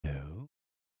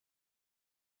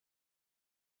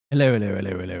Hello, hello,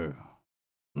 hello, hello.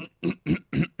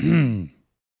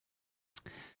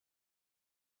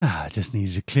 I just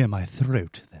needed to clear my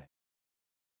throat there.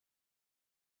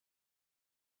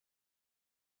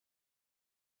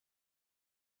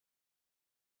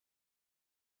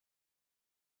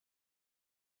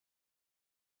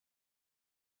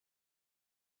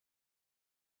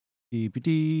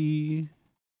 Deebity.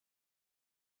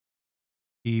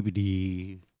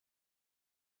 Deebity.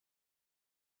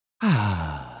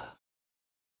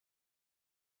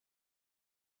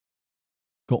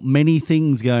 Got many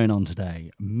things going on today.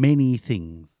 Many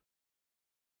things.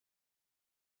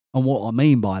 And what I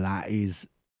mean by that is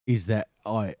that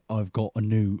I've got a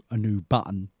new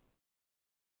button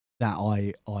that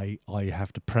I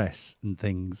have to press and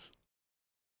things.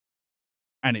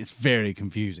 And it's very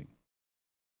confusing.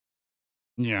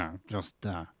 Yeah, just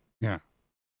yeah.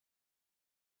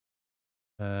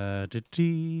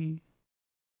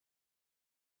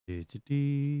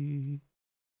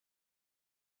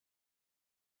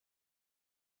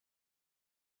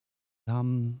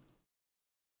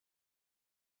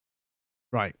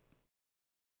 Right.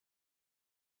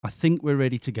 I think we're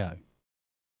ready to go.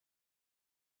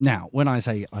 Now, when I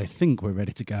say I think we're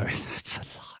ready to go, that's a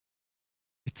lie.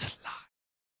 It's a lie.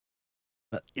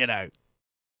 But, you know.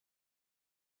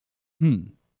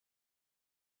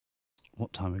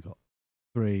 What time we got?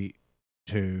 3,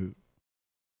 2.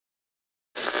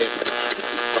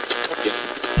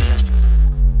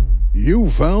 You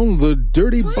found the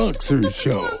Dirty Boxers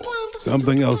Show.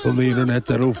 Something else on the internet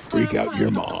that'll freak out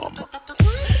your mom.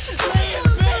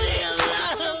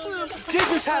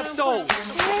 Jesus have souls.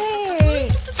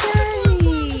 Hey,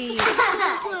 Johnny.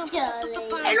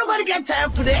 Ain't nobody got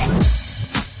time for that.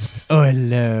 Oh,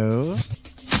 hello.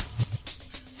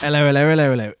 Hello, hello, hello,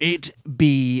 hello. It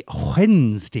be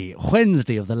Wednesday.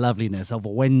 Wednesday of the loveliness of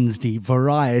Wednesday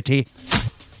variety.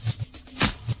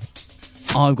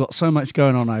 I've got so much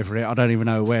going on over it, I don't even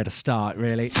know where to start,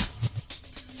 really.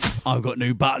 I've got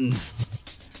new buttons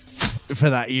for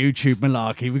that YouTube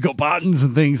malarkey. We've got buttons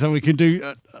and things so we can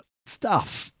do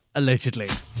stuff, allegedly.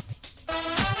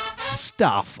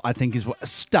 Stuff, I think is what...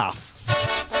 Stuff.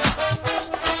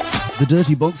 The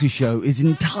Dirty Boxer Show is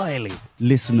entirely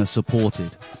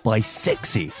listener-supported by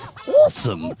sexy,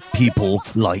 awesome people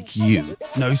like you.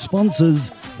 No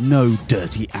sponsors, no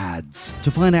dirty ads.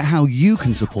 To find out how you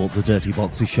can support the Dirty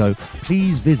Boxer Show,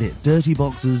 please visit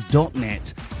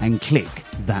dirtyboxers.net and click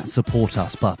that Support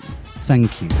Us button.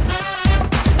 Thank you.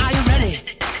 Are you ready?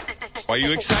 Are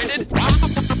you excited?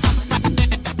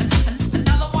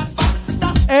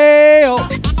 Hey-o.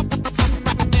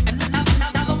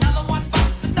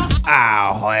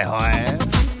 Ow, hoy, hoy.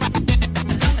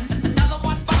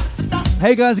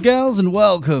 Hey guys and girls, and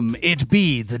welcome. It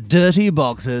be the Dirty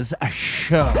Boxers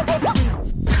Show.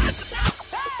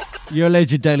 Your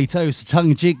alleged daily toast,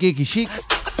 tongue-cheek, geeky chic.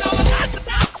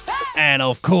 And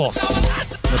of course,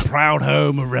 the proud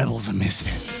home of Rebels and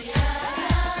Misfits.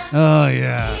 Oh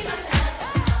yeah.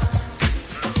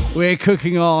 We're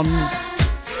cooking on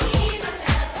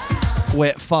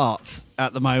wet farts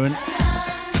at the moment.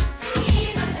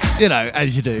 You know,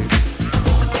 as you do.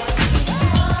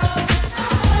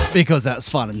 Because that's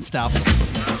fun and stuff.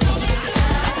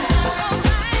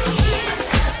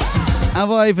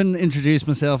 Have I even introduced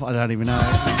myself? I don't even know.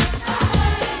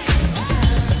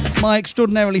 My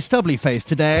extraordinarily stubbly face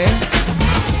today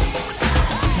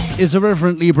is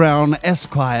irreverently brown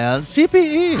Esquire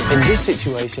CPE. In this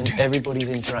situation, everybody's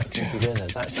interacting together.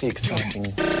 That's the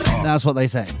exciting part. That's what they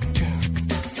say.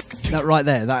 That right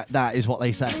there, that is what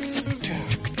they say.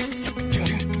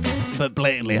 But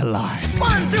blatantly a lie.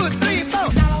 1, 2, 3, 4.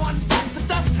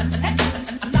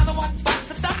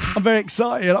 I'm very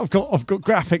excited. I've got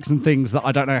graphics and things that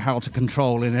I don't know how to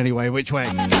control in any way, which way.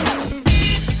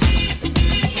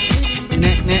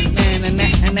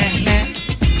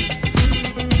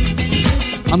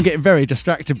 I'm getting very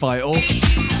distracted by it all.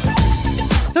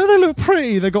 Don't they look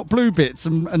pretty? They've got blue bits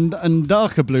and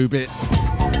darker blue bits.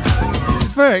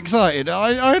 It's very exciting.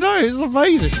 I know, it's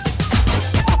amazing.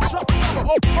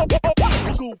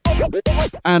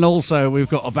 And also we've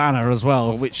got a banner as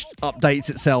well, which updates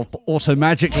itself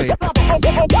auto-magically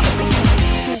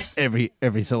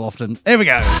every so often. There we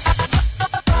go.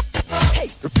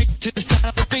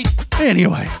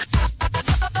 Anyway,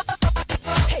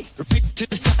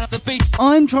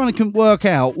 I'm trying to work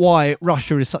out why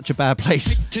Russia is such a bad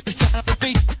place. You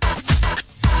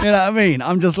know what I mean?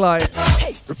 I'm just like,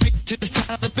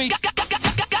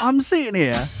 I'm sitting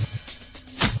here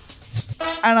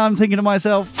and I'm thinking to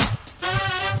myself,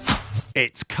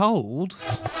 it's cold.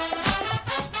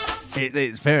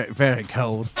 It's very, very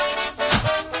cold.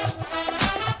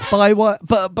 By what?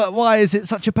 But why is it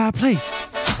such a bad place?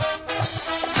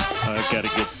 I gotta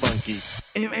get funky.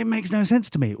 It makes no sense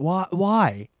to me.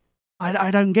 Why?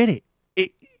 I don't get it.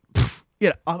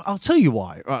 I'll tell you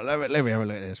why. Right, let me have a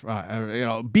look at this. Right,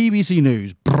 BBC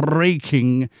News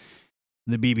breaking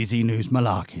the BBC News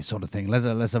malarkey sort of thing. Let's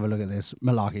have a look at this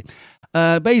malarkey.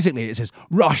 Basically, it says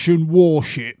Russian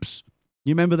warships.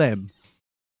 You remember them?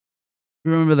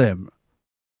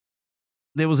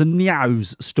 There was a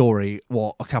News story,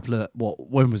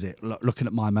 when was it? Looking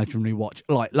at my imaginary watch,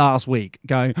 like last week,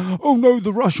 going, oh no,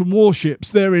 the Russian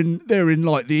warships, they're in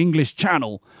like the English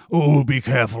Channel. Oh, be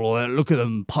careful, look at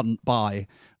them punt by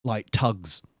like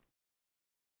tugs.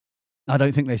 I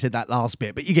don't think they said that last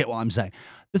bit, but you get what I'm saying.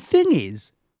 The thing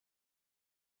is,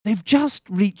 they've just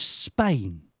reached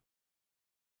Spain.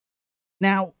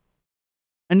 Now,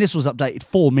 and this was updated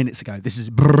 4 minutes ago. This is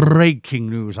breaking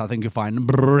news, I think you'll find.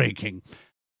 Breaking.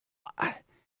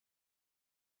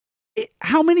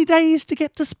 How many days to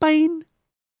get to Spain?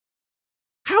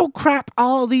 How crap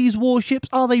are these warships?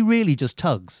 Are they really just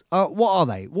tugs? What are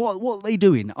they? What are they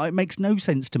doing? It makes no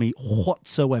sense to me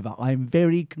whatsoever. I'm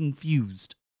very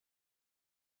confused.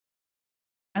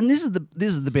 And this is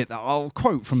the bit that I'll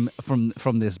quote from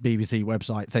this BBC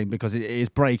website thing, because it is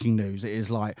breaking news. It is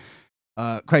like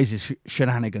crazy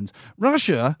shenanigans.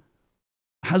 Russia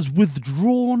has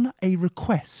withdrawn a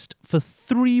request for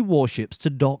 3 warships to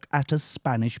dock at a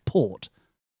Spanish port.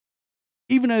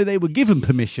 Even though they were given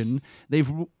permission,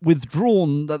 they've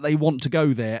withdrawn that they want to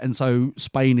go there, and so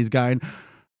Spain is going,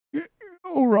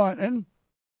 all right then.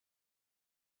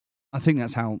 I think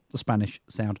that's how the Spanish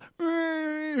sound.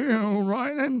 All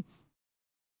right then.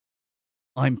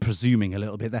 I'm presuming a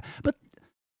little bit there, but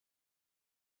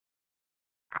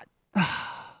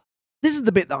this is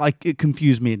the bit that it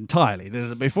confused me entirely.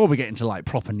 Before we get into like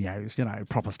proper news,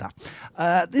 proper stuff.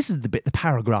 This is the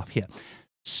paragraph here.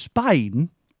 Spain,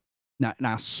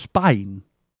 now Spain,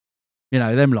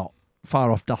 them lot,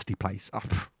 far off dusty place,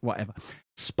 whatever.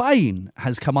 Spain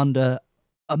has come under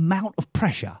amount of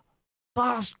pressure,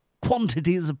 vast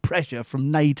quantities of pressure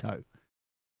from NATO.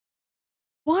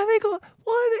 Why?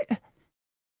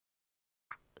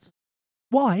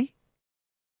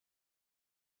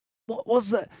 What was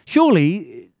that?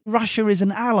 Surely Russia is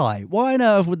an ally. Why on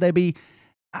earth would they be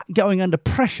going under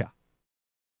pressure?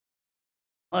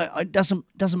 It doesn't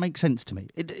make sense to me.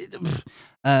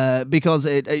 Because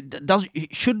it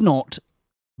should not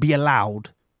be allowed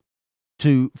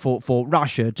for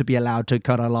Russia to be allowed to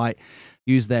kind of like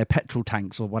use their petrol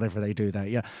tanks or whatever they do there.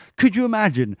 Yeah, could you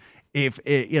imagine if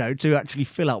to actually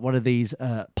fill up one of these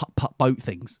putt boat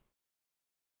things?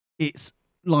 It's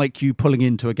like you pulling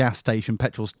into a gas station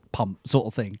petrol pump sort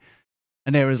of thing,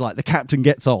 and there is like the captain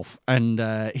gets off and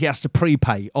he has to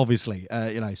prepay, obviously,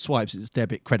 swipes his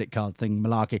debit credit card thing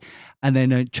malarkey, and then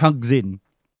chugs in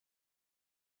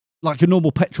like a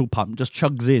normal petrol pump, just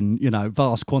chugs in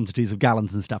vast quantities of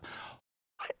gallons and stuff.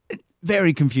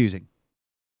 Very confusing.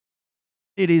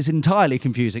 It is entirely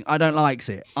confusing. I don't like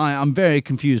it. I'm very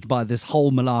confused by this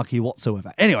whole malarkey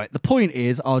whatsoever. Anyway, the point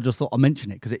is, I just thought I'd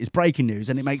mention it because it is breaking news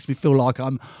and it makes me feel like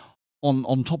I'm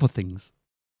on top of things.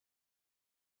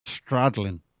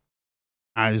 Straddling,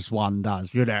 as one does,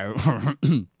 Anyway,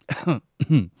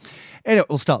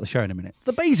 we'll start the show in a minute.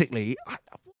 But basically, I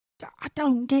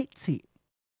don't get it.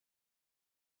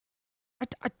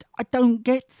 I don't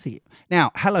get it.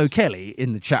 Now, hello, Kelly,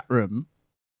 in the chat room.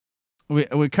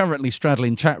 We're currently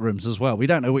straddling chat rooms as well. We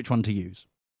don't know which one to use.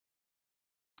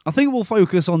 I think we'll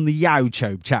focus on the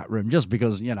YouTube chat room just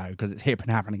because, because it's hip and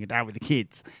happening down with the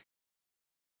kids.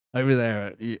 Over there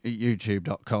at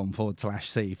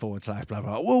youtube.com/c/ blah,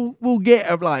 blah. We'll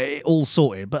get it all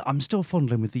sorted, but I'm still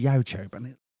fondling with the YouTube and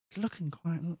it's looking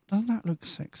doesn't that look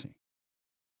sexy?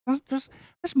 Let's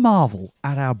marvel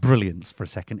at our brilliance for a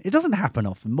second. It doesn't happen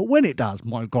often, but when it does,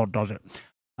 my God, does it.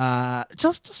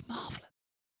 Just marvel.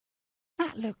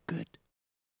 That looked good.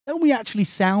 Don't we actually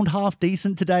sound half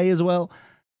decent today as well?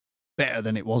 Better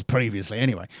than it was previously,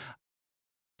 anyway.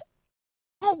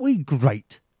 Aren't we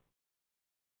great?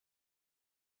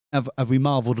 Have we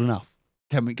marvelled enough?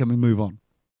 Can we move on?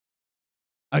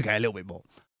 Okay, a little bit more.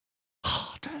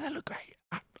 Oh, don't they look great?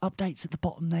 Updates at the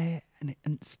bottom there and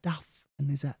stuff. And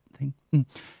there's that thing.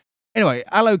 Anyway,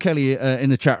 hello Kelly in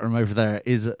the chat room over there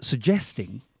is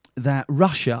suggesting that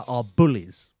Russia are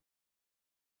bullies.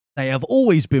 They have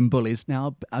always been bullies.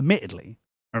 Now, admittedly,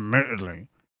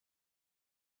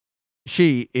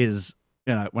 she is,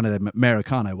 one of the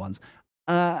Americano ones.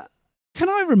 Can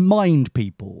I remind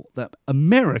people that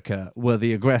America were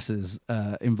the aggressors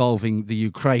involving the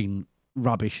Ukraine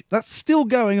rubbish. That's still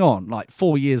going on, like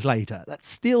 4 years later. That's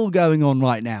still going on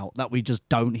right now that we just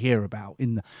don't hear about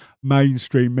in the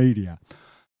mainstream media.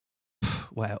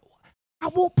 Well,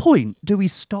 at what point do we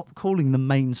stop calling them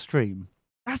mainstream?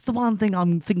 That's the one thing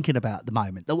I'm thinking about at the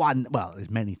moment. Well, there's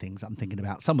many things I'm thinking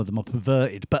about. Some of them are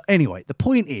perverted. But anyway, the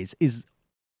point is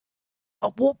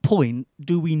at what point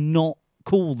do we not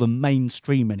call them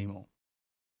mainstream anymore?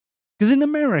 Because in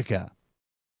America,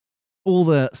 all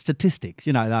the statistics,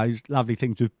 those lovely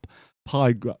things with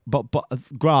pie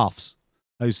graphs,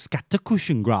 those scatter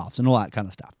cushion graphs and all that kind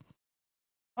of stuff.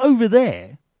 Over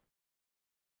there,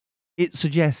 it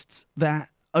suggests that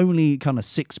only kind of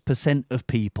 6% of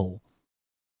people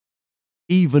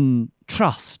even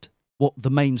trust what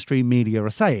the mainstream media are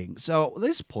saying. So at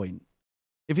this point,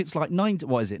 if it's like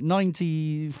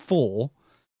 94,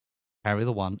 carry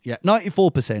the one. Yeah,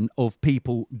 94% of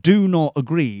people do not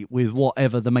agree with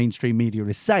whatever the mainstream media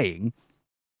is saying,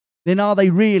 then are they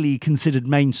really considered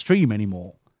mainstream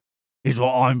anymore? Is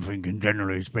what I'm thinking,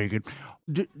 generally speaking.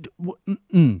 Do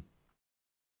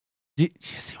you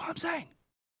see what I'm saying?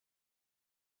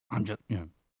 I'm just,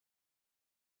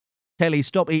 Kelly,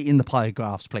 stop eating the pie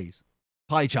graphs, please.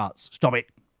 Pie charts, stop it.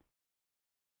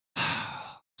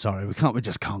 Sorry, we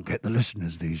just can't get the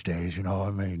listeners these days, you know what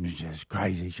I mean? It's just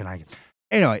crazy shenanigans.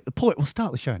 Anyway, we'll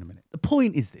start the show in a minute. The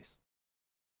point is this.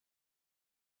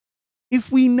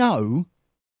 If we know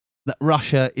that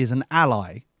Russia is an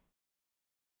ally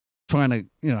trying to,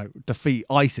 defeat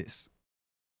ISIS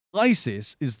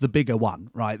is the bigger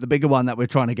one, right? The bigger one that we're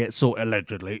trying to get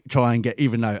allegedly, try and get,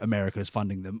 even though America is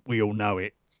funding them, we all know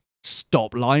it.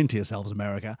 Stop lying to yourselves,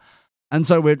 America. And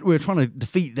so we're trying to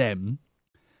defeat them.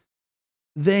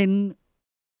 Then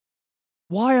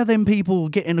why are them people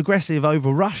getting aggressive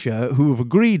over Russia who have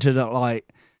agreed to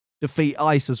defeat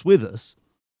ISIS with us?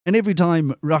 And every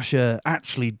time Russia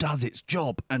actually does its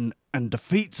job and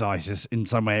defeats ISIS in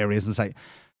some areas and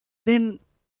then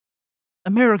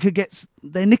America gets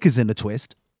their knickers in a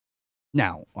twist.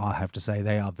 Now, I have to say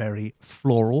they are very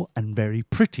floral and very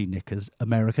pretty knickers,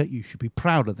 America. You should be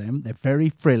proud of them. They're very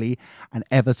frilly and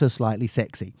ever so slightly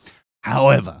sexy.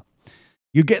 However,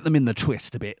 you get them in the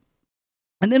twist a bit.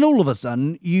 And then all of a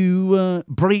sudden, you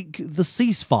break the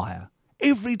ceasefire.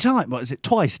 Every time. What is it?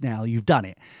 Twice now you've done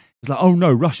it. It's like, oh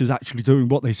no, Russia's actually doing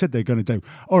what they said they're going to do.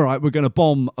 All right, we're going to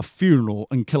bomb a funeral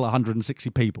and kill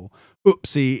 160 people.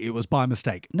 Oopsie, it was by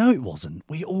mistake. No, it wasn't.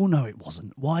 We all know it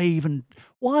wasn't. Why even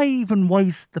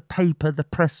waste the paper the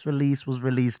press release was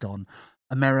released on?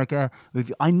 America,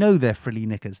 I know they're frilly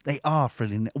knickers. They are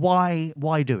frilly. Why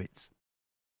do it?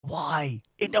 Why?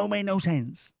 It don't make no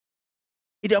sense.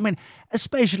 It don't mean,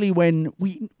 especially when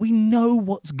we know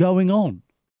what's going on.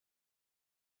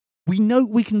 We know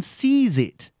we can seize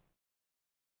it.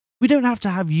 We don't have to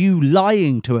have you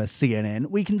lying to us, CNN.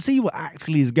 We can see what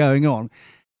actually is going on.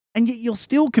 And yet you're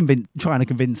still trying to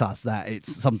convince us that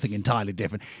it's something entirely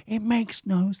different. It makes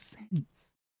no sense.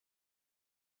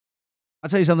 I'll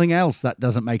tell you something else that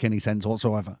doesn't make any sense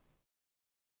whatsoever.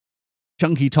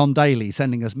 Chunky Tom Daly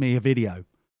sending me a video.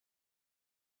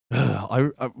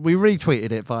 We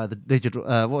retweeted it via the digital,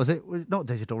 what was it? Not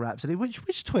Digital Rhapsody.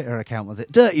 Which Twitter account was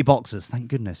it? Dirty Boxers. Thank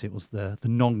goodness it was the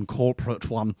non-corporate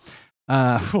one.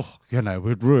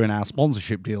 We'd ruin our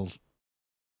sponsorship deals.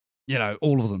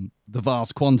 All of them. The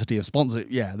vast quantity of sponsors.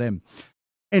 Yeah, them.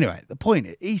 Anyway, the point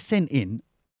is, he sent in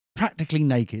practically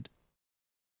naked.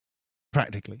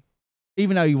 Practically.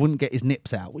 Even though he wouldn't get his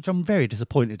nips out, which I'm very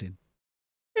disappointed in.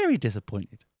 Very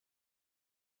disappointed.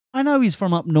 I know he's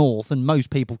from up north and most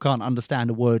people can't understand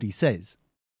a word he says.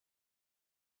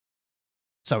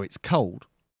 So it's cold.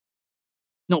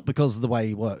 Not because of the way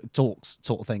he talks,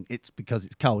 sort of thing. It's because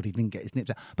it's cold. He didn't get his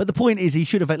nips out. But the point is, he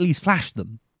should have at least flashed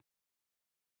them.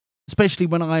 Especially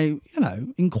when I,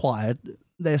 inquired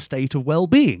their state of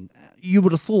well-being. You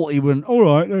would have thought he went, all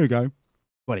right, there you go.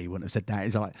 Well, he wouldn't have said that.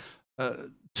 He's like,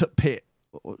 tut pit,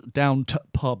 down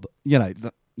tut pub.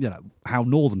 How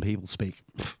northern people speak.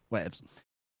 Whatever.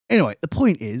 Anyway, the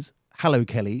point is, Hello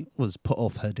Kelly was put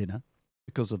off her dinner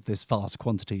because of this vast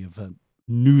quantity of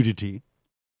nudity.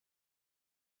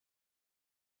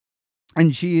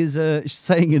 And she is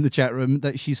saying in the chat room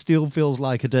that she still feels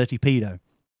like a dirty pedo.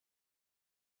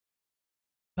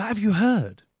 But have you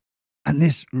heard? And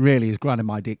this really is grinding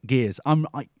my gears. I'm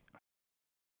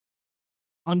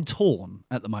torn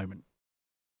at the moment.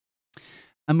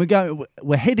 And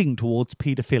we're heading towards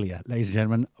paedophilia, ladies and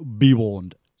gentlemen. Be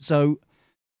warned. So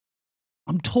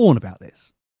I'm torn about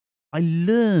this. I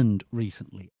learned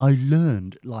recently,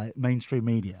 like mainstream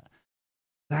media,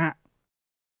 that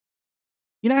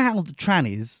you know how the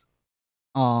trannies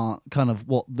are kind of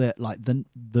what they're like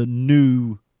the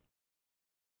new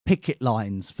picket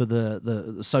lines for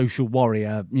the social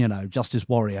warrior, justice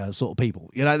warrior sort of people.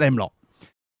 Them lot.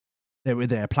 They were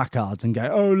their placards and go,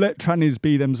 oh, let trannies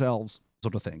be themselves,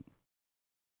 sort of thing.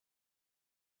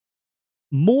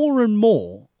 More and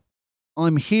more,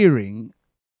 I'm hearing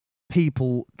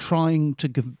people trying to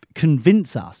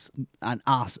convince us, and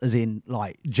us as in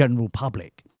like general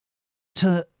public,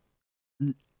 to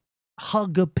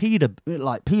hug a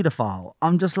paedophile.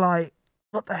 I'm just like,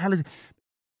 what the hell is it?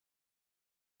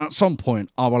 At some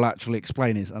point, I will actually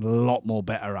explain this a lot more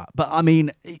better at. But I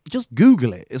mean, just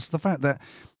Google it. It's the fact that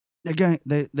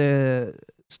they're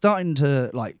starting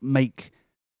to like make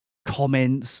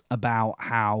comments about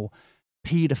how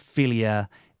paedophilia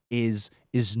is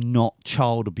not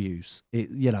child abuse.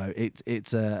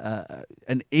 It's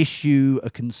an issue, a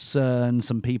concern.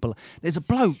 Some people. There's a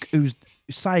bloke who's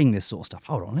saying this sort of stuff.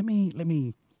 Hold on, let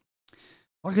me.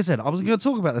 Like I said, I was going to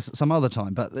talk about this at some other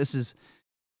time, but this is.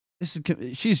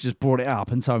 She's just brought it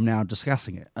up, and so I'm now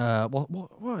discussing it.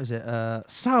 What is it?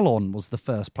 Salon was the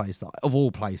first place that, of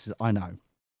all places, I know,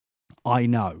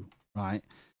 right?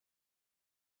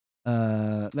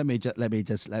 Let me just. I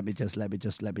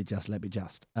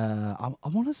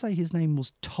want to say his name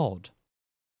was Todd.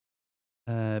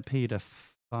 Pedophile.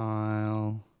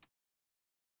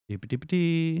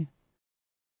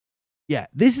 Yeah,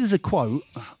 this is a quote.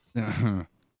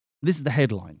 This is the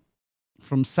headline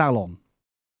from Salon,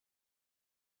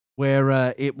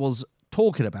 where it was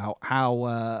talking about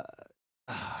how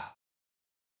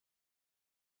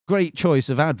great choice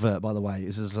of advert, by the way.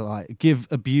 This is like, give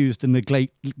abused and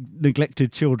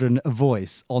neglected children a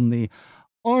voice on the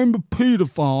I'm a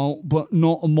paedophile but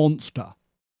not a monster.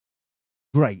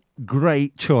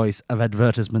 Great choice of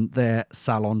advertisement there,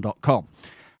 salon.com.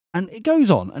 And it goes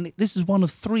on, and this is one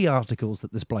of 3 articles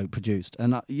that this bloke produced.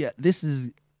 And this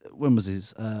is, when was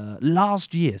this?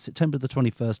 Last year, September the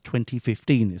 21st,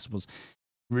 2015, this was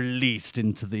released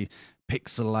into the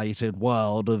pixelated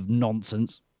world of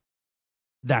nonsense.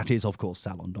 That is, of course,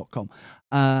 salon.com.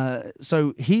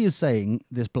 So he is saying,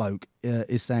 this bloke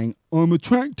is saying, I'm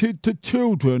attracted to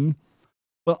children,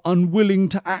 but unwilling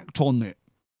to act on it.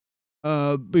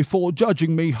 Before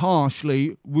judging me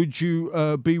harshly, would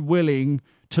you be willing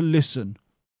to listen?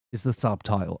 Is the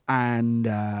subtitle. And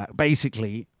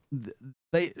basically,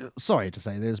 sorry to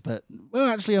say this, but, well,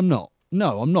 actually, I'm not.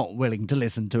 No, I'm not willing to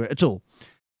listen to it at all.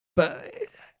 But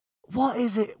what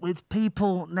is it with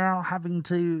people now having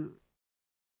to...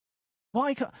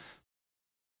 Why can't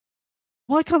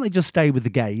they just stay with the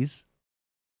gays?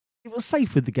 It was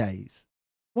safe with the gays.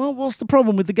 Well, what's the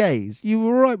problem with the gays? You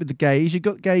were all right with the gays. You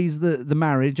got gays, the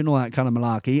marriage and all that kind of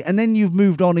malarkey. And then you've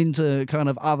moved on into kind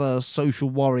of other social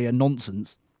warrior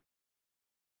nonsense,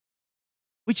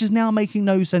 which is now making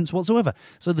no sense whatsoever.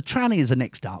 So the trannies are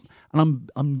next up. And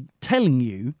I'm telling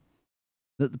you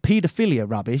that the paedophilia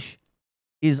rubbish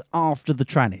is after the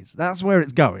trannies. That's where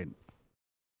it's going.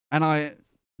 And I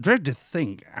dread to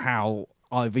think how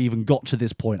I've even got to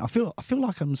this point. I feel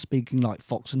like I'm speaking like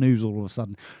Fox News all of a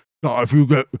sudden. No, if you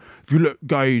let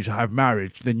gays have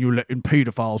marriage, then you let in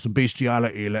paedophiles and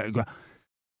bestiality. Let it go.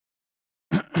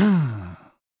 I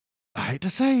hate to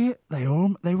say it, they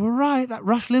were right. That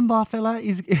Rush Limbaugh fella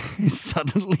is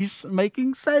suddenly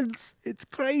making sense. It's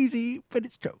crazy, but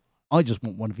it's true. I just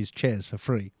want one of his chairs for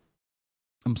free.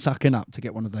 I'm sucking up to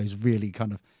get one of those really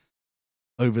kind of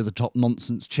over-the-top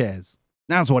nonsense chairs.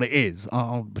 That's what it is.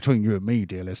 Between you and me,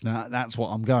 dear listener, that's what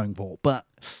I'm going for. But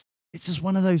it's just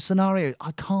one of those scenarios.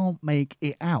 I can't make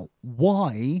it out.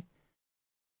 Why?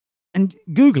 And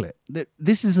Google it.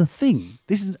 This is a thing.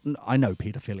 I know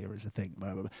paedophilia is a thing.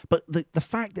 But the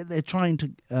fact that they're trying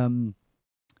to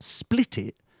split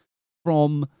it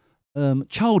from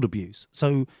child abuse.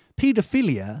 So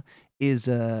paedophilia is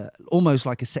almost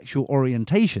like a sexual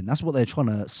orientation. That's what they're trying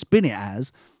to spin it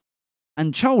as.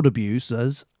 And child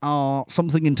abusers are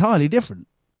something entirely different.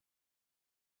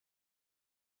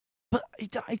 But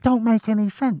it don't make any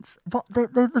sense. But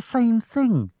they're the same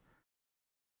thing.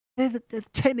 They're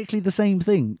technically the same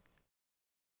thing.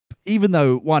 Even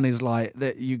though one is like,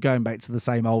 you're going back to the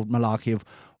same old malarkey of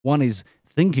one is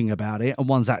thinking about it and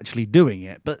one's actually doing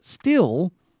it. But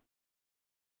still,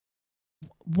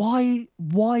 why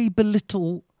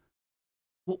belittle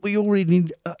what we already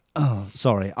need?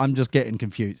 Sorry, I'm just getting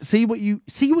confused. See what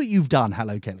you've done,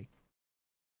 Hello Kelly.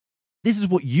 This is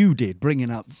what you did,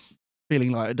 bringing up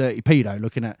feeling like a dirty pedo,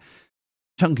 looking at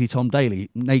Chunky Tom Daly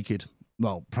naked,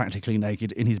 well, practically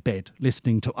naked in his bed,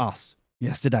 listening to us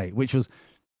yesterday, which was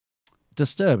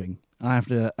disturbing. I have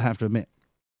to admit.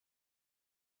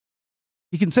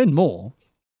 He can send more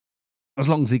as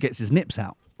long as he gets his nips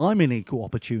out. I'm an equal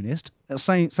opportunist.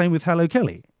 Same with Hello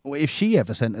Kelly. If she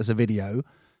ever sent us a video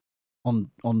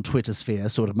on Twitter sphere,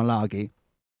 sort of malarkey,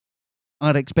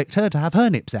 I'd expect her to have her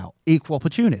nips out. Equal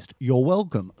opportunist. You're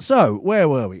welcome. So, where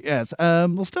were we? Yes,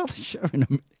 we'll start the show in a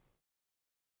minute.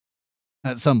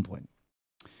 At some point.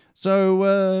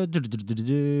 So,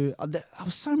 there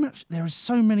are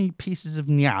so many pieces of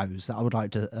news that I would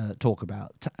like to talk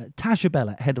about. Tasha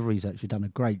Bella, head of research, has done a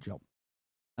great job.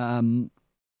 But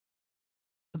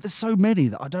there's so many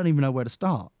that I don't even know where to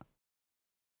start.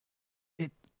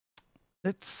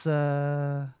 Let's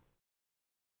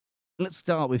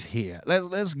start with here.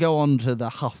 Let's go on to the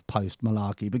HuffPost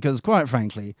malarkey, because quite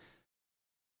frankly,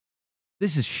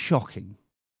 this is shocking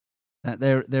that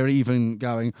they're even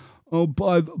going, oh,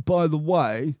 by the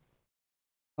way,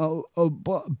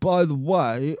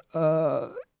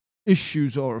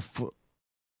 issues are afoot.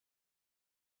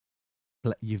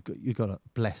 You've got to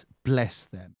bless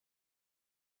them.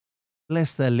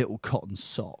 Bless their little cotton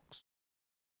socks.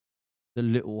 The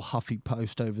little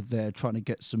HuffPost over there trying to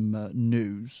get some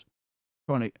news,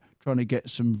 trying to get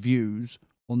some views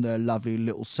on their lovely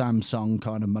little Samsung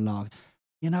kind of malarkey.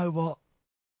 You know what?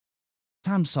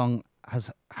 Samsung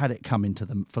has had it coming to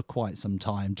them for quite some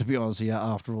time, to be honest with you,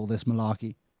 after all this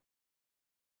malarkey.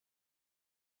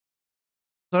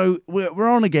 So we're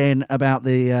on again about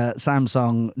the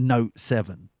Samsung Note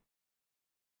 7,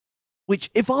 which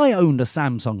if I owned a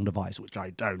Samsung device, which I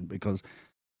don't because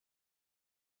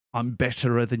I'm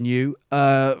betterer than you,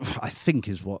 I think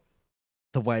is what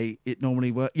the way it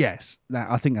normally works. Yes,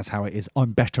 I think that's how it is.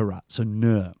 I'm betterer, so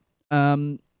no.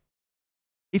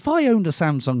 If I owned a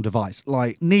Samsung device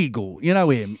like Neagle, you know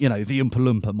him, the Oompa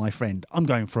Loompa, my friend, I'm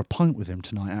going for a pint with him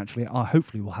tonight, actually. I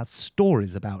hopefully will have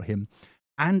stories about him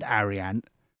and Ariane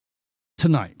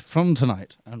from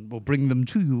tonight, and we'll bring them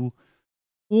to you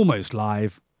almost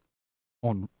live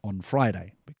on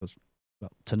Friday, because,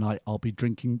 well, tonight I'll be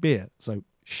drinking beer, so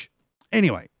shh.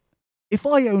 Anyway, if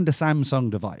I owned a Samsung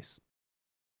device,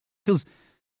 because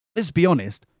let's be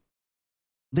honest,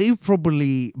 they've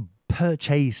probably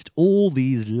purchased all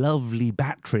these lovely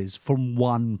batteries from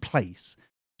one place,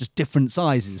 just different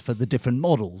sizes for the different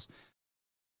models.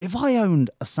 If I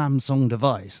owned a Samsung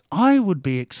device, I would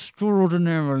be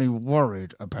extraordinarily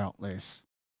worried about this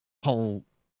whole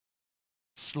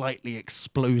slightly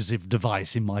explosive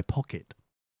device in my pocket.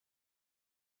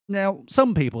 Now,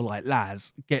 some people like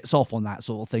Laz gets off on that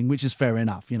sort of thing, which is fair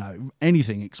enough.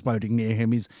 Anything exploding near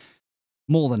him is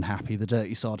more than happy, the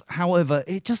dirty sod. However,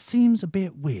 it just seems a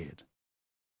bit weird.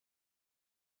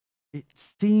 It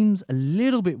seems a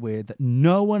little bit weird that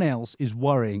no one else is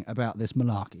worrying about this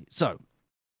malarkey. So,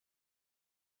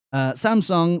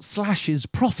 Samsung slashes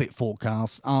profit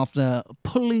forecast after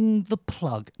pulling the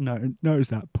plug. No, is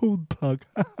that pulled plug?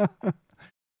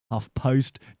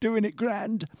 HuffPost doing it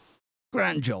grand.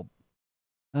 Grand job.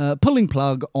 Pulling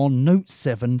plug on Note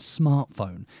 7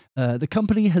 smartphone. The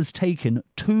company has taken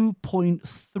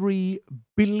 $2.3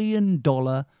 billion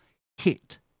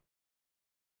hit.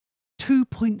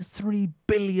 $2.3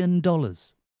 billion.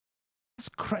 That's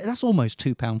almost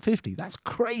 £2.50. That's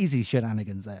crazy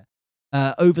shenanigans there.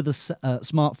 Over the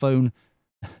smartphone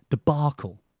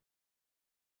debacle.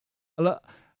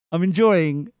 I'm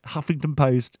enjoying Huffington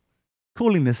Post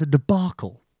calling this a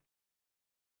debacle.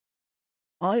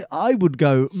 I would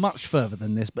go much further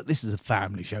than this, but this is a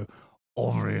family show,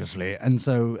 obviously. And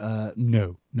so,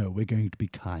 no, we're going to be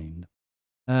kind.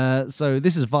 So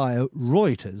this is via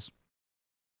Reuters.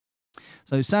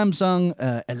 So Samsung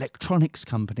Electronics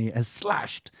Company has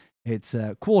slashed its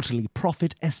quarterly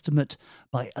profit estimate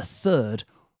by a third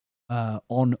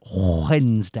on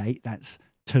Wednesday. That's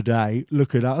today.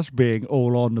 Look at us being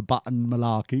all on the button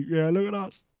malarkey. Yeah, look at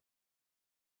us.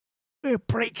 We're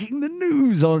breaking the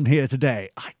news on here today.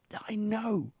 I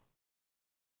know.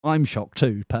 I'm shocked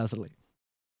too, personally.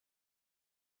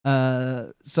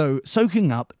 So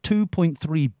soaking up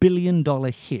 $2.3 billion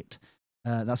hit.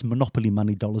 That's Monopoly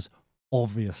money dollars,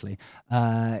 obviously.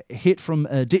 Hit from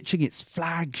ditching its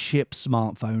flagship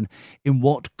smartphone in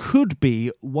what could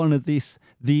be one of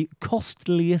the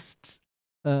costliest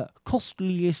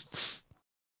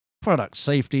product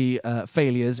safety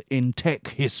failures in tech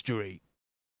history.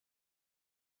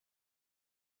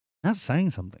 That's saying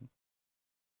something.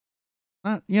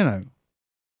 That's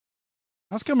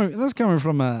coming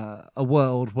from a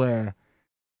world where,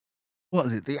 what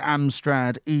is it? The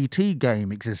Amstrad ET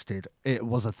game existed. It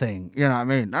was a thing. You know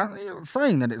what I mean?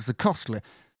 Saying that it's the costly.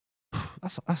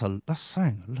 That's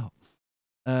saying a lot.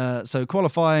 So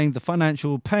qualifying the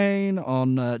financial pain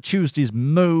on Tuesday's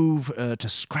move to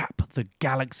scrap the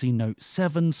Galaxy Note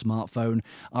 7 smartphone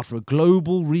after a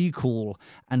global recall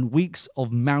and weeks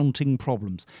of mounting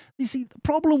problems. You see, the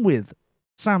problem with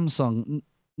Samsung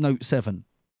Note 7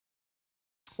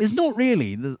 is not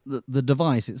really the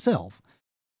device itself.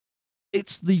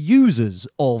 It's the users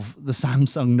of the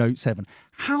Samsung Note 7.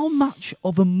 How much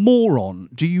of a moron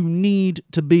do you need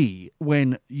to be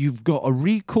when you've got a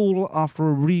recall after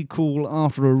a recall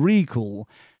after a recall?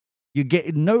 You're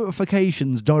getting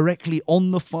notifications directly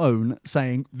on the phone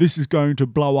saying, this is going to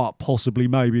blow up, possibly,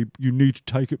 maybe. You need to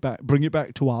take it back, bring it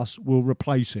back to us, we'll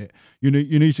replace it. You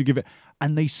need to give it...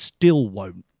 And they still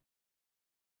won't.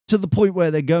 To the point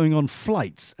where they're going on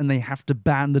flights and they have to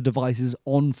ban the devices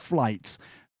on flights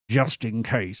just in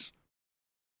case.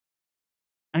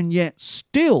 And yet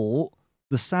still,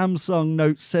 the Samsung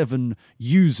Note 7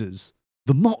 users,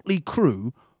 the motley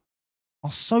crew,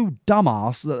 are so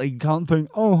dumbass that they can't think,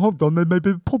 oh, hold on, there may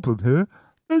be a problem here.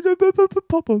 There's a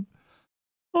problem.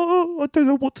 Oh, I don't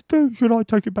know what to do. Should I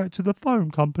take it back to the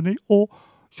phone company, or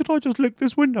should I just lick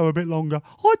this window a bit longer?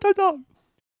 I don't know.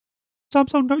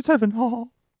 Samsung Note 7,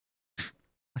 how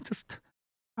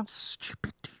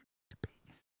stupid do you need to be?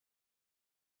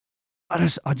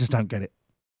 I just don't get it.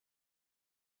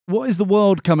 What is the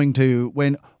world coming to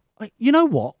when, you know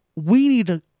what? We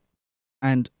need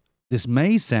and this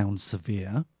may sound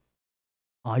severe,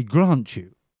 I grant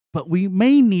you, but we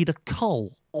may need a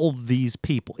cull of these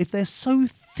people. If they're so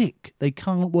thick they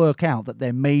can't work out that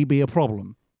there may be a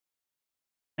problem,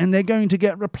 and they're going to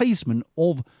get replacement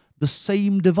of the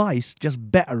same device, just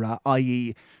better,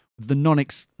 i.e. the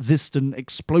non-existent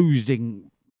exploding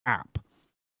app,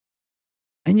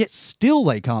 and yet still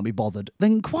they can't be bothered,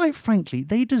 then quite frankly,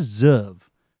 they deserve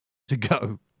to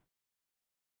go.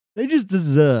 They just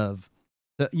deserve...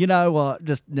 You know what?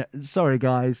 Sorry,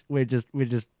 guys. We're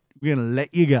gonna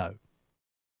let you go.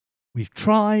 We've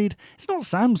tried. It's not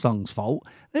Samsung's fault.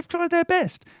 They've tried their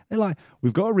best. They're like,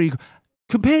 we've got a recall.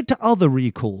 Compared to other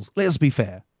recalls, let's be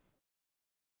fair.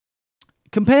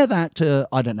 Compare that to,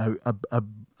 I don't know, a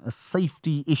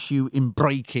safety issue in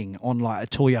braking on like a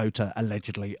Toyota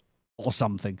allegedly or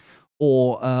something,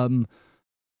 or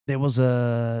There was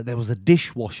a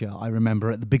dishwasher, I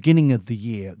remember, at the beginning of the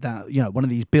year, that, you know, one of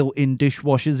these built-in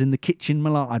dishwashers in the kitchen.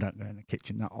 I don't go in the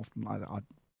kitchen that often. I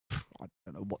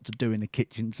don't know what to do in the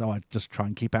kitchen, so I just try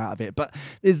and keep out of it. But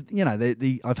there's, you know,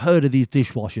 I've heard of these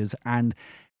dishwashers, and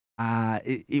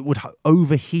it would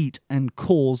overheat and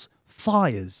cause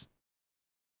fires.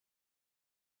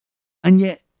 And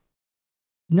yet,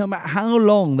 no matter how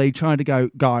long they try to go,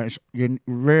 guys, you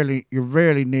really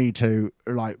need to,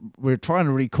 like, we're trying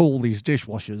to recall these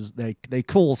dishwashers. They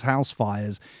cause house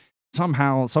fires.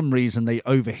 Somehow, some reason they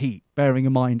overheat. Bearing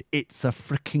in mind, it's a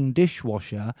freaking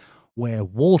dishwasher where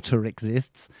water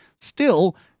exists,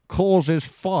 still causes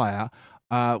fire,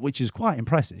 which is quite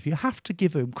impressive. You have to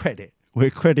give them credit where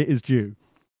credit is due.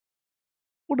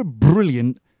 What a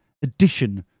brilliant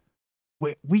addition.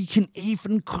 Where we can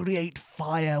even create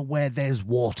fire where there's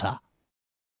water.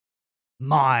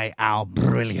 Our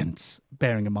brilliance.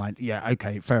 Bearing in mind, yeah,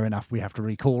 okay, fair enough, we have to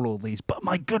recall all these, but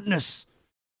my goodness,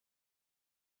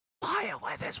 fire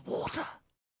where there's water.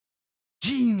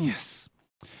 Genius.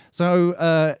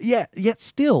 So, yet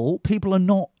still, people are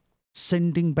not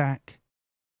sending back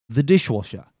the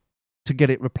dishwasher to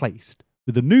get it replaced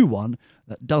with a new one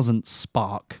that doesn't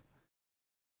spark.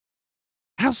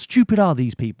 How stupid are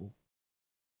these people?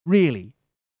 Really,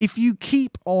 if you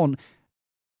keep on,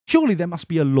 surely there must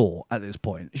be a law at this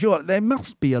point. Sure, there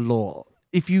must be a law.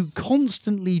 If you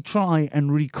constantly try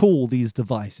and recall these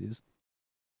devices,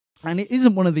 and it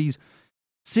isn't one of these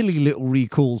silly little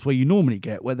recalls where you normally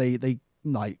get, where they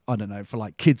like, I don't know, for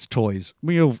like kids' toys.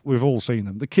 We've all seen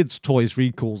them. The kids' toys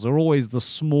recalls are always the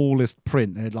smallest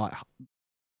print. They're like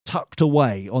tucked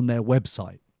away on their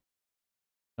website,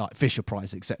 like Fisher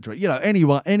Price, etc. You know,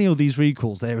 any of these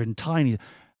recalls, they're in tiny.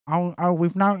 Oh,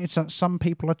 we've noticed that some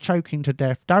people are choking to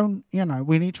death.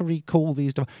 We need to recall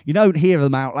these. You don't hear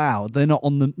them out loud. They're not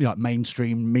on the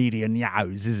mainstream media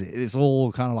news, is it? It's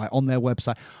all kind of like on their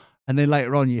website. And then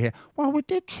later on you hear, well, we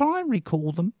did try and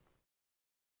recall them.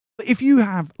 But if you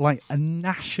have like a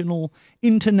national,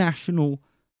 international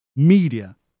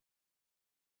media,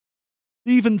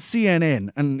 even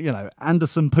CNN and,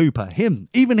 Anderson Pooper,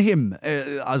 even him,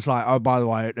 I was like, oh, by the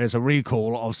way, there's a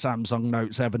recall of Samsung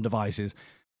Note 7 devices.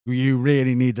 You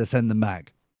really need to send them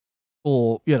back.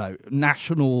 Or,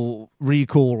 national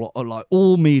recall, or like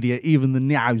all media, even the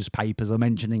newspapers are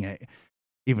mentioning it,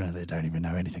 even though they don't even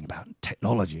know anything about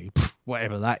technology,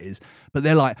 whatever that is. But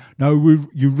they're like, no,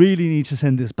 you really need to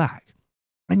send this back.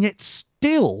 And yet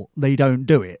still they don't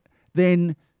do it.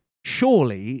 Then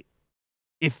surely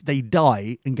if they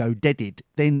die and go deaded,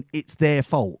 then it's their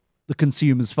fault, the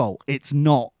consumer's fault. It's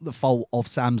not the fault of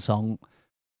Samsung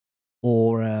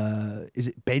or is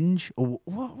it Benj? Or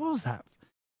what was that?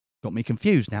 got me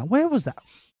confused now. Where was that?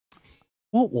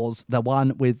 What was the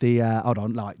one with the, hold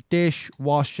on, like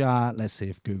dishwasher? Let's see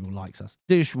if Google likes us.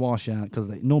 Dishwasher, because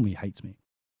it normally hates me.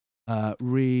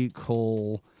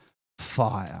 Recall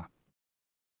fire.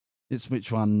 It's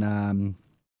which one?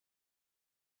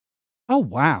 Oh,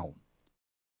 wow.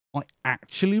 I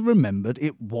actually remembered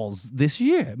it was this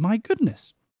year. My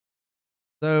goodness.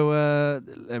 So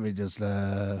let me just,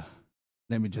 what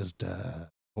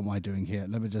am I doing here?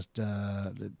 Let me just,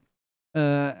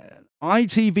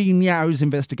 ITV Now's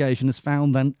investigation has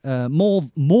found that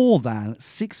more than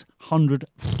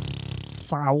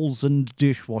 600,000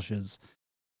 dishwashers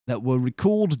that were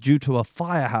recalled due to a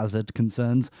fire hazard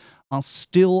concerns are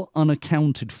still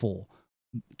unaccounted for.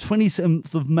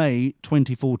 27th of May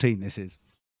 2014 this is.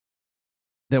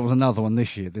 There was another one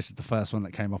this year. This is the first one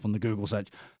that came up on the Google search.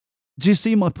 Do you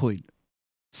see my point?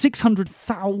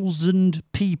 600,000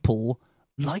 people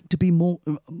like to be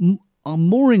are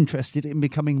more interested in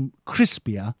becoming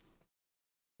crispier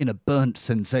in a burnt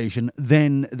sensation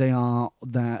than they are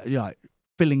that, you know,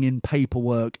 filling in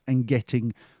paperwork and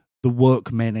getting the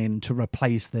workmen in to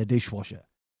replace their dishwasher.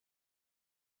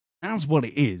 That's what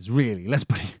it is, really. Let's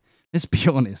be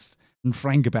honest and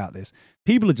frank about this.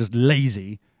 People are just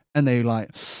lazy and they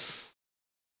like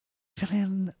fill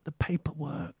in the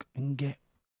paperwork and get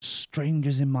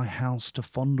strangers in my house to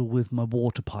fondle with my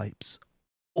water pipes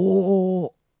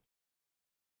or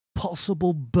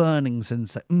possible burning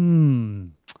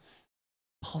sensation.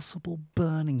 Possible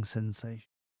burning sensation.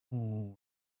 Oh,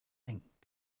 think.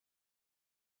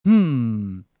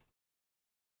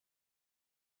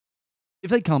 If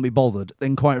they can't be bothered,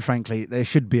 then quite frankly, there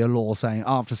should be a law saying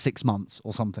after 6 months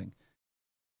or something,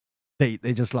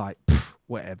 they're just like,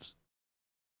 whatevs.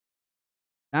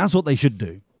 That's what they should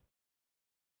do.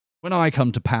 When I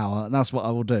come to power, that's what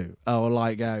I will do. I will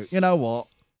like go, you know what?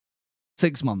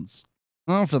 6 months.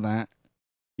 After that,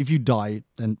 if you die,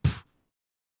 then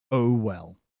oh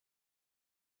well.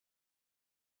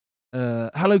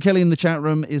 Hello Kelly in the chat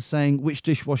room is saying, which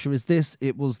dishwasher is this?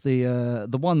 It was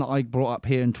the one that I brought up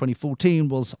here in 2014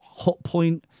 was Hot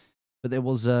Point, but there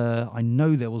was I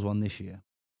know there was one this year.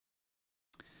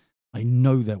 I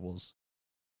know there was.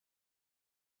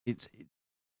 It's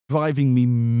driving me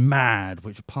mad.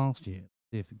 Which past year?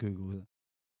 See if Google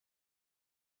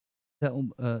it.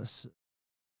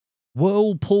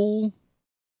 Whirlpool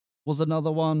was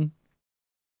another one.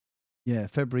 Yeah,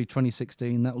 February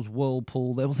 2016. That was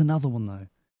Whirlpool. There was another one, though.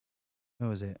 Where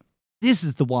was it? This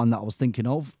is the one that I was thinking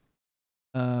of.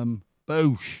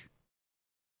 Bosch.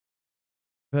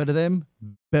 Heard of them?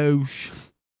 Bosch.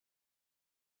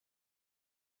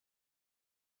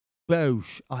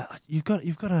 Bosch. You've got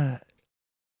to...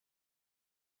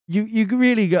 You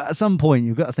really got... At some point,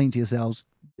 you've got to think to yourselves...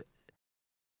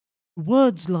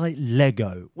 Words like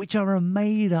Lego, which are a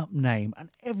made-up name, and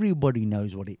everybody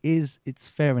knows what it is. It's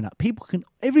fair enough.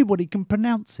 Everybody can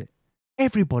pronounce it.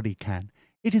 Everybody can.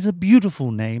 It is a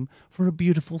beautiful name for a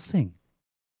beautiful thing.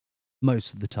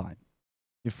 Most of the time,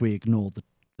 if we ignore the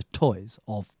toys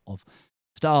of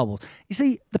Star Wars. You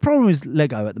see, the problem is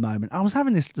Lego at the moment. I was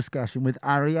having this discussion with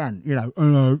Ariane,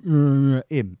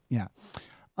 him, yeah.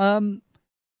 I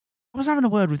was having a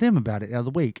word with him about it the other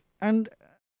week, and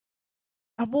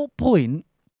At what point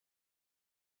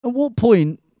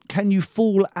can you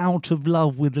fall out of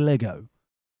love with Lego?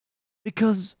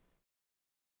 Because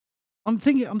I'm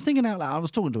thinking out loud. I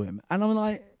was talking to him, and I'm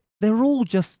like, they're all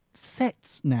just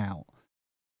sets now.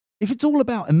 If it's all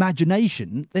about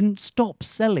imagination, then stop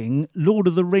selling Lord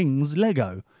of the Rings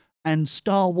Lego and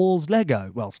Star Wars Lego.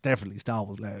 Well, it's definitely Star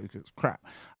Wars Lego because it's crap.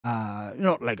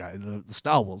 Not Lego, the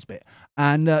Star Wars bit,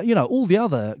 and all the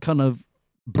other kind of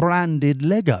branded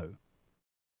Lego.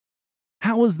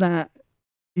 How is that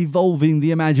evolving the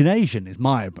imagination? Is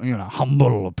my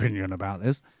humble opinion about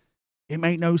this. It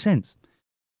made no sense.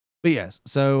 But yes,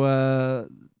 so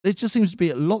there just seems to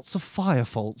be lots of fire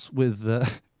faults with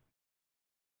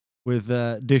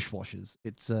dishwashers.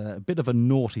 It's a bit of a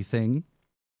naughty thing.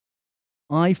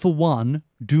 I, for one,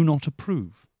 do not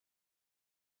approve.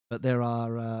 But there's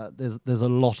a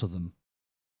lot of them.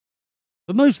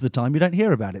 But most of the time, you don't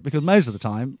hear about it because most of the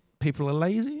time, people are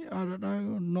lazy. I don't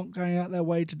know. Not going out their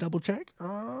way to double check.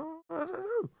 I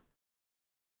don't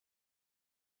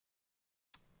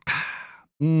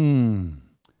know.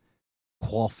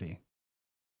 Coffee.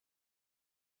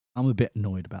 I'm a bit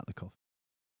annoyed about the coffee.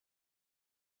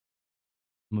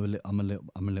 I'm a little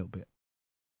bit.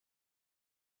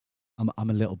 I'm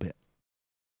a little bit.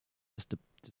 Just a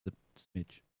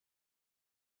smidge.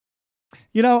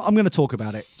 I'm going to talk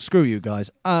about it. Screw you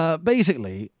guys.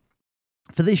 Basically,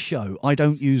 For this show, I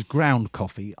don't use ground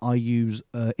coffee. I use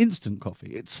instant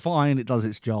coffee. It's fine. It does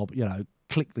its job. You know,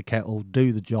 click the kettle,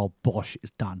 do the job, bosh,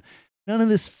 it's done. None of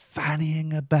this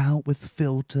fannying about with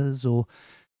filters or,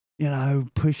 you know,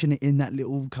 pushing it in that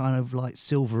little kind of like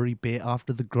silvery bit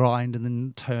after the grind and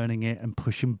then turning it and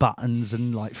pushing buttons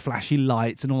and like flashy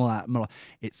lights and all that.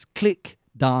 It's click,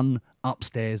 done,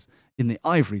 upstairs in the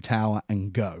ivory tower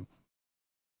and go.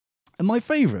 And my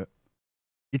favourite,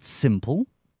 it's simple.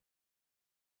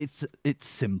 It's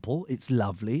simple, it's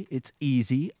lovely, it's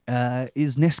easy,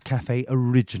 is Nescafe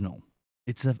Original.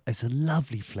 It's a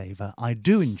lovely flavour. I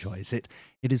do enjoy it.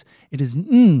 It is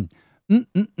in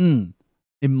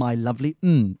my lovely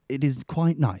It is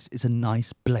quite nice. It's a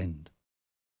nice blend.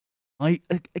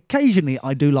 Occasionally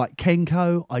I do like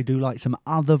Kenko, I do like some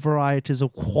other varieties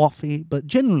of coffee, but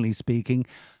generally speaking,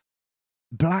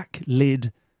 black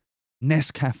lid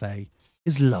Nescafe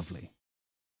is lovely.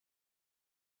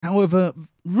 However,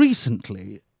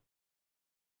 recently,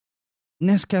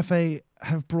 Nescafe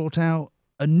have brought out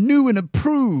a new and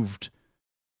approved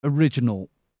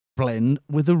original blend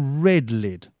with a red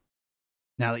lid.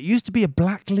 Now, it used to be a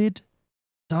black lid,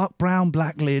 dark brown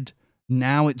black lid.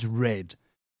 Now it's red,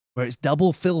 where it's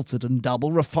double filtered and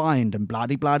double refined and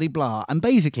blah-de-blah-de-blah, and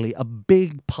basically a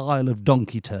big pile of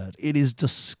donkey turd. It is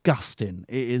disgusting.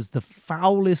 It is the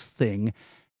foulest thing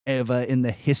ever in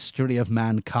the history of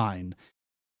mankind.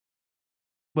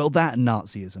 Well, that and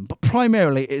Nazism, but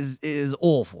primarily it is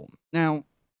awful. Now,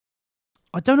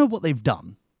 I don't know what they've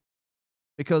done,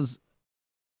 because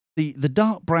the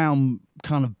dark brown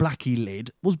kind of blacky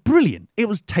lid was brilliant. It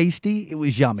was tasty, it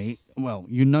was yummy. Well,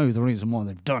 you know the reason why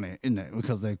they've done it, isn't it?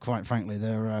 Because they, quite frankly,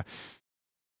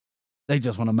 they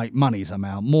just want to make money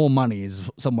somehow. More money is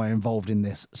somewhere involved in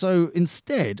this. So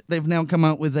instead, they've now come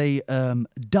out with a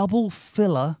double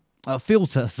filter.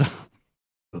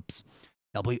 Oops.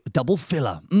 Double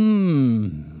filler.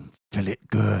 Fill it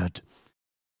good.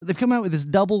 They've come out with this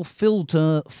double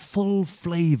filter, full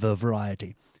flavour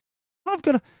variety. I've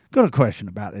got a question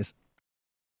about this.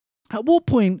 At what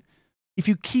point, if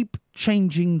you keep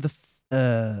changing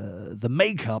the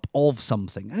makeup of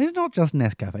something, and it's not just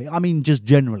Nescafe, I mean just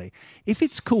generally, if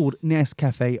it's called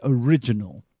Nescafe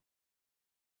Original,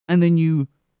 and then you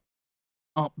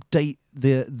update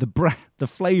the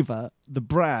flavour, the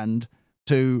brand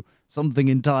to something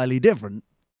entirely different,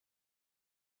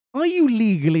 are you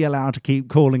legally allowed to keep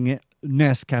calling it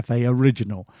Nescafe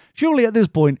Original? Surely at this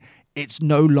point, it's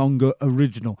no longer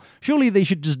original. Surely they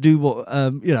should just do what,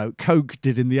 Coke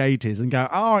did in the 80s and go,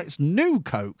 it's new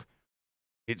Coke.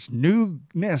 It's new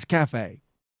Nescafe.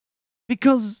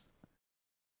 Because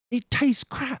it tastes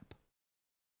crap.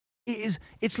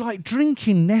 It's like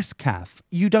drinking Nescafe.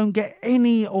 You don't get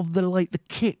any of the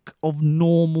kick of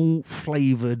normal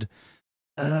flavoured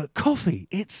coffee.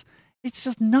 It's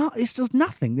just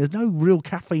nothing. There's no real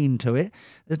caffeine to it.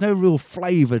 There's no real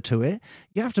flavour to it.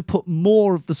 You have to put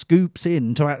more of the scoops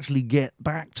in to actually get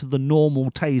back to the normal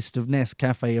taste of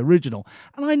Nescafe Original.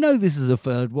 And I know this is a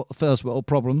first world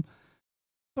problem,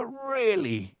 but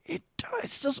really,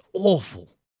 it's just awful.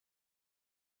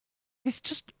 It's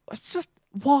just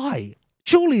why?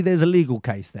 Surely there's a legal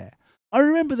case there. I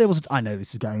remember I know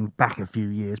this is going back a few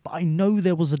years, but I know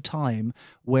there was a time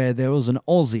where there was an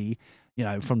Aussie,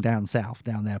 from down south,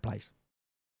 down their place,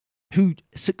 who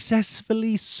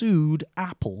successfully sued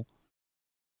Apple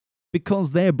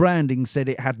because their branding said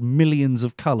it had millions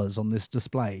of colours on this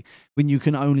display when you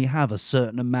can only have a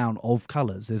certain amount of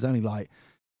colours. There's only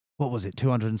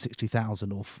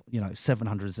 260,000 or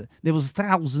 700. There was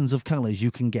thousands of colours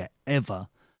you can get ever,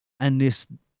 and this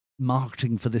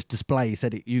marketing for this display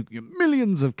said you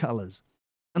millions of colours,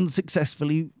 and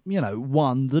successfully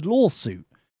won the lawsuit,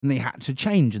 and they had to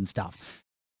change and stuff.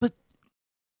 But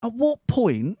at what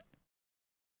point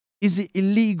is it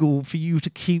illegal for you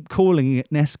to keep calling it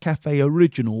Nescafe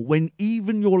Original when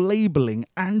even your labelling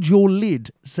and your lid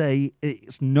say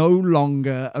it's no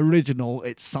longer original,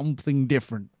 it's something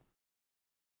different?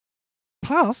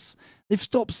 Plus, they've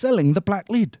stopped selling the black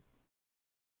lid.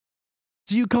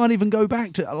 So you can't even go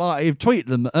back to, I've tweeted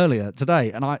them earlier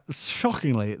today, and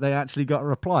shockingly, they actually got a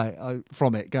reply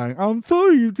from it going, I'm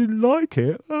sorry you didn't like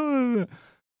it.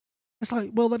 It's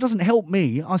like, well, that doesn't help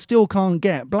me. I still can't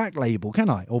get black label, can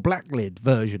I? Or black lid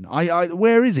version.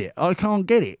 Where is it? I can't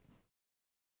get it.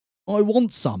 I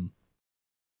want some.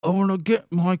 I want to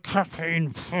get my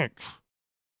caffeine fix.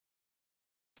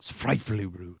 It's frightfully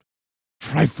rude.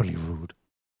 Frightfully rude.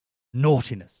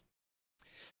 Naughtiness.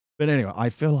 But anyway, I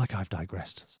feel like I've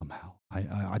digressed somehow.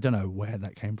 I don't know where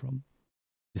that came from,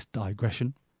 this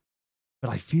digression, but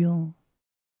I feel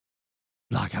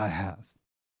like I have.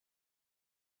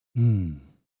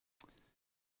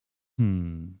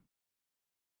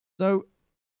 So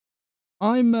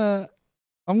I'm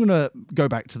gonna go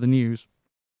back to the news.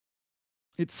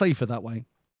 It's safer that way.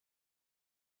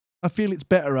 I feel it's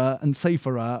better and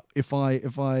safer if I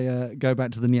go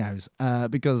back to the news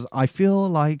because I feel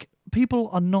like people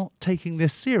are not taking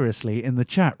this seriously in the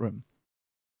chat room.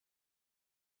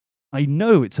 I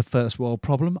know it's a first world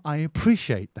problem. I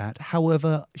appreciate that.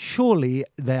 However, surely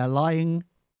they are lying.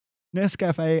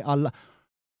 Nescafe are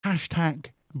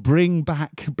hashtag bring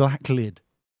back black lid.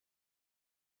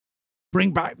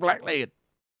 Bring back black lid.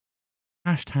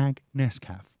 Hashtag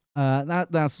Nescafe.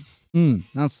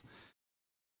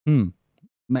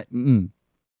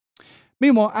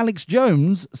 Meanwhile, Alex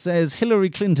Jones says Hillary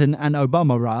Clinton and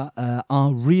Obama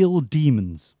are real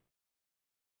demons.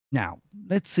 Now,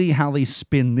 let's see how they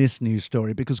spin this news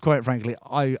story, because quite frankly,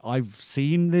 I've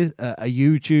seen this a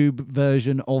YouTube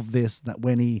version of this that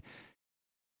when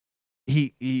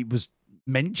he was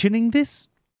mentioning this,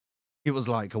 it was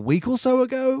like a week or so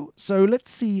ago. So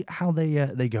let's see how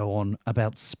they go on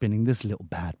about spinning this little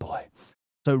bad boy.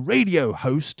 So radio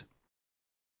host,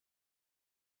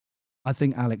 I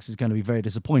think Alex is going to be very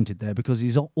disappointed there because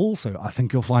he's also, I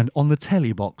think you'll find, on the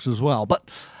telly box as well. But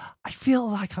I feel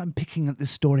like I'm picking at this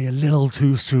story a little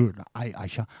too soon. I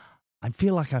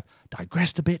feel like I've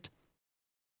digressed a bit,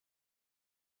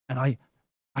 and I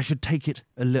should take it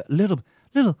a little,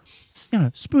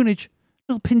 spoonage,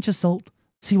 little pinch of salt.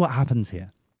 See what happens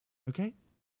here. Okay.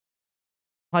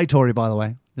 Hi, Tori. By the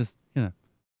way, just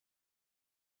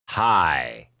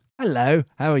Hi. Hello.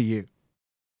 How are you?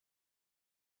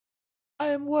 I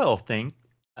am well,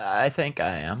 I think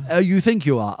I am. Oh, you think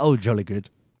you are? Oh, jolly good.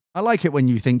 I like it when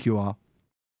you think you are.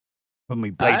 When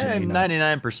we blatantly I am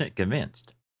 99%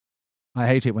 convinced. I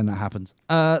hate it when that happens.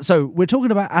 So we're talking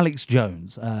about Alex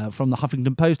Jones from the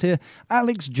Huffington Post here.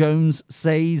 Alex Jones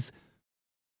says,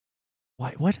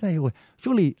 why do they?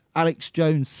 Surely Alex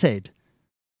Jones said.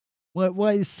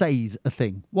 Why is says a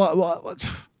thing? What?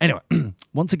 Anyway,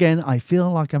 once again, I feel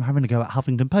like I'm having to go at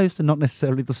Huffington Post and not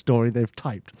necessarily the story they've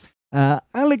typed.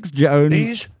 Alex Jones.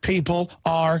 These people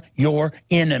are your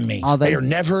enemy. Are they? They are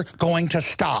never going to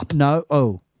stop. No.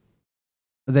 Oh.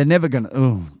 They're never going to...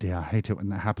 Oh, dear, I hate it when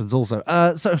that happens also.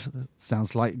 So,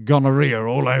 sounds like gonorrhea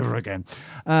all over again.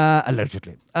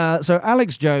 Allegedly. So,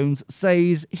 Alex Jones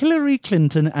says Hillary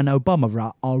Clinton and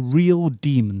Obama are real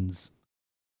demons.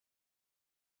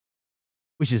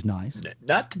 Which is nice.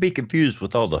 Not to be confused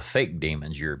with all the fake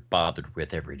demons you're bothered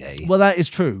with every day. Well, that is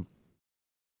true.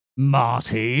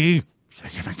 Marty.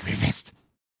 Give me a fist.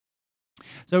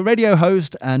 So, radio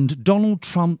host and Donald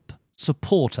Trump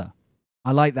supporter.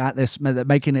 I like that. They're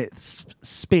making it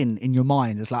spin in your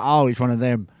mind. It's like, oh, he's one of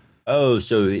them. Oh,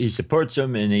 so he supports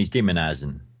them and he's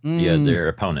demonizing their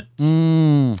opponents.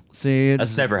 See,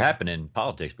 that's never happened in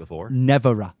politics before.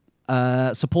 Never.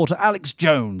 Supporter Alex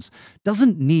Jones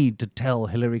doesn't need to tell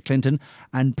Hillary Clinton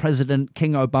and President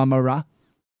King Obama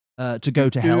to go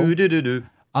to hell.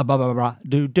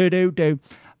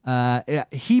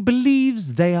 He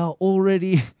believes they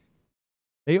already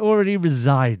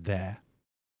reside there.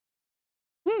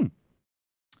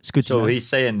 It's good to know. So he's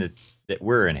saying that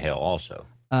we're in hell also.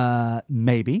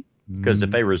 Maybe. Because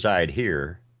if they reside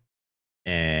here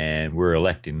and we're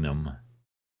electing them,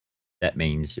 that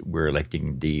means we're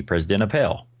electing the president of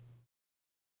hell.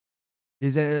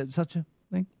 Is there such a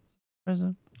thing,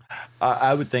 president?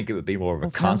 I would think it would be more of a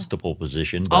constable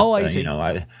position. But, I see.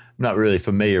 I'm not really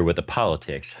familiar with the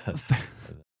politics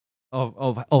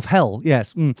of hell.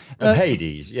 Yes, of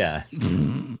Hades. Yeah.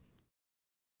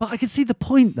 But I can see the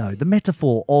point, though, the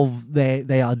metaphor of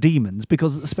they are demons,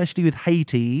 because especially with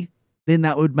Haiti, then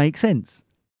that would make sense.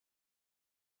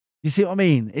 You see what I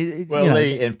mean?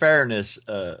 Lee, in fairness,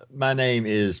 my name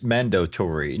is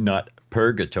mandatory, not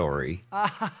purgatory.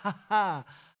 Oh,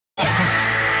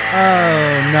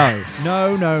 no.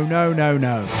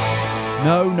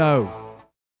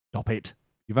 Stop it.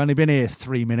 You've only been here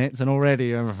 3 minutes and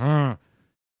already...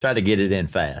 Try to get it in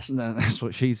fast. No, that's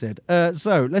what she said.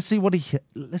 So let's see what he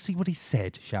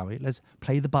said, shall we? Let's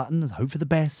play the button and hope for the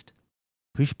best.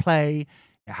 Push play.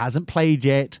 It hasn't played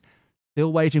yet.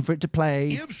 Still waiting for it to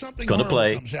play. If something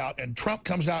comes out and Trump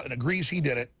comes out and agrees he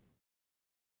did it,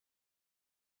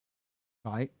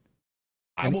 right?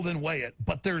 I will then weigh it.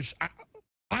 But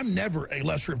I'm never a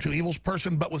lesser of two evils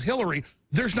person. But with Hillary,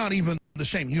 there's not even the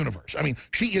same universe. I mean,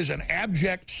 she is an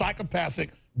abject, psychopathic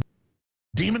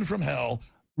demon from hell.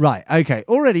 Right, okay.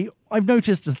 Already, I've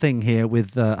noticed a thing here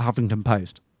with Huffington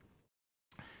Post.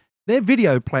 Their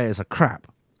video players are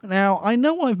crap. Now, I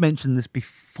know I've mentioned this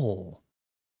before,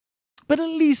 but at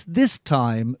least this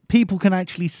time, people can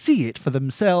actually see it for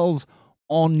themselves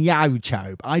on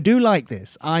YouTube. I do like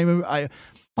this.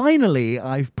 Finally,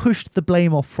 I've pushed the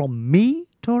blame off from me,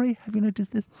 Tori. Have you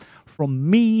noticed this? From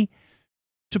me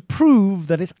to prove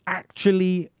that it's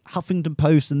actually Huffington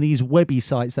Post and these webby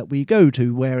sites that we go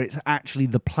to where it's actually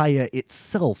the player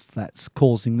itself that's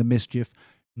causing the mischief,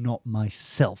 not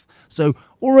myself. So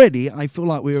already, I feel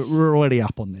like we're already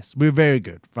up on this. We're very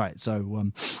good. Right,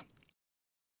 so...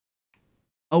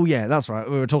 oh, yeah, that's right.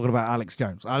 We were talking about Alex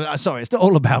Jones. Sorry, it's not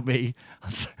all about me.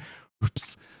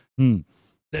 Oops.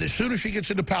 That as soon as she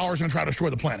gets into power, is going to try to destroy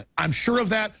the planet. I'm sure of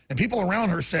that, and people around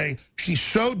her say she's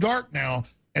so dark now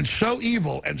and so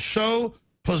evil and so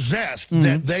possessed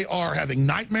that they are having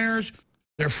nightmares.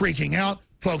 They're freaking out.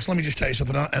 Folks, let me just tell you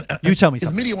something. You tell me something. If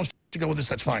the media wants to go with this,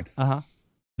 that's fine.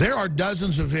 There are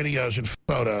dozens of videos and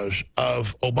photos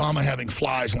of Obama having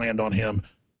flies land on him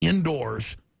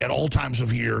indoors at all times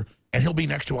of year, and he'll be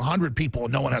next to 100 people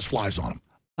and no one has flies on him.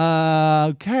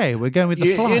 Okay, we're going with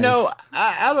the flies. You know,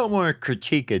 I don't want to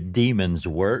critique a demon's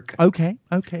work. Okay.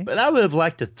 But I would have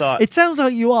liked to thought... It sounds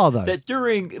like you are, though. That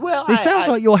during... Well, it sounds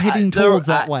like you're heading towards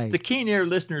that way. The keen ear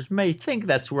listeners may think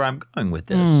that's where I'm going with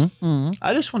this.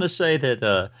 I just want to say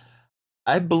that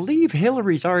I believe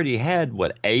Hillary's already had,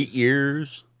 8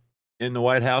 years in the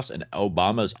White House, and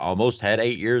Obama's almost had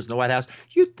 8 years in the White House.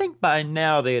 You'd think by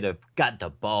now they'd have got the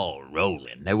ball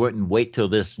rolling. They wouldn't wait till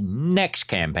this next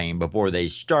campaign before they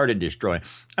started destroying.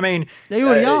 I mean, they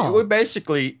already are. We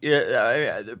basically,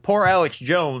 poor Alex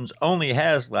Jones only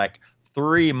has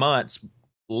 3 months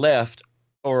left,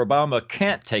 or Obama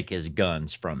can't take his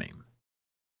guns from him.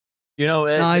 You know,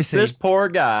 this poor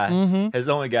guy has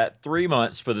only got 3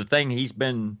 months for the thing he's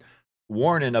been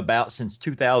warning about since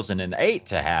 2008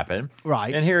 to happen.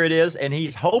 Right. And here it is, and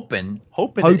he's hoping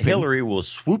that Hillary will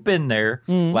swoop in there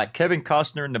like Kevin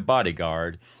Costner in The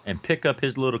Bodyguard and pick up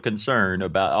his little concern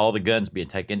about all the guns being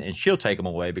taken, and she'll take them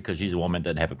away because she's a woman,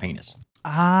 doesn't have a penis.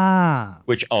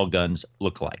 Which all guns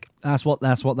look like. That's what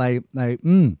they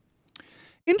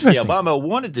Interesting. Yeah, Obama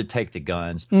wanted to take the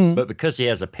guns, but because he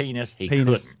has a penis, he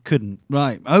couldn't.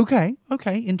 Right. Okay.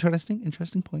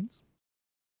 Interesting points.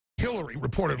 Hillary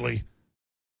reportedly...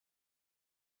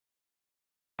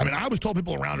 I mean, I was told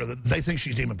people around her that they think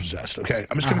she's demon-possessed, okay?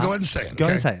 I'm just going to go ahead and say it, Go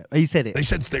and say it. He said it. They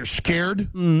said they're scared.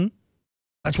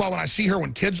 That's why when I see her,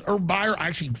 when kids are by her, I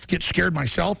actually get scared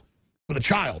myself with a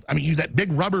child. I mean, that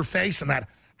big rubber face and that...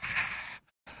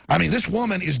 I mean, this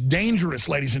woman is dangerous,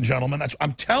 ladies and gentlemen.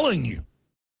 I'm telling you.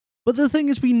 But the thing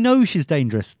is, we know she's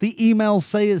dangerous. The emails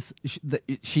say that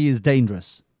she is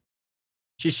dangerous.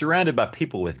 She's surrounded by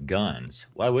people with guns.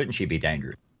 Why wouldn't she be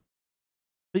dangerous?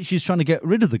 But she's trying to get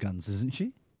rid of the guns, isn't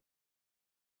she?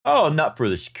 Oh, not for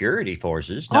the security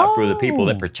forces, not for the people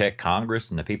that protect Congress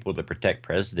and the people that protect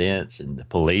presidents and the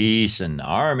police and the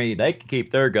army. They can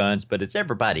keep their guns, but it's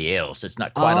everybody else that's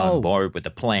not quite on board with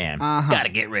the plan. Got to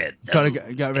get rid of those. Got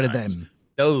to get rid of them.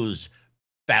 Those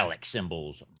phallic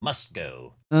symbols must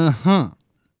go. You're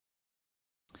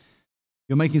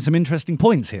making some interesting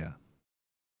points here.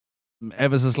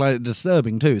 Ever so slightly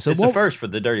disturbing too. So it's a first for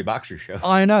the Dirty Boxer show.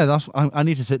 I know. I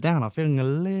need to sit down. I'm feeling a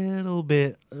little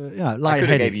bit, lightheaded. I could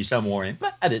have gave you some warning,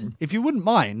 but I didn't. If you wouldn't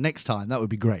mind next time, that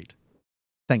would be great.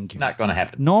 Thank you. Not going to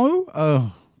happen. No?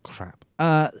 Oh, crap.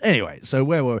 Anyway, so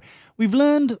where were we? We've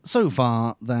learned so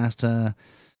far that,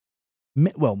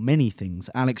 many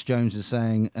things. Alex Jones is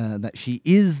saying that she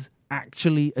is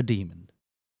actually a demon.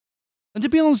 And to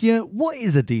be honest, what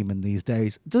is a demon these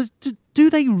days? Do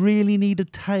they really need a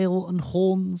tail and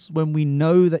horns when we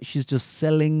know that she's just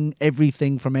selling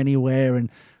everything from anywhere and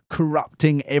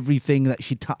corrupting everything that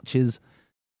she touches?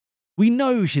 We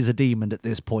know she's a demon at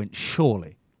this point,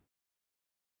 surely.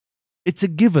 It's a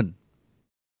given.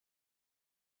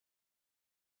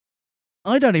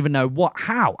 I don't even know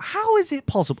how. How is it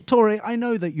possible? Tori, I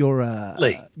know that you're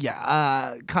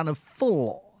kind of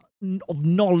full of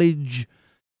knowledge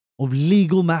of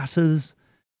legal matters.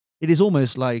 It is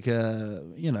almost like,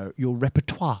 your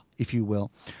repertoire, if you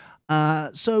will.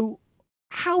 So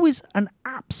how is an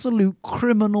absolute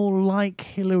criminal like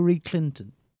Hillary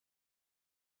Clinton,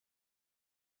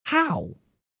 how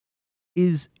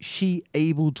is she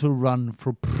able to run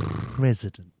for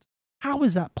president? How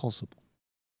is that possible?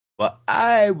 Well,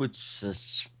 I would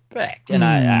suspect, and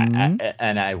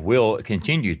I will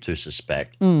continue to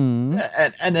suspect, and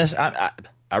this,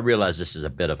 I realize this is a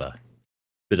bit of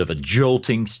a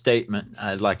jolting statement.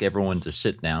 I'd like everyone to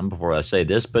sit down before I say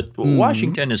this, but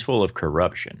Washington is full of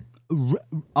corruption.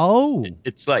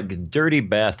 It's like dirty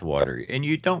bathwater, and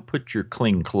you don't put your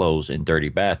clean clothes in dirty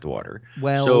bathwater.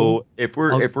 Well, so if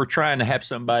we're trying to have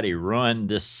somebody run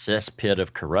this cesspit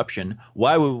of corruption,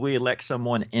 why would we elect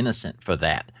someone innocent for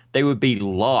that? they would be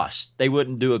lost. They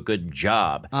wouldn't do a good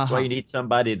job. That's why you need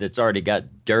somebody that's already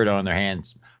got dirt on their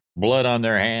hands, blood on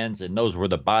their hands, and knows where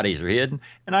the bodies are hidden.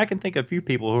 And I can think of a few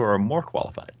people who are more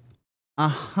qualified.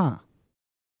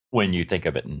 When you think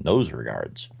of it in those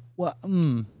regards. Well,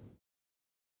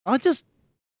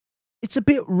 it's a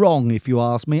bit wrong if you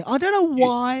ask me. I don't know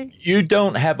why. You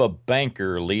don't have a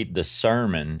banker lead the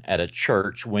sermon at a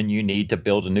church when you need to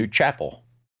build a new chapel.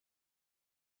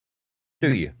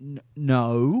 Do you?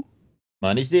 No.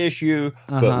 Money's the issue,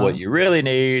 but what you really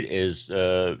need is,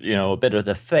 a bit of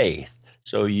the faith.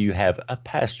 So you have a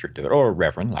pastor do it, or a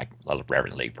reverend, like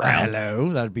Reverend Lee Brown. Hello,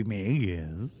 that'd be me,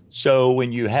 yes. So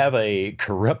when you have a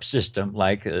corrupt system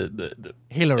like the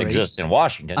Hillary exists in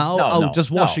Washington.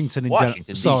 Just Washington in general.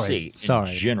 D.C. in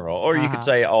general. Or you could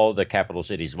say all the capital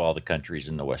cities of all the countries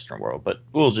in the Western world. But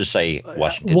we'll just say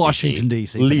Washington,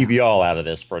 D.C. Leave you all out of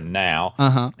this for now.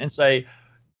 And say,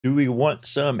 do we want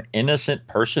some innocent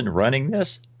person running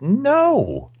this?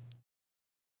 No.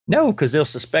 No, because they'll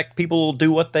suspect people will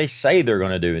do what they say they're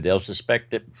going to do. They'll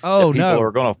suspect that, people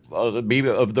are going to be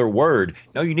of their word.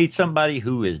 No, you need somebody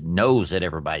who knows that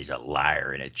everybody's a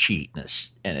liar and a cheat.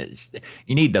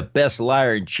 You need the best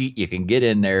liar and cheat you can get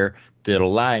in there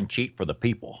that'll lie and cheat for the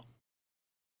people.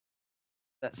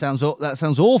 That sounds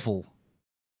awful.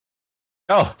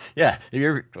 Oh, yeah.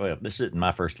 This isn't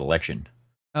my first election.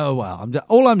 Oh, well.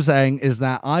 All I'm saying is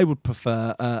that I would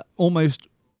prefer almost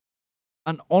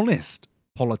an honest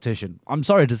politician. I'm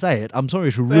sorry to say it. I'm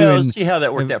sorry to ruin. Well, see how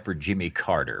that worked out for Jimmy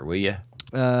Carter, will you?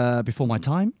 Before my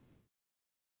time?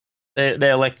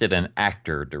 They elected an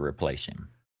actor to replace him.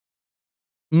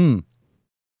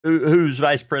 Whose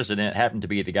vice president happened to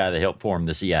be the guy that helped form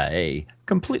the CIA.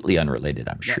 Completely unrelated,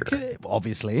 I'm sure. Okay,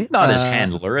 obviously. Not his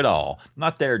handler at all.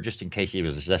 Not there just in case he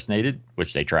was assassinated,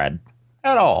 which they tried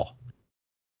at all.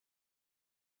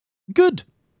 Good.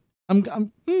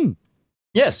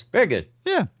 Yes, very good.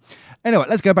 Yeah. Anyway,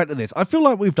 let's go back to this. I feel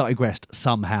like we've digressed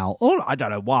somehow. Or I don't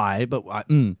know why, but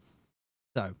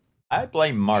So I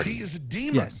blame Marty. She is a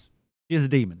demon. Yes, she is a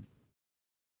demon.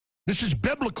 This is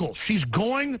biblical. She's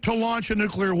going to launch a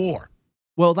nuclear war.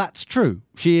 Well, that's true.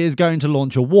 She is going to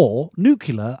launch a war,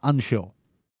 nuclear, unsure.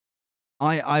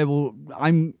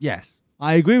 Yes,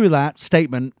 I agree with that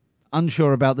statement.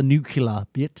 Unsure about the nuclear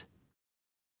bit.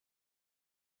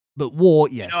 But war,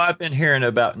 yes. I've been hearing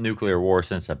about nuclear war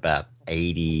since about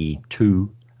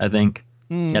 82, I think.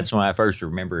 That's when I first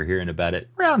remember hearing about it,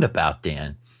 round about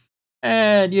then.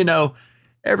 And,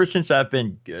 ever since I've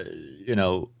been,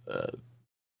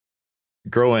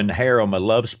 growing hair on my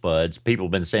love spuds, people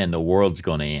have been saying the world's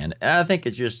going to end. And I think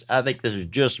this is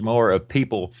just more of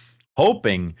people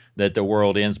hoping that the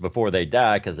world ends before they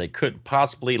die because they couldn't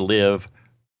possibly live,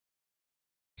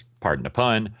 pardon the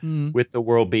pun, with the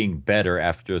world being better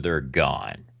after they're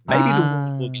gone. Maybe the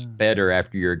world will get better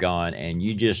after you're gone, and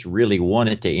you just really want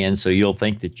it to end so you'll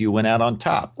think that you went out on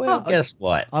top. Well, guess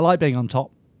what? I like being on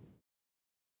top.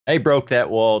 They broke that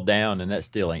wall down, and that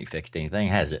still ain't fixed anything,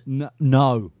 has it?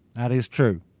 No, that is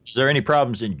true. Is there any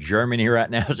problems in Germany right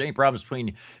now? Is there any problems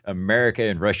between America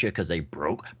and Russia because they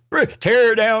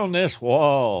tear down this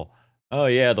wall? Oh,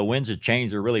 yeah, the winds of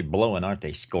change are really blowing, aren't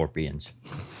they, scorpions?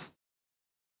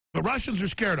 The Russians are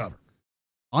scared of her.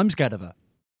 I'm scared of her.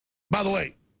 By the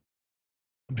way,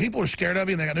 when people are scared of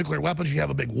you and they got nuclear weapons, you have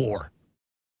a big war.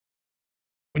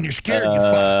 When you're scared, you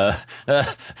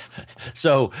fight.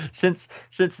 So since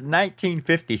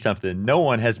 1950 something, no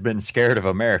one has been scared of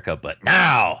America, but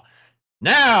now,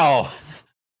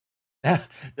 since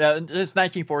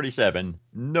 1947,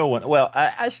 no one. Well,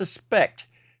 I suspect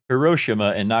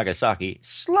Hiroshima and Nagasaki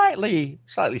slightly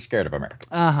scared of America.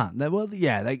 Well,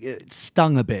 yeah, it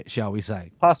stung a bit, shall we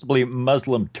say? Possibly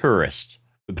Muslim tourists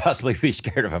would possibly be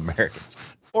scared of Americans,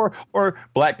 or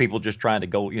black people just trying to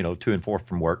go, to and forth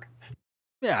from work.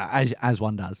 Yeah, as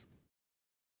one does.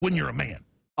 When you're a man.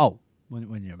 Oh,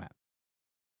 when you're a man.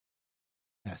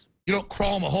 Yes. You don't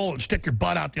crawl in the hole and stick your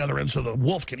butt out the other end so the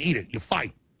wolf can eat it. You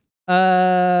fight.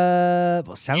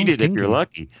 Well, sounds eat it kinky. if you're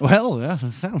lucky. Well, yeah,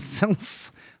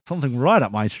 sounds something right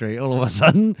up my street. All of a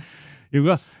sudden,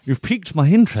 you've piqued my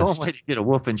interest. It's one way to get a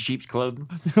wolf in sheep's clothing.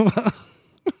 Or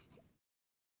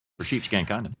sheepskin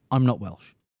condom. I'm not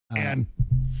Welsh. And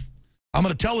I'm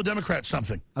going to tell the Democrats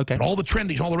something. Okay. And all the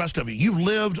trendies, all the rest of you. You've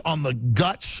lived on the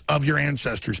guts of your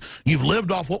ancestors. You've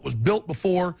lived off what was built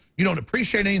before. You don't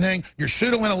appreciate anything. You're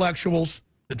pseudo-intellectuals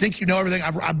that think you know everything.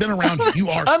 I've been around you. You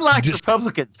are unlike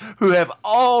Republicans who have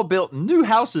all built new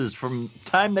houses from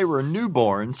time they were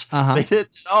newborns. They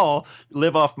didn't all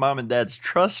live off mom and dad's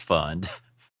trust fund.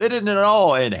 They didn't at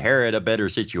all inherit a better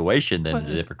situation than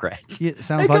the Democrats. It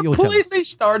sounds they like you're completely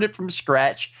started from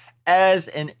scratch as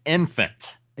an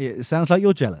infant. It sounds like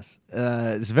you're jealous.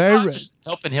 It's very... I'm just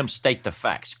helping him state the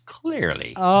facts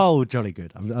clearly. Oh, jolly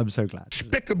good. I'm so glad.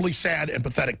 Despicably sad and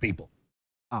pathetic people.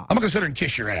 Ah. I'm going to sit there and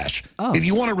kiss your ass. Oh. If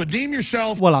you want to redeem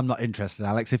yourself... Well, I'm not interested,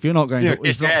 Alex. If you're not going to...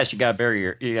 Kiss your ass, you got to bury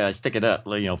your... You got to stick it up,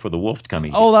 for the wolf to come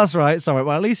eat. Oh, that's right. Sorry.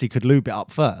 Well, at least he could lube it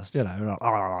up first, Then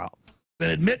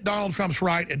admit Donald Trump's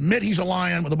right. Admit he's a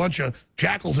lion with a bunch of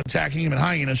jackals attacking him and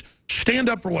hyenas. Stand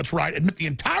up for what's right. Admit the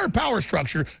entire power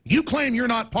structure you claim you're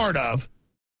not part of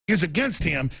is against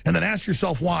him. And then ask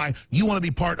yourself why you want to be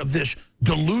part of this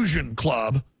delusion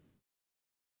club.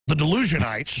 The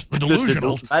Delusionites, the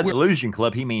Delusionals. By Delusion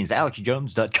Club, he means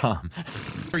AlexJones.com.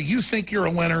 Where you think you're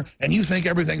a winner and you think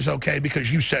everything's okay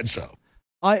because you said so.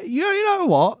 You know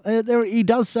what? He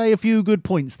does say a few good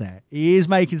points there. He is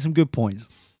making some good points.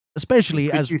 Especially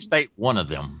Could as you state one of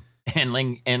them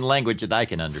in language that I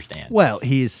can understand. Well,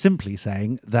 he is simply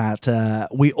saying that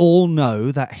we all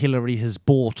know that Hillary has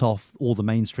bought off all the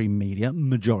mainstream media,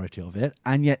 majority of it,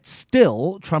 and yet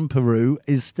still Trumparoo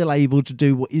is still able to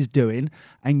do what he's doing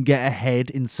and get ahead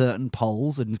in certain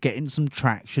polls and getting some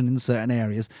traction in certain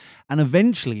areas. And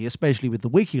eventually, especially with the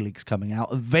WikiLeaks coming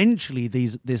out, eventually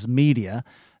this media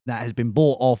that has been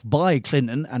bought off by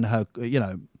Clinton and her,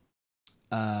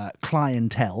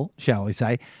 clientele, shall we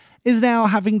say, is now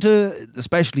having to,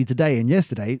 especially today and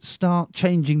yesterday, start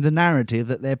changing the narrative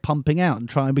that they're pumping out and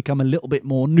try and become a little bit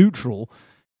more neutral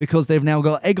because they've now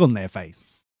got egg on their face.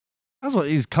 That's what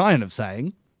he's kind of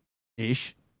saying.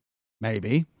 Ish.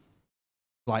 Maybe.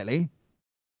 Slightly.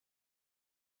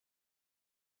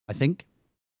 I think.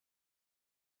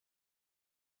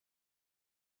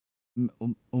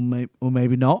 Or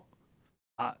maybe not.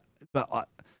 But I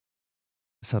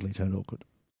suddenly turned awkward.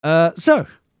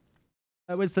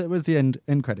 Where's the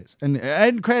end credits?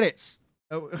 End credits.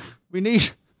 We need.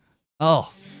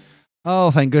 Oh,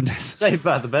 thank goodness. Saved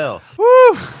by the Bell.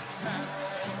 Woo!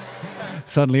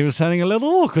 Suddenly it was sounding a little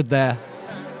awkward there.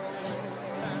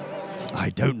 I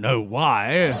don't know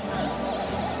why.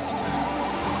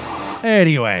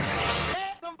 Anyway.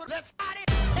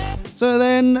 So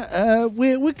then, I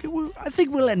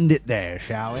think we'll end it there,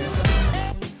 shall we?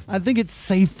 I think it's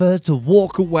safer to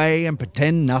walk away and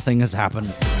pretend nothing has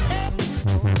happened.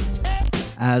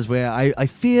 As I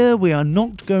fear we are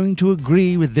not going to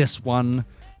agree with this one,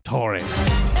 Tory.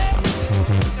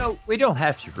 No, we don't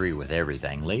have to agree with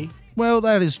everything, Lee. Well,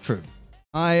 that is true.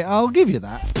 I'll give you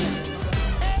that.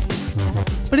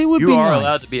 But it would be You are nice.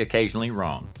 allowed to be occasionally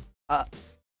wrong.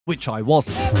 Which I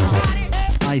wasn't.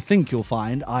 I think you'll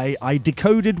find I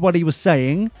decoded what he was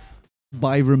saying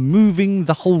by removing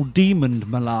the whole demon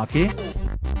malarkey.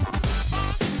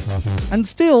 And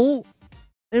still,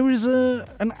 there is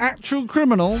an actual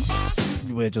criminal.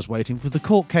 We're just waiting for the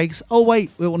court case. Oh,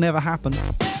 wait, it will never happen.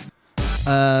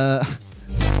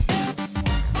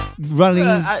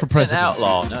 Running for president. An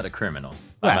outlaw, not a criminal,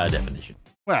 by my definition.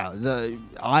 Well,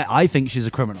 I think she's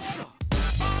a criminal.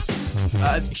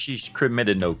 She's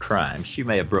committed no crime. She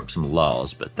may have broke some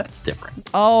laws, but that's different.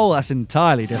 Oh, that's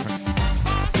entirely different.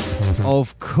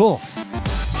 Of course.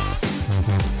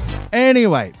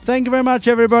 Anyway, thank you very much,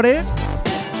 everybody.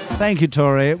 Thank you,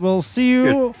 Tori. We'll see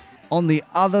you on the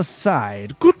other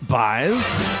side. Goodbyes.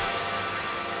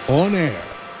 On air,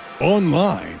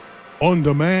 online, on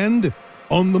demand,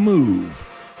 on the move.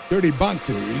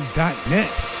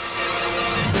 DirtyBoxers.net.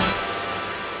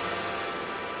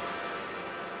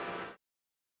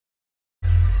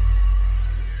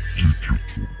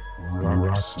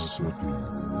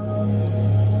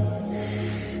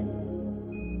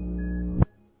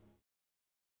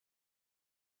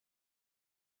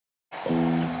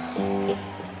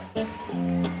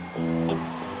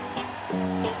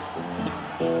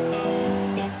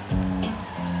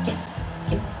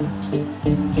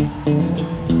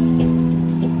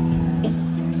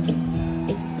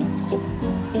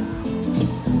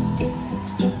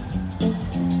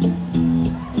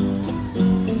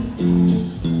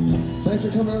 Thanks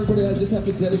for coming, everybody. I just have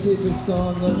to dedicate this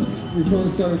song before we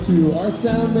start to our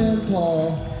sound man,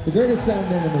 Paul, the greatest sound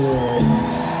man in the world.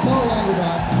 Paul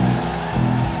Langerbach,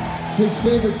 his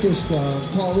favorite Fish song.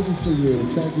 Paul, this is for you.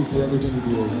 Thank you for everything you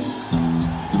do.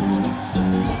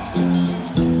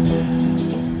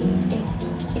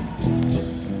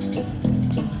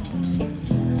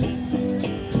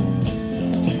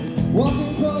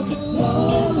 Walking across the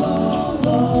long, long,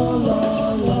 long, long,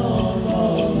 long, long,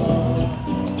 long.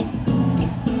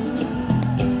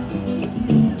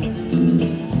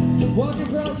 Walking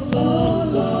across the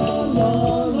long, long,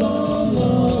 long, long,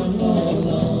 long, long,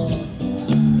 long.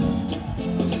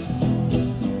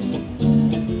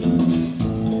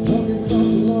 Walking across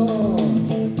the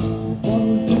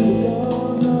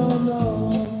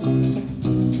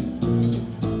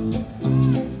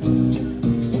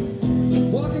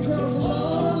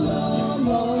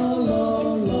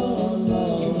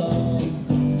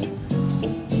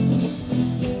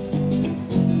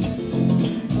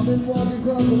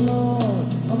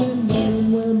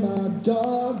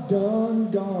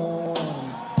done gone.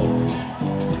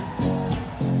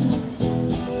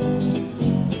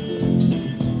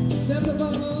 Set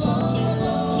about long,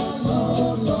 long,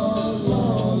 long,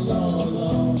 long, long,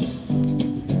 long.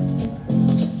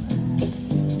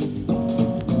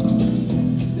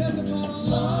 Set about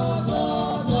long,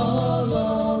 long, long,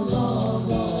 long, long,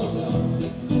 long, long.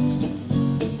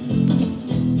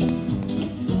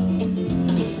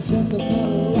 Set the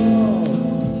pedal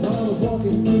long, while I was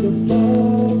walking through the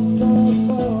fog, fog,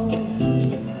 fog.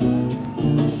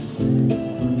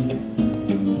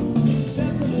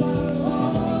 Set the pedal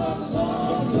long,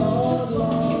 long,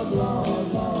 long,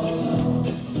 long, long, long.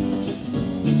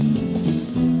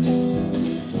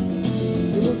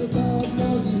 It was a dark,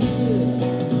 foggy year,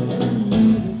 and I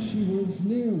knew that she was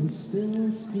near, was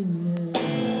still steaming.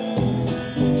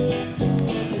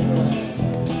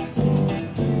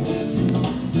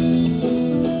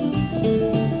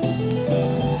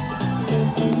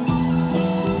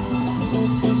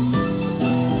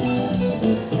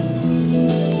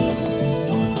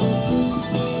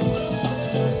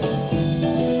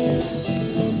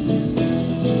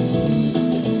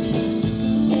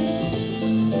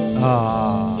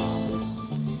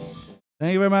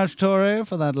 Thank you very much, Tori,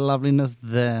 for that loveliness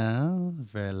there.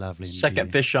 Very lovely. Second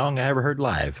indeed. fish song I ever heard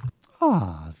live.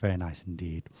 Ah, very nice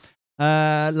indeed.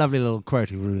 Lovely little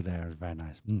quotey-roo there. Very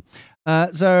nice.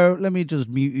 So let me just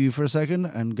mute you for a second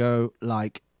and go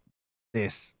like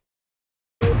this.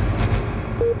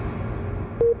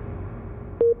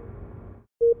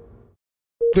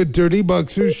 The Dirty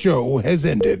Boxers show has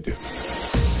ended.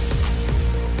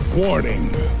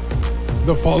 Warning.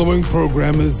 The following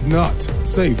program is not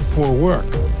safe for work.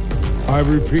 I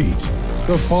repeat,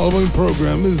 the following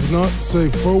program is not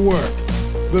safe for work.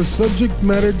 The subject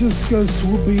matter discussed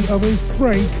will be of a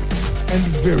frank and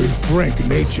very frank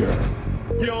nature.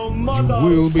 You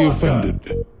will be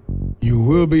offended. You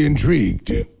will be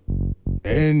intrigued.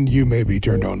 And you may be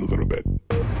turned on a little bit.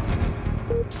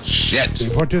 Shit.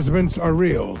 The participants are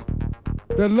real.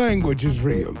 Their language is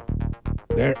real.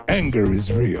 Their anger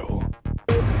is real.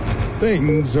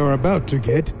 Things are about to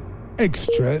get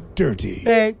extra dirty.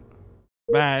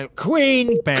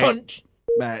 Queen cunt.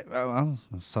 Well,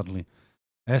 suddenly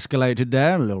escalated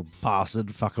there. A little bastard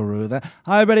fuckaroo there.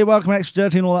 Hi, everybody. Welcome to Extra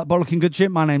Dirty and all that bollocking good shit.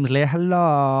 My name's Leah.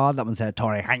 Hello. That one said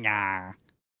Tori. Hiya.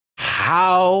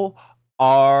 How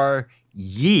are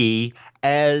ye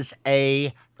as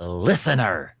a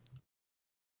listener?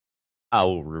 I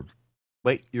will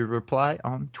wait your reply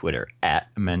on Twitter at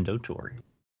Mendotori.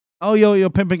 Oh, you're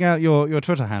pimping out your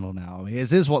Twitter handle now. Is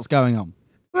this what's going on?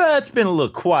 Well, it's been a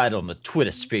little quiet on the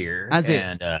Twitter sphere. Has it?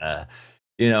 And,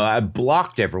 I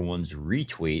blocked everyone's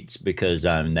retweets because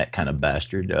I'm that kind of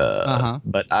bastard.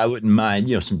 But I wouldn't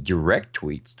mind, some direct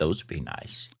tweets. Those would be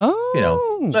nice.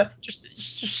 Oh.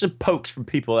 Just some pokes from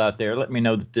people out there. Let me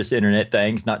know that this internet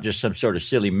thing's not just some sort of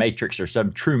silly Matrix or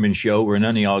some Truman Show where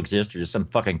none of y'all exist or just some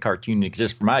fucking cartoon that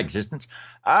exists for my existence.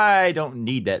 I don't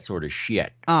need that sort of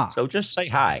shit. So just say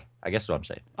hi. I guess what I'm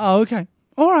saying. Oh, okay.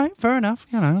 All right, fair enough.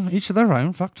 Each of their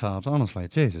own. Fucktards, honestly.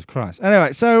 Jesus Christ.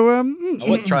 Anyway, so... I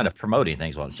wasn't trying to promote anything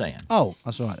is what I'm saying. Oh,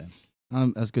 that's all right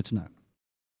then. That's good to know.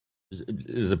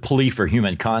 It was a plea for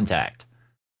human contact.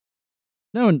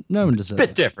 No one does It's a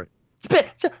bit different.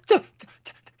 It's a bit...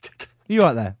 You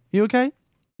right there? You okay?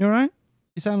 You all right?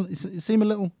 You seem a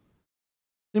little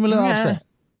upset.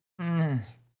 You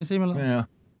seem a little... Yeah.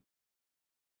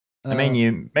 I mean,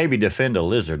 you maybe defend a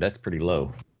lizard. That's pretty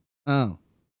low. Oh.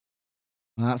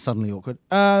 Well, that's suddenly awkward.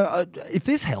 If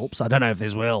this helps, I don't know if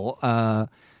this will.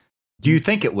 Do you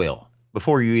think it will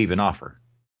before you even offer?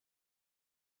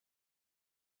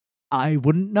 I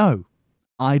wouldn't know.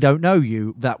 I don't know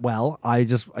you that well. I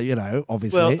just,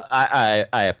 obviously. Well,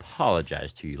 I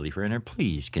apologize to you, Lieferiner.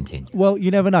 Please continue. Well,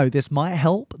 you never know. This might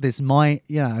help. This might,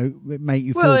 make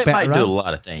you feel better. Well, it might do a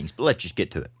lot of things, but let's just get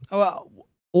to it. Well,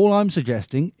 all I'm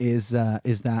suggesting is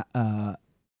that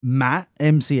Matt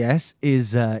MCS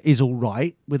is all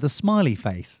right with a smiley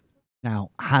face.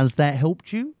 Now, has that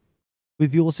helped you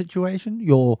with your situation,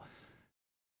 your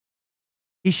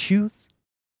issues?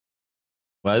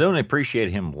 Well, I don't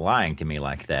appreciate him lying to me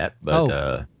like that,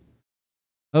 but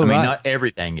not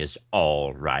everything is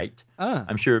all right.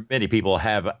 I'm sure many people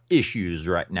have issues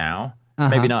right now.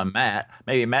 Maybe not Matt.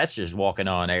 Maybe Matt's just walking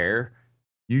on air,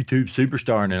 YouTube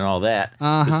superstar and all that.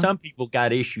 But some people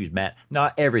got issues, Matt.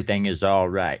 Not everything is all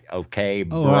right, okay,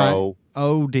 bro? Right.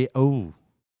 Oh, dear. Oh.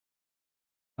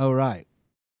 All right.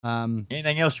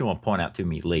 Anything else you want to point out to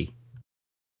me, Lee?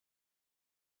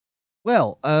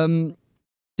 Well,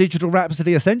 Digital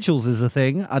Rhapsody Essentials is a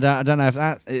thing. I don't know if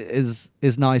that is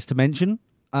nice to mention.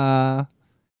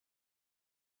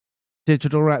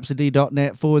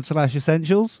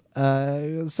 digitalrhapsody.net/essentials.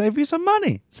 Save you some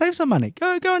money. Save some money.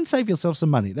 Go and save yourself some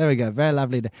money. There we go. Very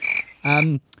lovely.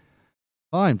 Fine.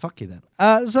 Fuck you then.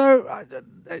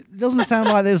 It doesn't sound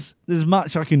like there's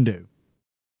much I can do.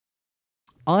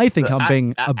 I think I'm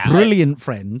being a brilliant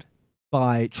friend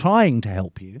by trying to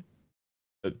help you.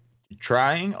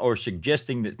 Trying or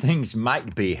suggesting that things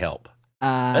might be help.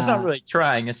 That's not really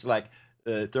trying. It's like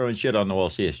throwing shit on the wall,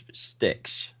 see if it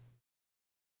sticks.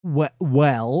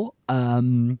 Well,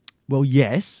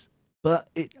 yes, but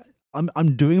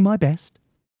I'm doing my best.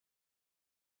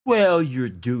 Well, you're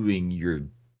doing you're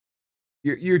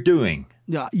doing.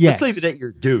 Yes. Let's leave it at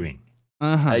you're doing.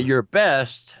 Uh-huh. Your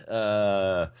best.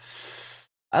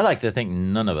 I like to think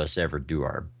none of us ever do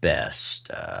our best,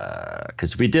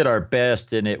 because if we did our best,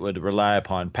 then it would rely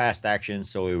upon past actions.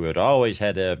 So we would always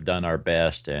had to have done our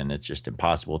best, and it's just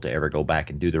impossible to ever go back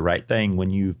and do the right thing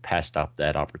when you passed up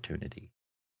that opportunity.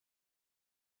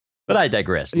 But I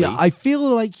digress. Lee. Yeah, I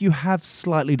feel like you have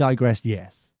slightly digressed.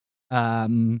 Yes.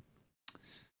 Not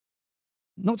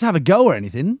to have a go or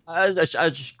anything. I was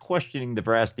just questioning the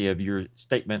veracity of your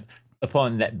statement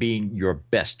upon that being your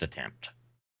best attempt.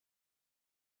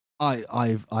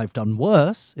 I've done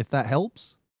worse, if that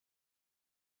helps.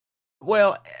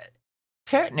 Well,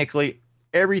 technically,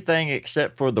 everything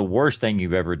except for the worst thing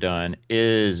you've ever done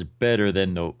is better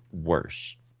than the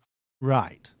worst.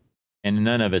 Right. And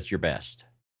none of it's your best,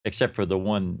 except for the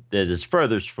one that is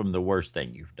furthest from the worst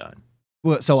thing you've done.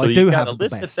 Well, so I do have a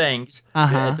list of things.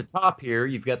 Uh-huh. At the top here,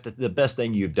 you've got the best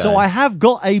thing you've done. So I have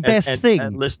got a best thing. A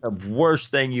list of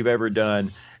worst thing you've ever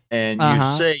done. And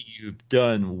Uh-huh. you say you've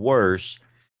done worse.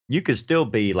 You could still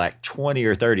be like 20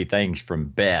 or 30 things from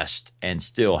best and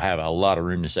still have a lot of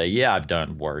room to say, yeah, I've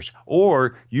done worse.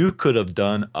 Or you could have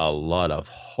done a lot of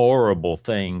horrible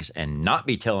things and not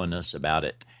be telling us about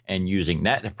it and using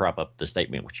that to prop up the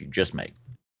statement which you just made.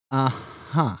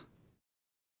 Uh-huh.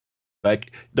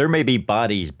 Like there may be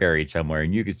bodies buried somewhere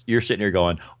and you're sitting there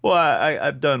going, well,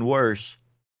 I've done worse.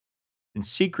 And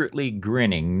secretly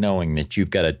grinning knowing that you've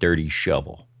got a dirty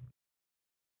shovel.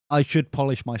 I should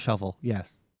polish my shovel,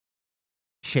 yes.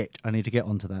 Shit, I need to get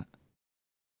onto that.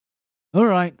 All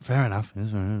right, fair enough.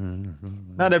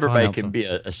 Not everybody can be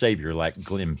a savior like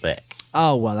Glenn Beck.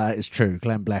 Oh, well, that is true.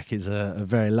 Glenn Beck is a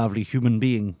very lovely human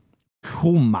being.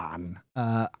 Human.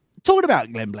 Talking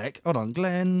about Glenn Beck, hold on,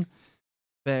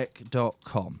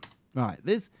 glennbeck.com. Right,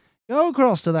 go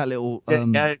across to that little...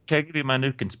 Can I give you my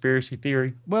new conspiracy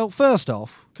theory? Well, first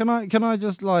off, can I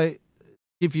just, like,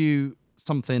 give you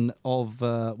something of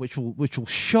which will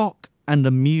shock and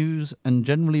amuse and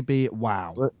generally be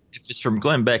wow. Well, if it's from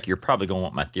Glenn Beck, you're probably going to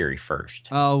want my theory first.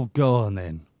 Oh, go on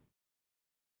then.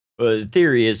 Well, the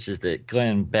theory is that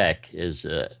Glenn Beck is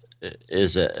and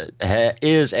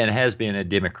has been a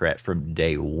Democrat from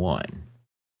day one,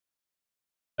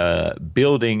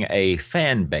 building a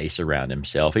fan base around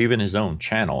himself, even his own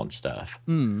channel and stuff,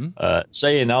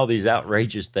 saying all these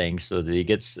outrageous things so that he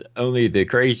gets only the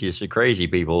craziest of crazy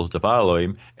people to follow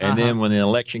him. And then when the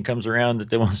election comes around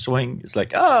that they want to swing, it's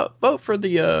like, oh, vote for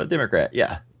the Democrat.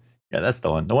 Yeah, that's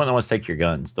the one that wants to take your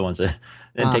guns, the ones that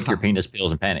then take your penis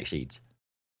pills and panic seeds.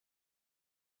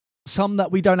 Some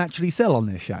that we don't actually sell on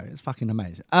this show. It's fucking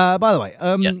amazing. By the way,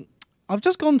 yes. I've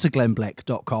just gone to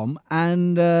glennbeck.com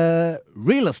and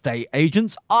real estate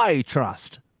agents I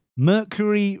trust.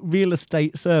 Mercury Real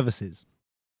Estate Services.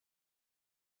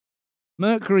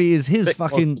 Mercury is his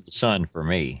fucking... the sun for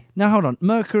me. Now, hold on.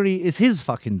 Mercury is his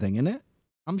fucking thing, isn't it?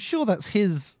 I'm sure that's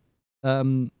his...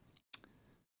 Hold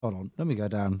on. Let me go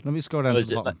down. Let me scroll down to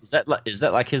the bottom. Is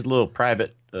that like his little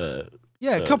private...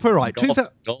 copyright.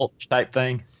 Gulch type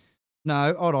thing?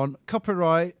 No, hold on.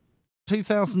 Copyright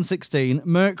 2016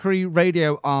 Mercury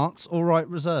Radio Arts, all right,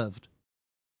 reserved.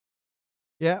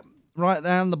 Yeah, right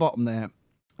down the bottom there.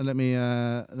 And let me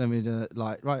right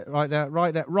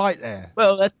there.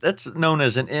 Well, that's known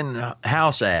as an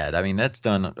in-house ad. I mean, that's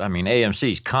done. I mean,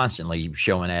 AMC's constantly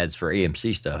showing ads for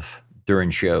AMC stuff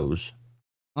during shows.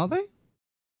 Are they?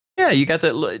 Yeah, you got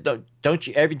that. Don't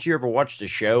you? Haven't you ever watched a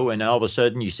show and all of a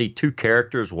sudden you see two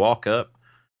characters walk up,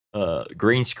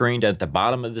 green screened at the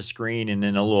bottom of the screen, and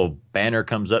then a little banner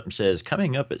comes up and says,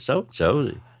 "Coming up at so."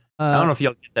 I don't know if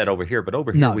y'all get that over here, but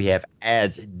over here we have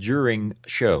ads during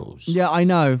shows. Yeah, I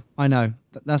know.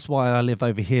 That's why I live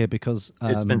over here, because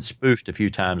it's been spoofed a few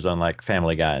times on like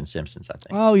Family Guy and Simpsons, I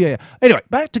think. Oh yeah. Anyway,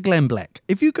 back to Glenn Beck.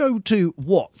 If you go to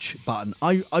watch button,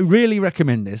 I really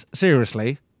recommend this.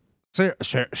 Seriously.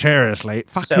 Seriously.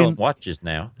 Selling watches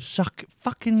now.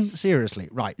 Fucking seriously.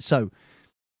 Right. So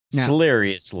now,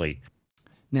 seriously.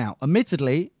 Now,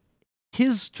 admittedly,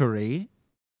 history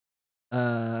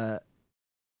is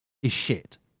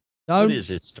shit. What is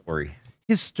his story?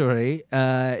 His story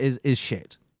is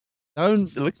shit. Don't.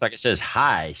 It looks like it says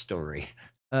hi story.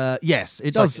 Yes, it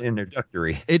It's does. like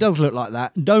introductory. It does look like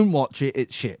that. Don't watch it.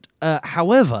 It's shit.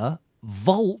 However,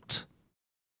 Vault,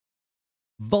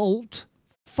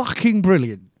 fucking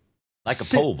brilliant. Like a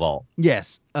pole vault.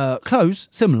 Yes. Close,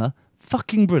 similar,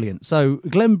 fucking brilliant. So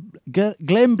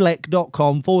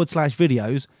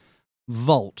glennbleck.com/videos.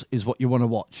 Vault is what you want to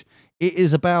watch. It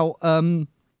is about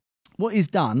what he's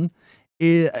done.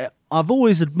 I've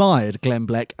always admired Glenn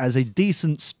Bleck as a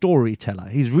decent storyteller.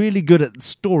 He's really good at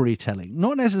storytelling.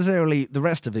 Not necessarily the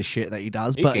rest of his shit that he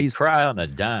does, but he's cry on a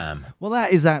dime. Well,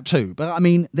 that is that too. But I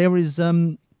mean, there is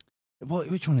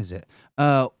which one is it?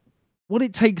 What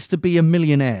It Takes to Be a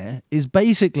Millionaire is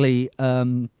basically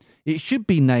it should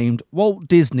be named Walt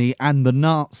Disney and the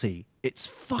Nazi. It's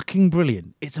fucking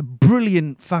brilliant. It's a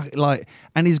brilliant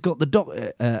and he's got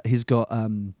he's got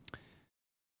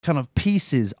kind of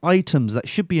pieces, items that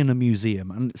should be in a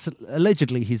museum, and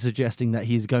allegedly he's suggesting that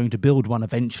he's going to build one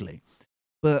eventually.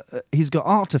 But he's got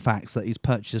artifacts that he's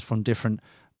purchased from different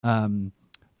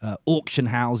auction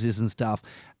houses and stuff,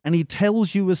 and he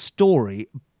tells you a story,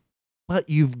 but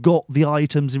you've got the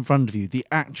items in front of you, the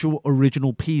actual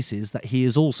original pieces that he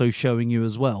is also showing you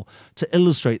as well to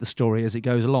illustrate the story as it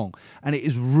goes along. And it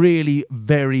is really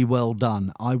very well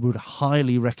done. I would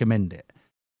highly recommend it.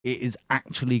 It is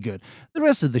actually good. The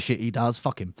rest of the shit he does,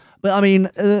 fuck him. But I mean,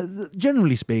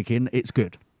 generally speaking, it's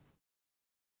good.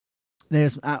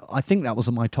 I think that was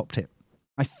my top tip.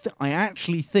 I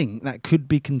actually think that could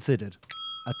be considered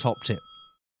a top tip.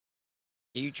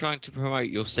 Are you trying to promote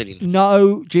your silliness?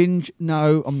 No, Ginge,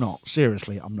 no, I'm not.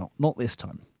 Seriously, I'm not. Not this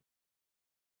time.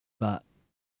 But,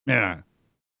 yeah.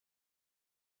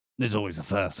 There's always a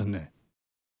first, isn't there?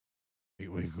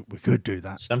 We could do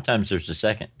that. Sometimes there's a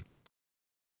second.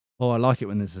 Oh, I like it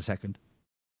when there's a second.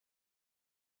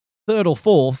 Third or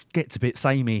fourth gets a bit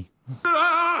samey.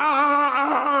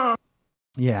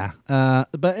 Yeah. But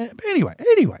anyway.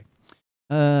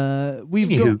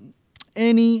 We've got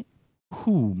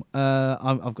whom?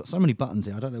 I've got so many buttons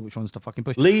here. I don't know which ones to fucking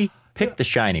push. Lee, pick the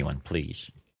shiny one, please.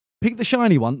 Pick the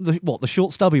shiny one. The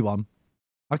short stubby one?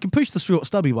 I can push the short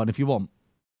stubby one if you want.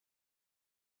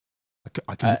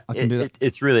 I can do that.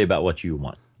 It's really about what you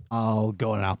want. Oh,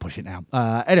 go on, I'll push it now.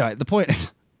 Anyway, the point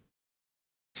is,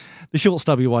 the short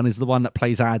stubby one is the one that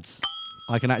plays ads.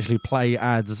 I can actually play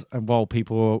ads and while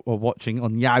people are watching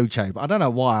on YouTube. I don't know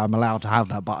why I'm allowed to have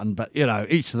that button, but, you know,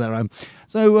 each to their own.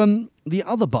 So the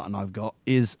other button I've got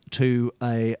is to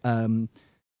a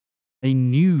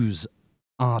news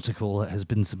article that has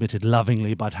been submitted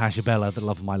lovingly by Tasha Bella, the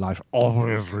love of my life,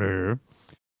 obviously.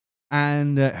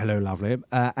 And hello, lovely.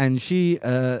 And she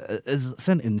has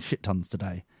sent in shit tons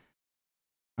today.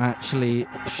 Actually,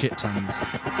 shit tons.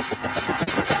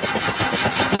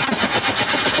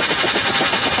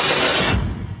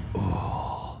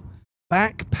 Oh.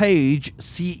 Backpage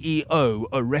CEO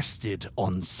arrested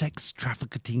on sex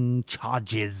trafficking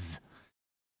charges.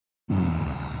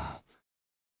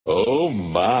 Oh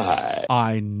my.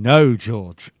 I know,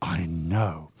 George. I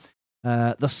know.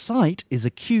 The site is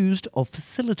accused of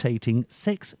facilitating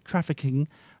sex trafficking,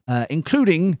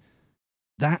 including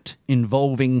that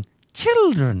involving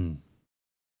children.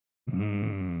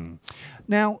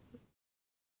 Now,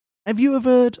 have you ever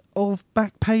heard of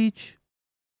Backpage?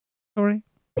 Sorry?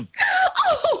 Oh,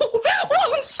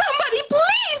 won't somebody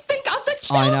please think of the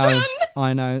children?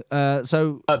 I know.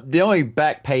 So the only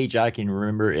back page I can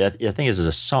remember, I think, is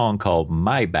a song called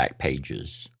 "My Back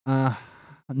Pages." No,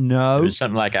 it was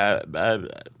something like I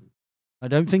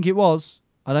don't think it was.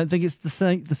 I don't think it's the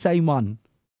same one.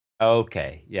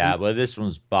 Okay, yeah. Well, this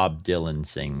one's Bob Dylan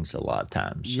sings a lot of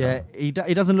times. So. Yeah, he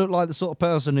doesn't look like the sort of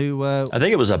person who. I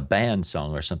think it was a band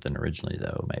song or something originally,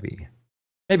 though. Maybe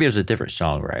it was a different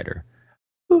songwriter.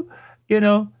 You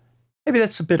know, maybe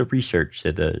that's a bit of research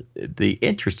that the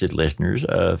interested listeners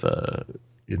of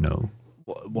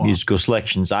musical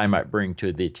selections I might bring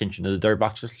to the attention of the Dirty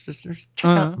Box listeners. Check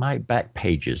out My Back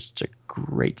Pages. It's a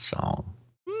great song.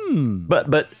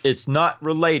 But it's not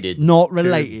related. Not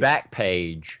related. To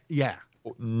Backpage. Yeah.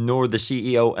 Nor the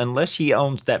CEO, unless he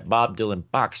owns that Bob Dylan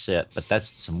box set. But that's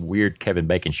some weird Kevin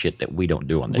Bacon shit that we don't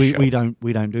do on this show. We don't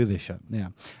do this show.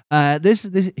 Yeah. This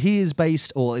he is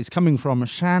based, or is coming from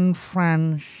San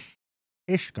Francisco,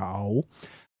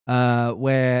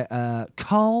 where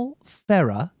Carl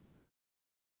Ferrer.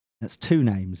 That's two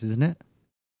names, isn't it?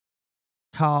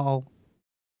 Carl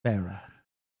Ferrer.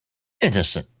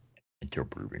 Innocent until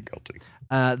proven guilty.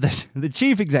 The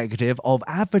chief executive of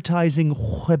advertising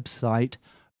website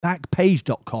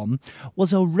Backpage.com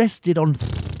was arrested on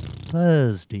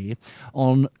Thursday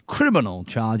on criminal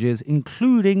charges,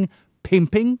 including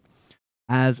pimping,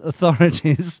 as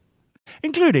authorities,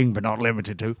 including but not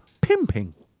limited to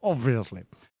pimping, obviously,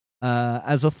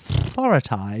 as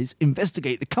authorities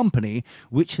investigate the company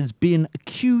which has been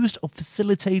accused of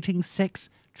facilitating sex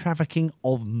trafficking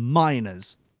of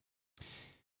minors.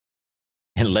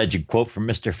 An alleged quote from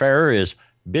Mr. Ferrer is,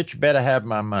 "Bitch better have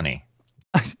my money."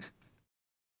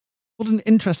 What an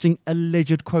interesting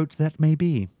alleged quote that may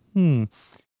be. What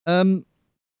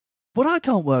I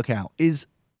can't work out is,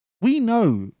 we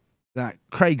know that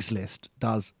Craigslist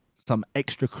does some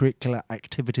extracurricular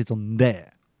activities on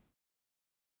there.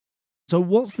 So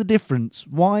what's the difference?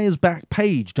 Why is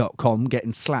Backpage.com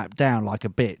getting slapped down like a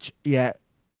bitch? Yeah,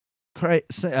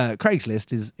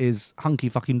 Craigslist is hunky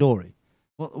fucking dory.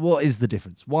 What is the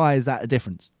difference? Why is that a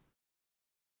difference?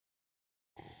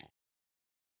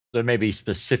 There may be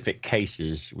specific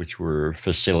cases which were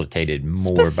facilitated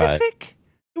more by... Specific?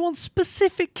 You want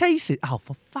specific cases? Oh,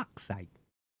 for fuck's sake.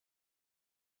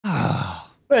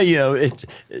 Well, you know, it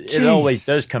always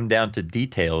does come down to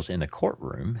details in the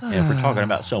courtroom. And if we're talking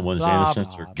about someone's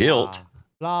innocence or guilt...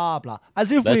 Blah, blah.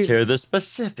 As if let's hear the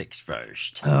specifics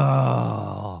first.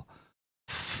 Oh,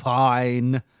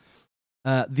 fine.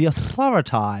 The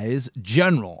authorities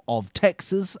general of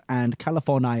Texas and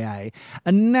California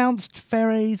announced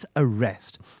Ferrer's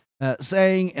arrest,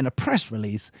 saying in a press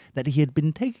release that he had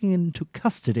been taken into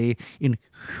custody in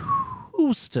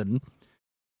Houston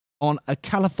on a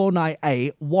California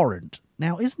warrant.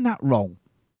 Now, isn't that wrong?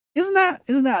 Isn't that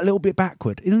a little bit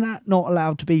backward? Isn't that not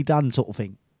allowed to be done, sort of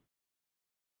thing?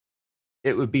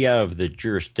 It would be out of the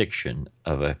jurisdiction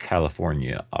of a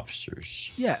California officers.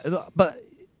 Yeah, but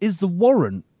is the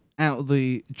warrant out of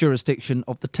the jurisdiction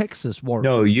of the Texas warrant?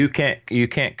 No, you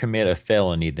can't commit a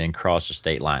felony, then cross a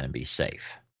state line and be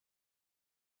safe.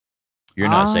 You're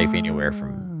not safe anywhere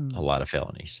from a lot of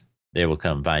felonies. They will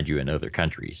come find you in other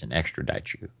countries and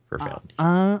extradite you for felonies.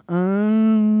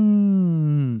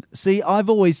 See, I've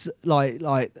always think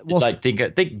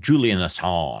Julian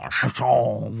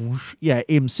Assange. Yeah,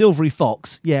 him, Silvery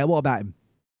Fox. Yeah, what about him?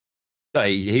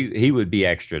 He would be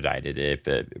extradited if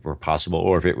it were possible,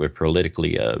 or if it were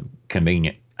politically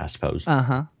convenient, I suppose.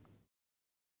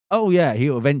 Oh yeah, he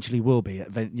eventually will be.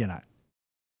 You know,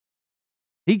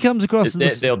 he comes across.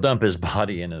 They'll dump his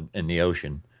body in the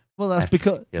ocean. Well, that's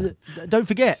because don't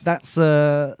forget that's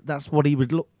what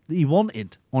he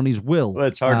wanted on his will. Well,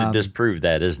 it's hard to disprove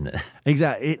that, isn't it?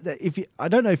 Exactly. I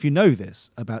don't know if you know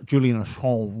this about Julian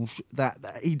Assange, that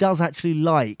he does actually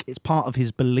it's part of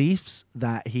his beliefs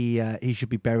that he should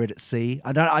be buried at sea.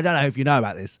 I don't know if you know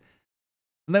about this.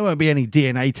 And there won't be any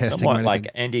DNA testing. Somewhat like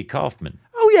Andy Kaufman.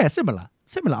 Oh yeah, similar.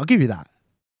 I'll give you that.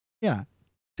 Yeah,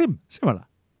 similar,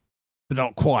 but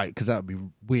not quite, because that would be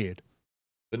weird.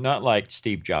 But not like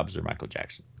Steve Jobs or Michael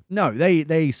Jackson. No,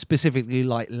 they specifically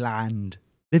like land.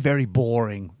 They're very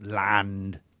boring.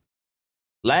 Land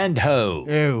ho.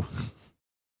 Ew.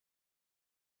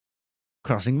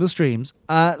 Crossing the streams.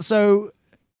 So,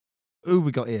 who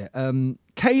we got here?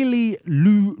 Kaylee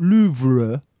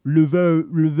Louvre.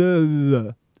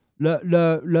 Laverne.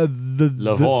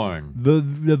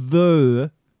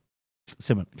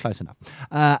 Similar, close enough.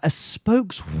 A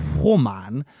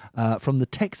spokeswoman from the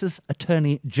Texas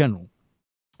Attorney General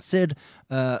said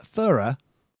Ferrer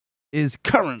is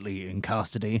currently in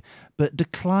custody, but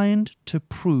declined to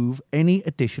prove any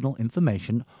additional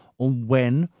information on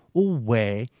when or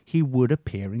where he would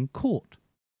appear in court.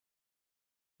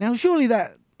 Now, surely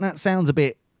that sounds a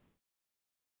bit...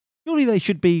 Surely they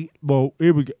should be, well,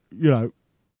 here we go, you know,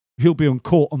 he'll be on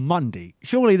court on Monday.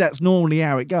 Surely that's normally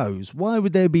how it goes. Why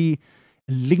would there be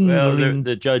lingering... Well,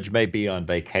 the judge may be on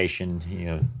vacation, you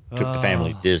know, took the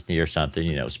family to Disney or something,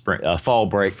 you know, fall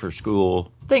break for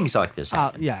school, things like this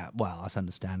happen. Yeah, well, that's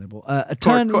understandable.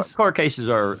 Court cases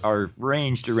are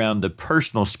ranged around the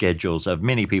personal schedules of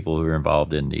many people who are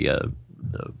involved in the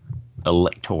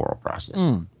electoral process.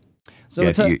 So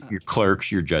your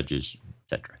clerks, your judges,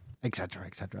 etc.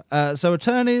 etc. So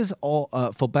attorneys for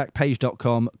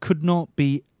Backpage.com could not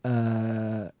be,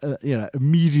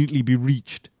 immediately be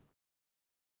reached.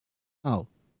 Oh,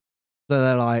 so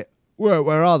they're like,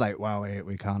 where are they? Well,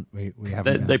 we can't. We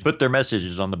haven't. They put their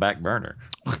messages on the back burner.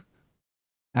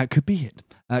 That could be it.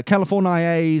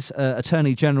 California's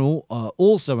Attorney General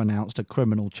also announced a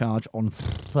criminal charge on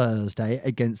Thursday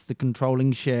against the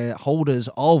controlling shareholders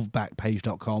of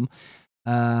Backpage.com.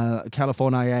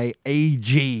 California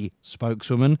AG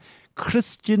spokeswoman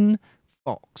Christian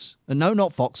Fox, no,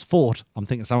 not Fox, Fort, I'm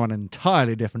thinking someone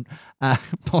entirely different,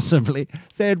 possibly,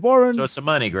 said warrants... So it's a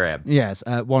money grab. Yes,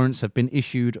 warrants have been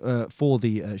issued for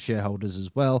the shareholders as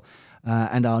well.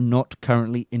 and are not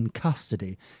currently in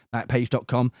custody.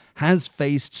 Backpage.com has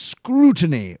faced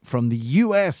scrutiny from the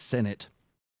US Senate,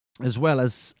 as well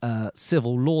as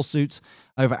civil lawsuits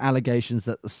over allegations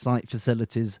that the site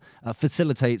facilitates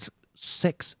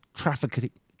sex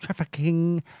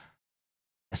trafficking,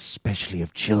 especially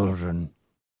of children.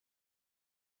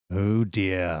 Oh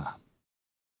dear.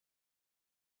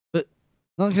 But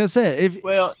like I said,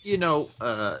 what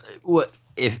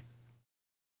if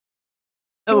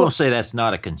I will say that's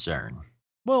not a concern.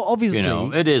 Well, obviously,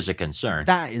 it is a concern.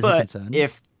 That is a concern.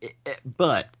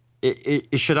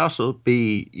 It should also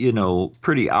be,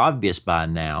 pretty obvious by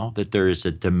now that there is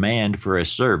a demand for a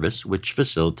service which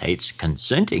facilitates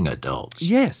consenting adults.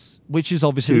 Yes, which is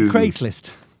obviously Craigslist.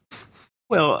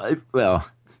 Well,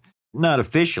 not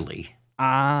officially.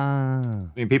 I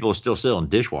mean, people are still selling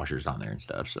dishwashers on there and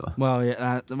stuff. So well,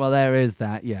 yeah, there is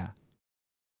that. Yeah.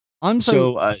 they say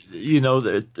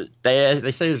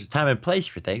there's a time and place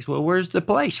for things. Well, where's the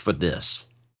place for this?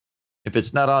 If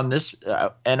it's not on this,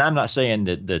 and I'm not saying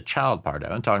that the child part of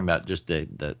it, I'm talking about just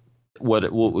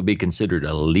what would be considered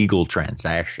a legal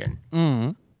transaction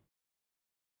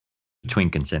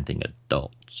between consenting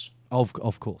adults.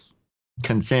 Of course.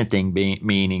 Consenting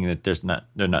meaning that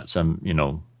they're not some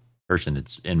person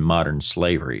that's in modern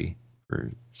slavery or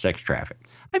sex trafficking.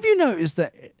 Have you noticed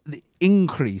that the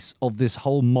increase of this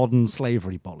whole modern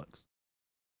slavery bollocks?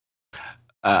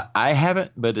 I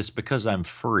haven't, but it's because I'm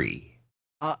free.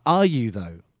 Are you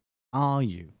though? Are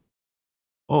you?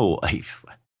 Oh,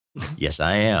 yes,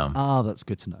 I am. That's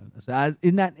good to know.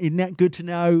 Isn't that good to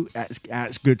know?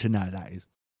 That's good to know. That is.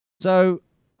 So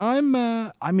I'm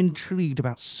intrigued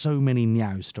about so many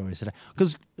Meow stories today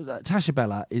because Tasha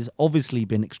Bella is obviously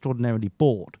been extraordinarily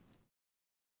bored,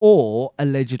 or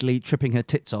allegedly tripping her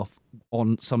tits off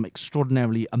on some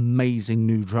extraordinarily amazing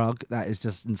new drug that is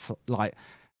just like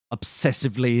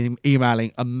obsessively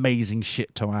emailing amazing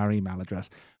shit to our email address.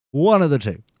 One of the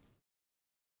two.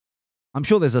 I'm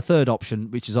sure there's a third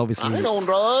option, which is obviously... I ain't on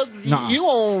drugs. Nah. You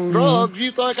on drugs.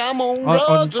 You think I'm on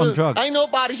drugs? On drugs. Ain't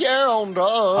nobody here on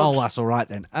drugs. Oh, that's all right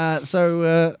then.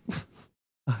 So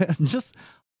just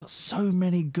so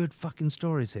many good fucking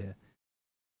stories here.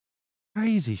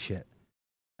 Crazy shit.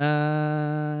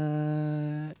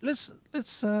 Let's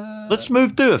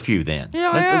move through a few then. Yeah,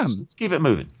 I am. Let's keep it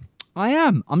moving. I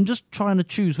am. I'm just trying to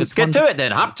choose. Let's get to it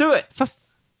then. Hop to it. For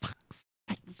fuck's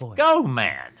sake, boy. Go,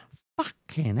 man.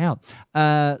 Fucking hell.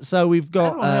 So we've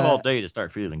got... I don't have all day to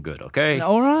start feeling good, okay?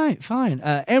 All right, fine.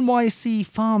 NYC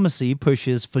Pharmacy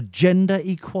pushes for gender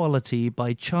equality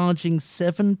by charging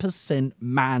 7%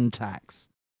 man tax.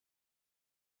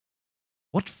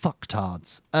 What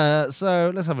fucktards?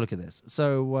 So let's have a look at this.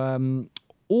 So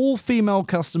all female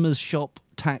customers shop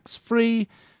tax-free.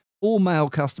 All male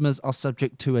customers are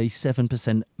subject to a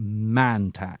 7%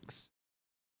 man tax.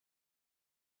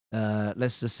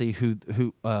 Let's just see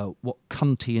what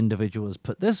cunty individuals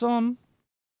put this on.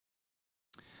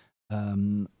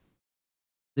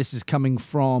 This is coming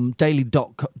from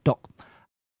daily.com.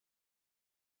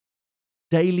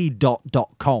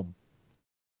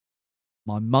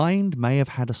 My mind may have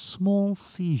had a small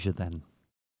seizure then.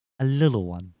 A little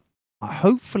one.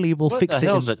 Hopefully we'll fix it. What the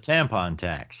hell's a tampon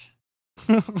tax?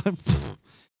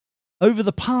 Over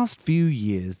the past few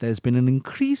years, there's been an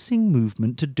increasing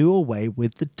movement to do away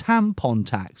with the tampon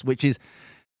tax, which is...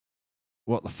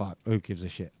 What the fuck? Who gives a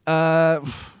shit?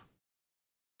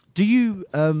 Do you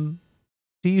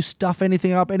stuff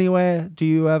anything up anywhere? Do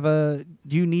you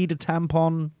need a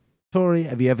tampon, Tori?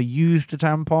 Have you ever used a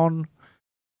tampon?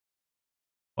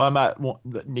 Well, I might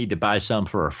need to buy some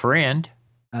for a friend.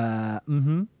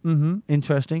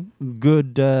 Interesting.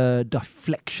 Good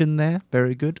deflection there.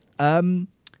 Very good. I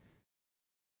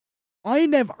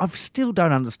still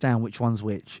don't understand which one's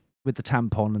which with the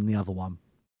tampon and the other one.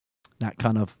 That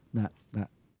kind of that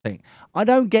thing. I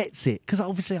don't get it because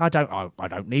obviously I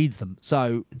don't need them.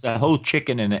 So it's a whole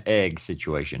chicken and an egg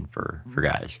situation for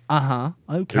guys.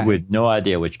 Okay. With no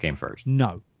idea which came first.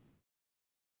 No.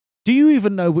 Do you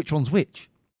even know which one's which?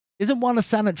 Isn't one a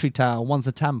sanitary towel, one's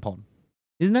a tampon?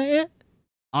 Isn't that it?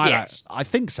 Yes. I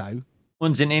think so.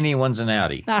 One's an innie, one's an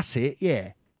outie. That's it,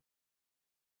 yeah.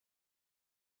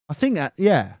 I think that,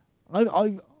 yeah.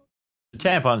 The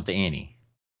tampon's the innie.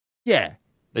 Yeah.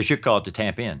 They should call it the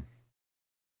tamp in.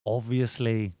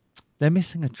 Obviously. They're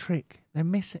missing a trick. They're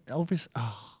missing, obviously.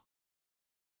 Oh.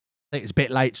 I think it's a bit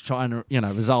late to try and,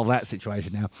 resolve that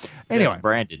situation now. Anyway. That's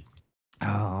branded.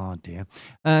 Oh, dear.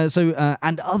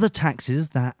 And other taxes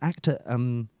that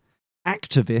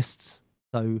activists,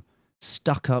 so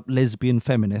stuck-up lesbian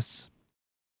feminists,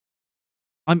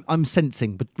 I'm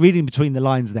sensing, but reading between the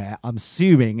lines there, I'm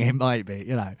assuming it might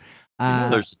be,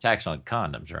 There's a tax on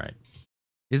condoms, right?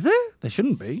 Is there? There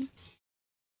shouldn't be.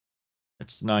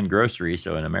 It's non-grocery,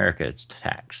 so in America it's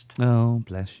taxed. Oh,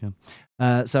 bless you.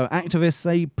 So activists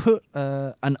say put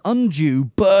an undue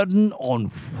burden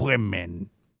on women.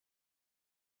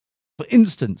 For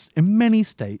instance, in many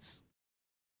states,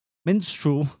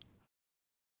 menstrual...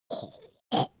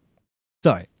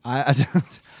 Sorry, I don't...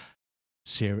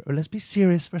 Let's be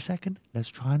serious for a second. Let's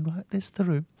try and work this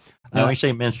through. Now, when you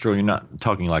say menstrual, you're not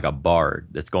talking like a bard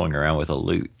that's going around with a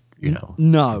lute, No.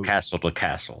 from castle to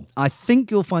castle. I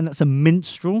think you'll find that's a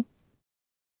minstrel.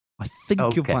 I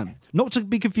think you'll find... Not to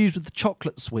be confused with the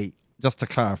chocolate sweet, just to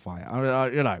clarify. Or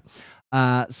a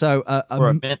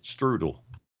mint strudel.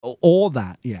 Or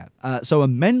that, yeah. So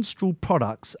menstrual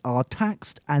products are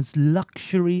taxed as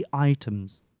luxury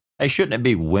items. Hey, shouldn't it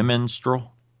be womenstrel?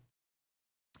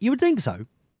 You would think so.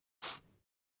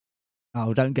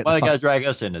 Oh, don't get. Why they gotta drag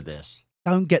us into this?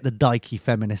 Don't get the dykey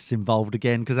feminists involved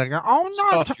again because they go, "Oh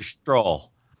no, stop your straw."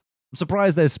 I'm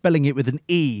surprised they're spelling it with an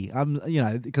E.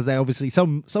 Because they obviously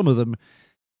some of them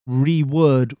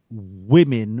reword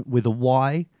women with a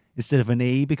Y instead of an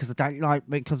E because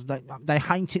they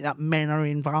hate it that men are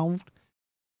involved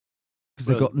because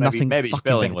they've got nothing. Maybe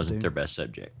spelling wasn't their best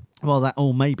subject.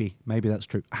 Well, maybe that's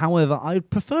true. However, I'd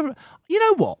prefer. You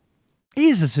know what?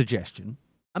 Here's a suggestion,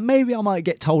 and maybe I might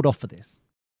get told off for this.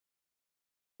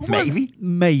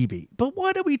 Maybe. But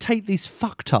why don't we take these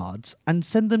fucktards and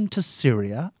send them to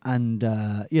Syria and,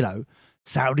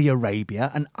 Saudi Arabia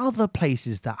and other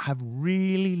places that have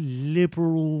really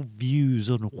liberal views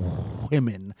on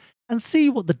women and see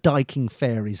what the dyking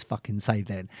fairies fucking say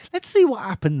then. Let's see what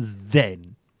happens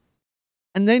then.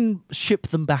 And then ship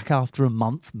them back after a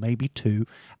month, maybe 2,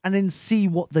 and then see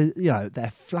what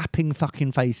their flapping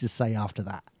fucking faces say after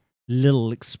that.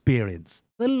 Little experience.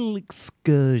 Little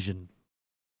excursion.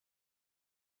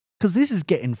 Because this is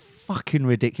getting fucking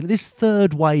ridiculous. This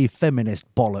third wave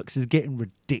feminist bollocks is getting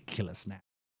ridiculous now.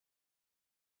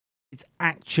 It's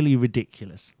actually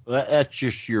ridiculous. Well, that's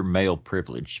just your male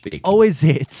privilege speaking. Oh, is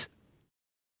it?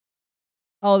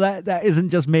 Oh, that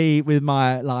isn't just me with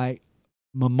my,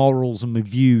 my morals and my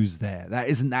views there. That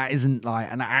isn't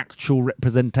like an actual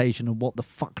representation of what the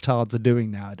fucktards are doing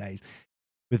nowadays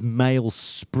with male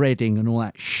spreading and all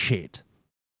that shit.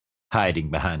 Hiding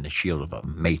behind the shield of a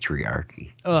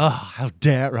matriarchy. Oh, how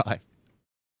dare I?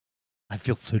 I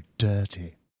feel so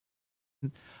dirty.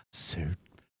 So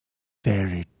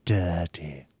very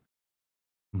dirty.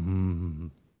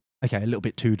 Okay, a little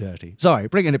bit too dirty. Sorry,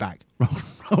 bringing it back.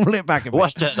 Roll it back a bit.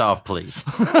 Wash that off, please.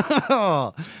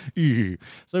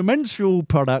 So menstrual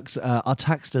products are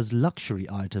taxed as luxury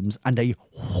items, and a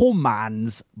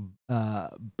woman's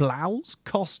blouse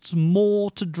costs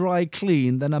more to dry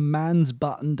clean than a man's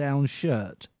button-down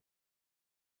shirt.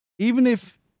 Even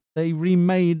if they're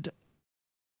remade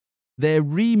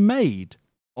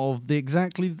of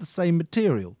exactly the same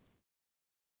material.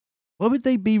 Why would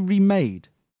they be remade?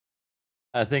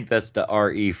 I think that's the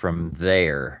RE from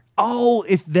there. Oh,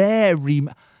 if they're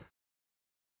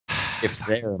if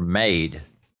they're made.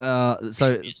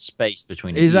 So it's space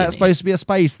between. Is that supposed to be a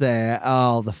space there?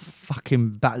 Oh, the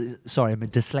fucking sorry, I'm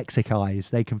dyslexic eyes.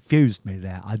 They confused me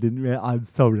there. I didn't. I'm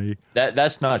sorry.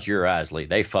 That's not your eyes, Lee.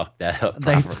 They fucked that up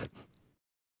properly.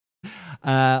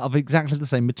 Of exactly the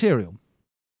same material.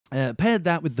 Paired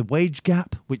that with the wage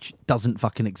gap, which doesn't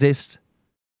fucking exist.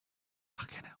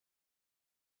 Fucking hell.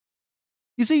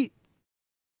 You see,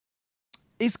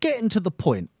 it's getting to the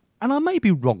point, and I may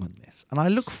be wrong on this, and I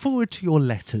look forward to your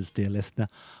letters, dear listener,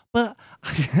 but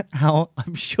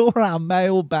I'm sure our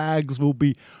mailbags will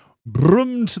be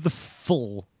brummed to the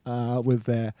full with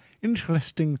their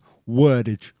interesting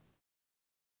wordage.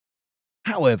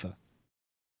 However,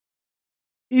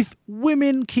 if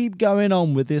women keep going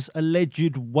on with this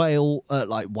alleged wage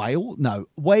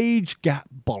gap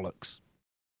bollocks,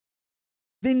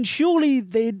 then surely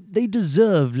they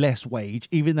deserve less wage,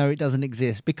 even though it doesn't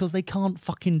exist, because they can't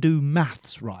fucking do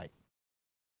maths right.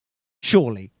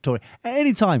 Surely, Tori. At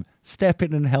any time, step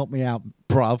in and help me out,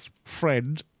 bruv,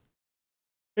 friend.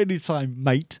 Anytime,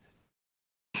 mate.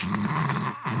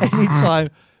 Anytime,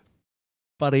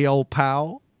 buddy, old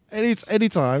pal.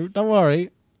 Anytime, don't worry.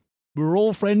 We're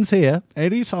all friends here.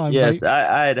 Anytime, yes, mate.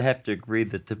 I'd have to agree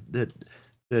that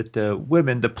that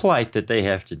women, the plight that they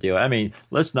have to do. I mean,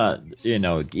 let's not,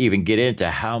 even get into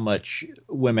how much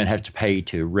women have to pay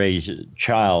to raise a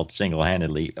child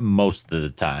single-handedly most of the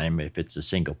time. If it's a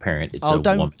single parent, it's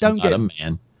woman, not a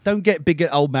man. Don't get big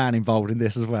old man involved in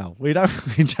this as well. We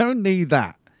don't need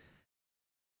that.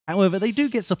 However, they do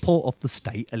get support off the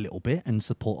state a little bit, and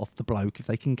support off the bloke if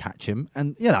they can catch him,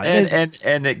 and you know,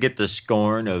 and they get the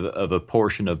scorn of a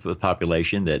portion of the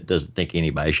population that doesn't think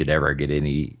anybody should ever get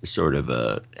any sort of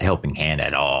a helping hand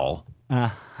at all.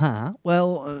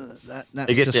 Well, that's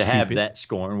they get just to have stupid. that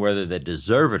scorn, whether they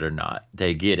deserve it or not.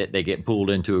 They get it. They get pulled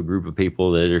into a group of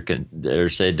people that are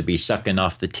said to be sucking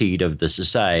off the teat of the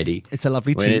society. It's a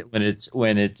lovely teat.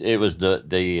 It was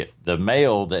the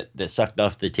male that sucked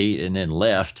off the teat and then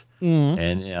left,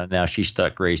 and now she's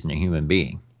stuck raising a human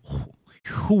being.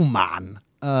 Human.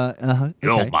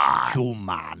 Okay.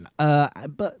 Human.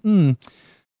 But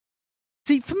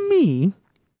see, for me.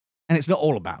 And it's not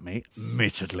all about me,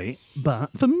 admittedly, but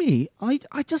for me, I'm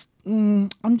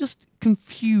just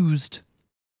confused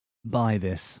by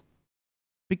this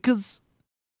because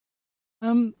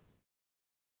it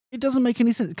doesn't make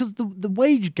any sense because the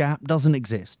wage gap doesn't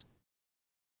exist.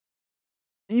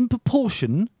 In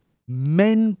proportion,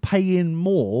 men pay in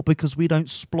more because we don't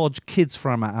splodge kids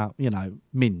from our,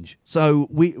 minge. So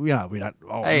we don't.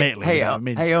 Oh,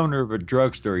 hey, owner of a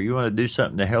drugstore, you want to do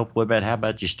something to help with that? How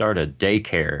about you start a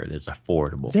daycare that's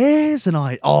affordable? There's an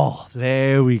idea. Oh,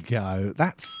 there we go.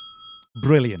 That's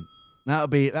brilliant. That'll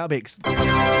be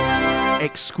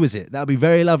exquisite. That'll be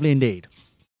very lovely indeed.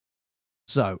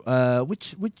 So,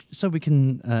 so we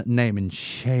can name and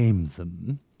shame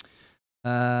them.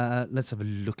 Let's have a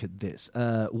look at this.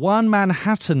 One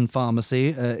Manhattan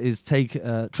pharmacy is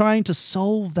trying to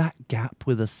solve that gap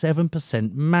with a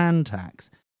 7% man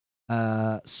tax.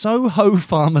 Soho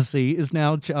Pharmacy is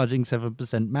now charging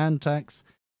 7% man tax.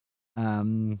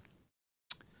 What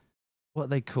are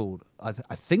they called? I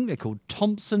think they're called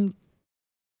Thompson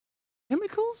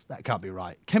Chemicals? That can't be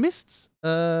right. Chemists?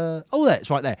 There, it's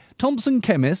right there. Thompson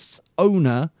Chemists,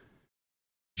 owner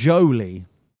Jolie.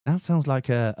 That sounds like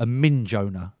a minge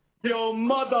owner. Yo,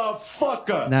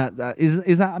 motherfucker! Now,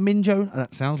 is that a minge owner?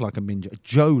 That sounds like a minge.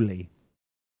 Jolie.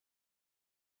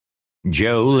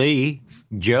 Jolie.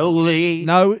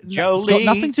 No, it's got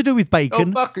nothing to do with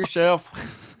bacon. Go fuck yourself.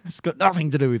 It's got nothing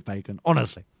to do with bacon,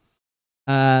 honestly.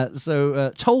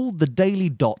 So,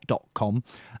 toldthedailyDot.com,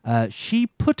 she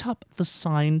put up the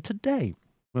sign today.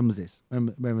 When was this?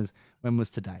 When was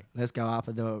today? Let's go up.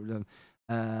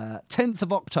 10th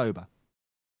of October.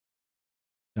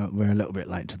 No, we're a little bit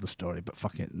late to the story, but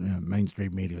fuck it.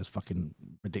 Mainstream media is fucking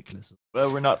ridiculous.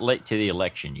 Well, we're not late to the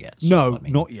election yet. So, no,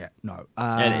 not yet. No.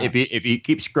 And if you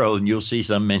keep scrolling, you'll see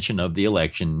some mention of the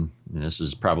election. And this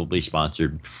is probably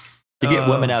sponsored to get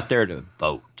women out there to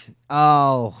vote.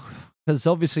 Oh, because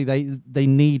obviously they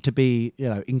need to be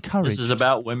encouraged. This is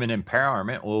about women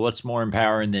empowerment. Well, what's more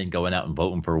empowering than going out and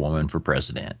voting for a woman for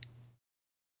president?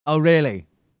 Oh, really?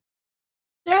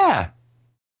 Yeah.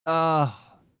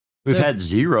 We've had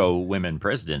 0 women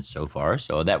presidents so far,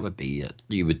 so that would be,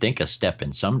 you would think, a step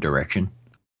in some direction.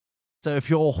 So if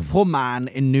you're a woman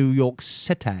in New York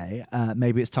City,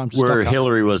 maybe it's time to where stock up.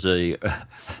 Hillary was a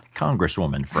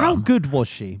congresswoman from. How good was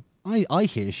she? I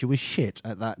hear she was shit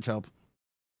at that job.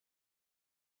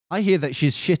 I hear that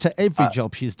she's shit at every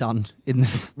job she's done.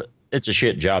 It's a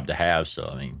shit job to have, so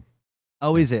I mean.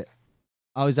 Oh, is it?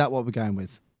 Oh, is that what we're going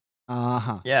with?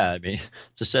 Uh-huh. Yeah, I mean,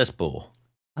 it's a cesspool.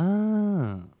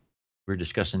 Ah. We were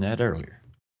discussing that earlier.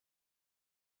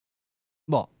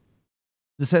 What?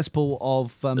 The cesspool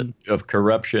of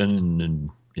corruption and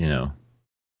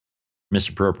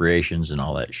misappropriations and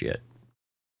all that shit.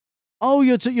 Oh,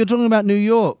 you're talking about New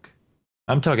York.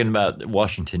 I'm talking about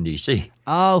Washington D.C.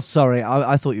 Oh, sorry.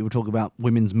 I thought you were talking about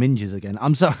women's minges again.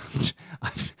 I'm sorry.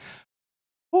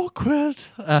 Awkward.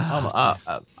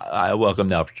 I welcome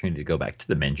the opportunity to go back to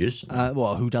the minges.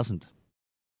 Well, who doesn't?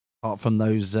 Apart from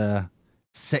those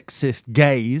sexist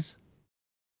gays.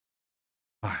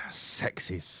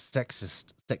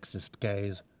 Sexist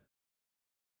gays.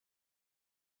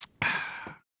 I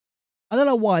don't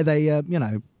know why they,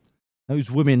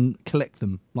 those women collect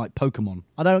them like Pokemon.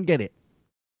 I don't get it.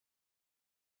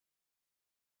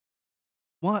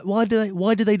 Why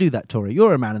do they do that, Tori?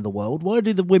 You're a man in the world. Why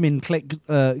do the women collect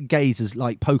gays as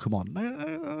like Pokemon?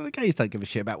 The gays don't give a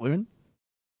shit about women.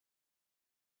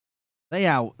 They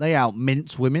out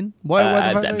mince women.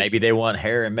 Why maybe they want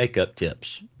hair and makeup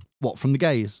tips. What, from the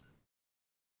gays?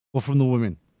 Or from the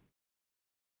women?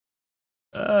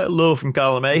 A little from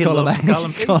column A, column A,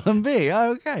 from column B.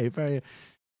 Okay, very,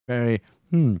 very.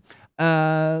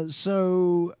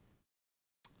 So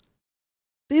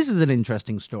this is an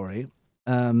interesting story,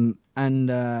 and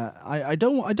I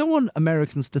don't want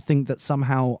Americans to think that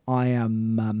somehow I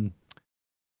am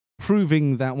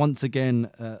proving that once again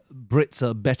Brits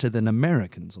are better than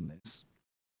Americans on this.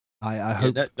 I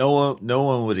hope that no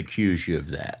one would accuse you of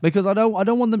that, because I don't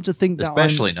want them to think that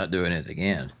especially not doing it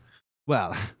again.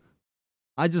 Well,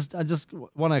 I just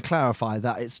want to clarify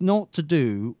that it's not to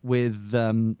do with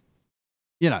to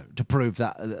prove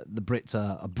that the Brits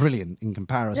are brilliant in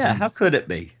comparison. Yeah, how could it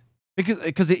be?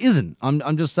 Because it isn't.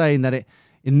 I'm just saying that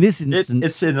in this instance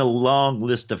it's in a long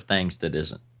list of things that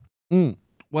isn't.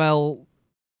 Well,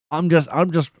 I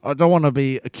don't want to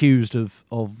be accused of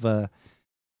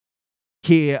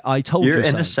here I told you You're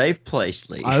in so. a safe place,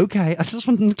 Lee. Okay, I just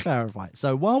wanted to clarify.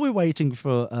 So while we're waiting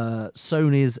for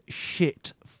Sony's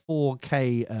shit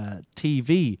 4K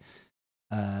TV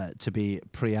to be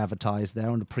pre-advertised there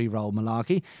on the pre-roll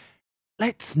malarkey,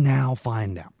 let's now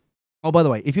find out. Oh, by the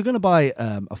way, if you're going to buy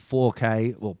a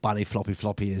 4K, well, Bunny Floppy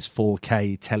is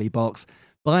 4K telly box,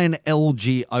 buy an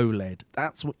LG OLED.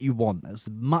 That's what you want. That's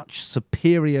much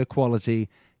superior quality.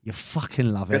 You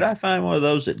fucking love it. Could I find one of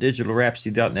those at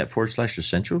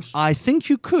digitalrhapsody.net/essentials? I think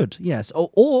you could, yes. Or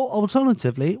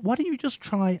alternatively, why don't you just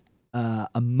try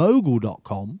a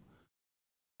mogul.com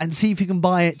and see if you can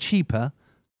buy it cheaper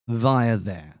via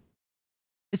there.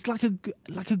 It's like a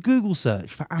Google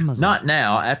search for Amazon. Not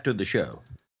now, after the show.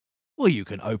 Well, you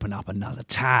can open up another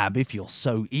tab if you're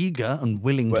so eager and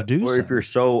willing to do so. Or if you're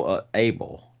so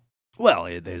able. Well,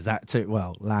 there's that too.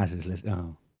 Well, Laz is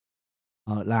listening.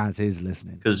 Laz is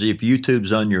listening. Because if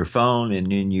YouTube's on your phone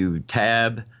and then you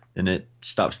tab, then it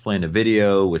stops playing the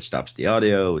video, which stops the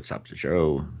audio, which stops the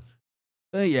show.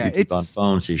 Yeah, YouTube on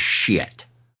phones is shit.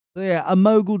 Yeah, a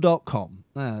mogul.com.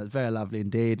 It's very lovely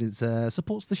indeed. It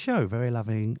supports the show. Very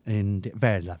lovely indeed.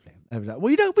 Very lovely.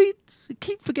 We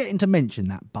keep forgetting to mention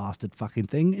that bastard fucking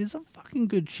thing. It's a fucking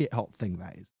good shit hot thing,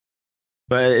 that is.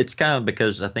 But it's kind of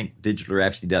because I think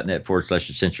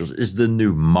digitalrhapsody.net/essentials is the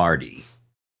new Marty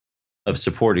of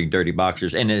supporting Dirty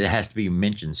Boxers, and it has to be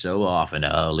mentioned so often.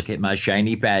 Oh, look at my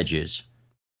shiny badges.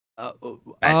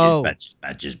 Badges.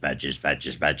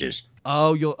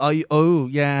 Oh,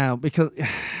 yeah, because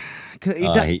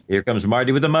here comes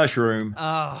Marty with the mushroom.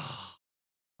 Oh,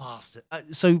 bastard.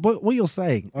 So what you're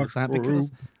saying is that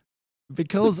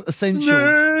because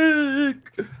Essentials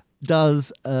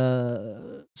does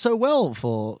so well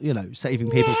for, saving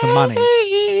people some money,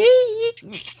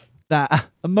 that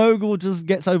a mogul just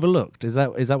gets overlooked. Is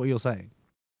that what you're saying?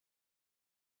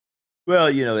 Well,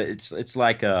 it's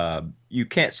like you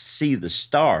can't see the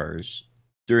stars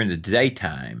during the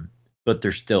daytime, but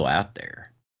they're still out there.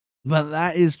 But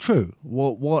that is true.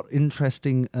 What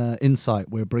interesting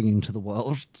insight we're bringing to the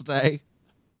world today.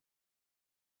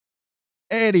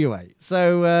 Anyway,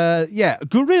 so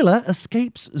gorilla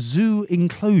escapes zoo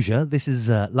enclosure. This is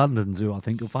London Zoo, I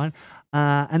think you'll find,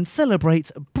 and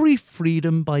celebrates brief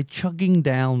freedom by chugging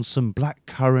down some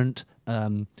blackcurrant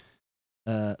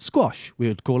squash. We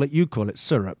would call it. You call it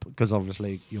syrup, because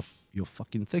obviously you're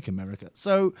fucking thick, America.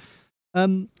 So,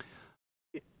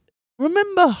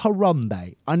 remember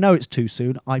Harambe? I know it's too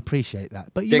soon. I appreciate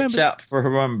that, but you Dicks remember out for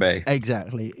Harambe.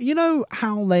 Exactly. You know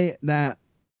how that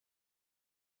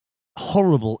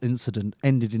horrible incident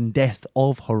ended in death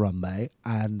of Harambe,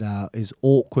 and is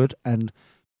awkward and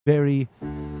very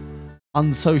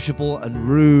unsociable and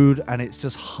rude, and it's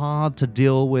just hard to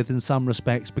deal with in some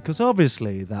respects, because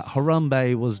obviously that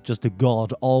Harambe was just a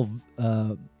god of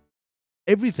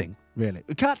everything, really.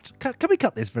 Can we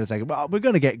cut this for a second? We're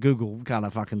going to get Google kind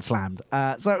of fucking slammed.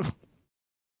 So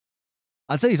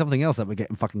I'll tell you something else that we're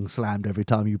getting fucking slammed every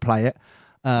time you play it.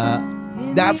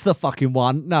 That's the fucking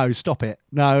one. No, stop it.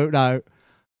 No.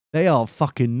 They are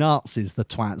fucking Nazis, the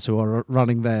twats who are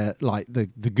running their,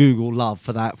 the Google love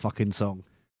for that fucking song.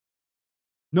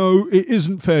 No, it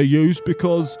isn't fair use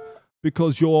because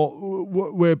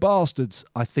we're bastards,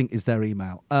 I think is their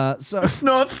email. So it's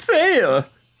not fair.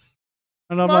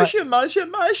 And I'm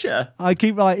Masha. I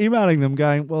keep emailing them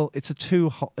going, well, it's a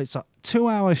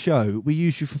 2-hour show. We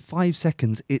use you for 5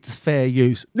 seconds. It's fair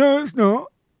use. No, it's not.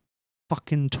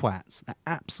 Fucking twats. They're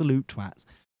absolute twats.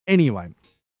 Anyway,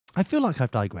 I feel like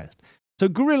I've digressed. So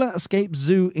gorilla escapes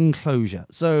zoo enclosure.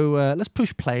 So let's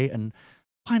push play and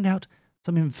find out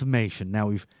some information. Now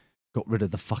we've got rid of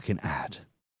the fucking ad.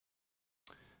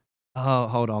 Oh,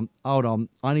 hold on.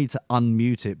 I need to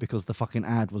unmute it because the fucking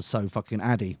ad was so fucking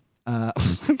addy.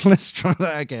 Let's try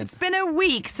that again. It's been a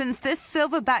week since this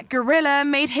silverback gorilla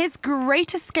made his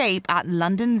great escape at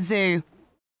London Zoo.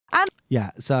 And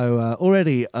yeah, so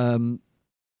already,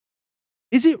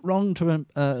 is it wrong to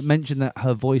mention that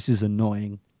her voice is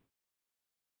annoying?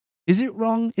 Is it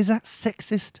wrong? Is that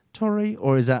sexist, Tori,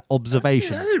 or is that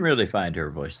observation? I didn't really find her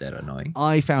voice that annoying.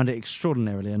 I found it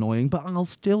extraordinarily annoying, but I'll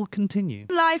still continue.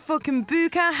 Life for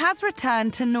Kumbuka has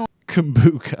returned to normal.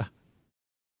 Kumbuka.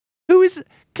 Who is?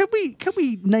 Can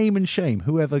we name and shame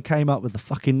whoever came up with the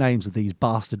fucking names of these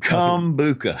bastard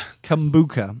Kombucha.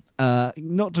 Kombucha.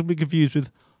 Not to be confused with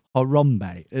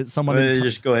Harambe. It's someone.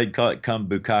 Just go ahead and call it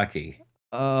Kombukaki.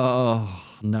 Oh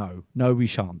no, we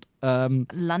shan't.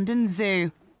 London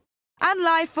Zoo. And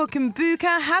life for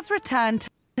Kombucha has returned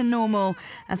to normal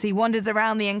as he wanders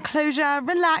around the enclosure,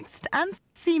 relaxed and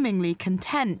seemingly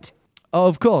content.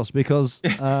 Of course, because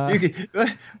as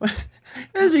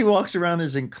he walks around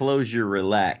his enclosure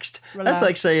relaxed. That's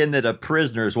like saying that a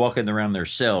prisoner is walking around their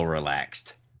cell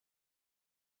relaxed.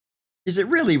 Is it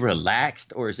really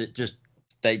relaxed, or is it just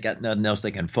they got nothing else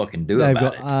they can fucking do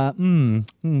about it?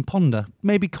 Ponder.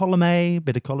 Maybe column A,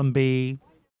 bit of column B.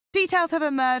 Details have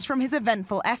emerged from his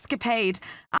eventful escapade,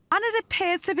 and it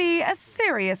appears to be a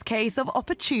serious case of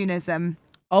opportunism.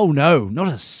 Oh no, not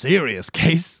a serious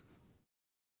case.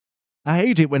 I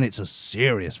hate it when it's a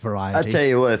serious variety. I tell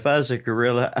you what, if I was a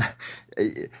gorilla,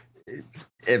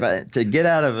 to get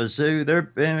out of a zoo,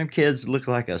 them kids look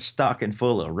like a stocking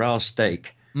full of raw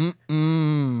steak.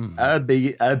 I'd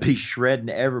be shredding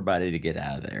everybody to get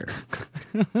out of there.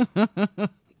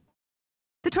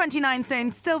 The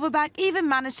 29-stone silverback even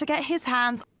managed to get his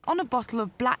hands on a bottle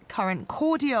of blackcurrant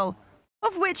cordial,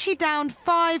 of which he downed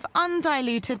 5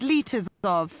 undiluted litres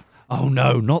of. Oh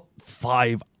no, not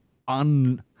 5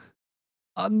 undiluted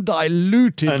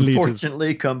litres.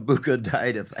 Unfortunately, Kombucha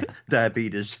died of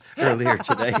diabetes earlier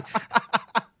today.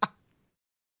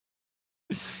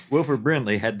 Wilford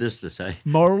Brimley had this to say.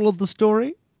 Moral of the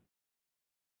story?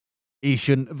 He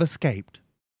shouldn't have escaped.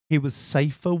 He was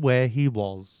safer where he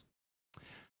was.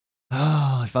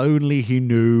 Ah, if only he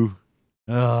knew.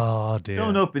 Oh, dear.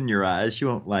 Don't open your eyes. You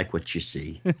won't like what you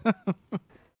see.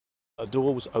 A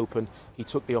door was open. He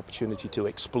took the opportunity to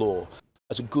explore.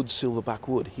 As a good silverback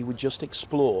would, he would just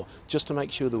explore, just to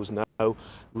make sure there was no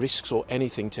risks or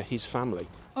anything to his family.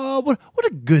 Oh, what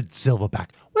a good silverback.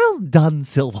 Well done,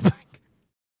 silverback.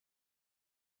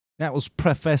 That was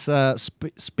Professor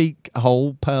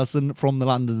Speak-Hole person from the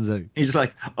London Zoo. He's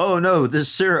like, oh no, this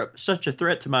syrup, such a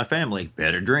threat to my family.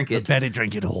 Better drink it. Better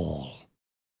drink it all.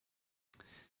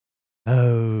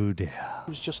 Oh dear. He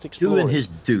was just exploring. Doing his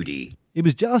duty. He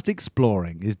was just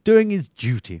exploring. He's doing his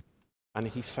duty. And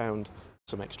he found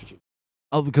some extra juice.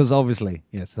 Oh, because obviously,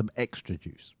 yes, some extra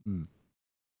juice.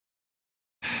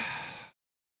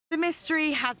 The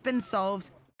mystery has been solved.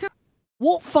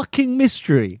 What fucking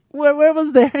mystery? Where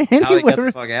was there anywhere? How he got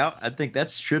the fuck out? I think that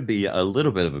should be a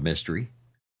little bit of a mystery.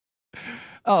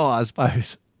 Oh, I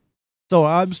suppose. So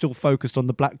I'm still focused on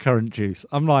the blackcurrant juice.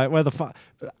 I'm like, where the fuck?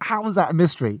 How was that a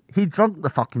mystery? He drunk the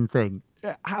fucking thing.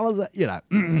 How was that? You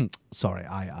know, sorry,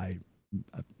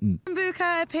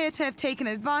 Kombucha appeared to have taken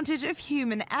advantage of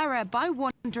human error by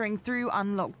wandering through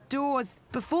unlocked doors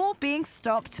before being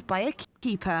stopped by a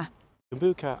keeper.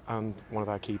 Kombucha and one of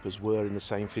our keepers were in the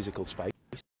same physical space.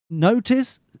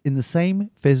 Notice in the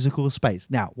same physical space.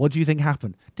 Now, what do you think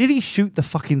happened? Did he shoot the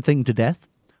fucking thing to death?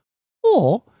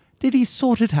 Or did he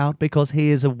sort it out because he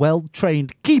is a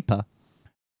well-trained keeper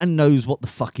and knows what the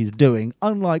fuck he's doing?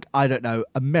 Unlike, I don't know,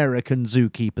 American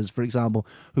zookeepers, for example,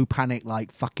 who panic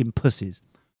like fucking pussies.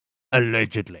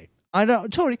 Allegedly. I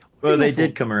don't, sorry. Well, they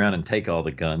did come around and take all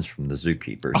the guns from the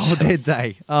zookeepers. Oh, did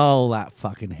they? Oh, that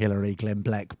fucking Hillary Clinton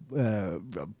Black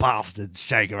bastard,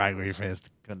 shake her angry fist,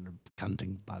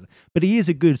 cunting. But he is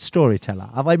a good storyteller.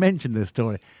 Have I mentioned this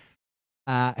story?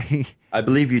 I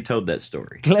believe you told that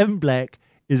story. Glenn Black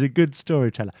is a good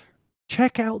storyteller.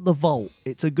 Check out The Vault.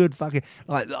 It's a good fucking...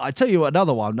 Like, I tell you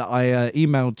another one that I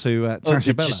emailed to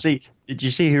Tasha Bella. Did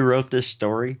you see who wrote this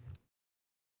story?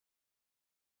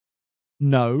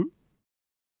 No.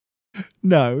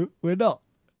 No, we're not.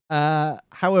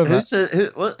 However...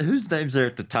 Whose names are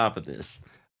at the top of this?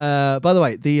 By the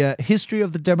way, the History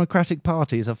of the Democratic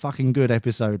Party is a fucking good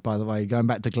episode, by the way, going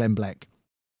back to Glenn Black.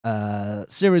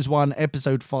 Series 1,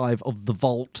 Episode 5 of The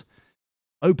Vault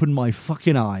opened my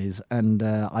fucking eyes, and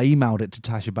I emailed it to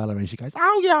Tasha Bella, and she goes,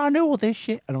 oh yeah, I know all this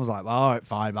shit. And I was like, all right,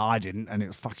 fine, but I didn't, and it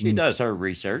was fucking... She does her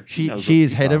research. She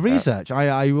is head of research.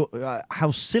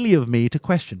 How silly of me to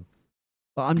question.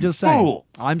 But I'm just saying. Fool.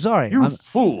 I'm sorry. You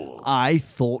fool. I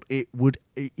thought it would,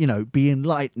 be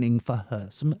enlightening for her.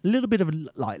 A little bit of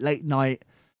like late night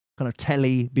kind of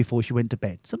telly before she went to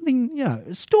bed. Something,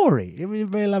 a story. It was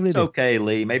very lovely. It's okay,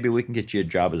 Lee. Maybe we can get you a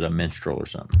job as a minstrel or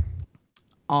something.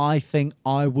 I think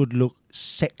I would look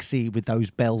sexy with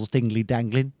those bells dingly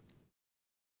dangling.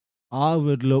 I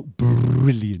would look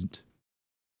brilliant.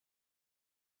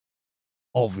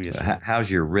 Obviously. How's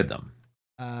your rhythm?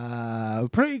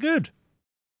 Pretty good.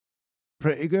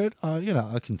 Pretty good.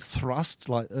 I can thrust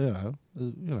like,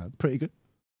 pretty good.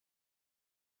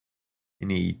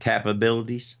 Any tap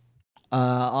abilities?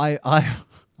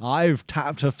 I've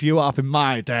tapped a few up in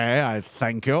my day, I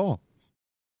thank you.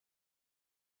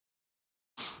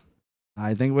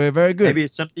 I think we're very good. Maybe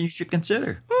it's something you should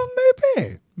consider. Well,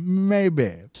 maybe.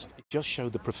 It just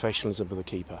showed the professionalism of the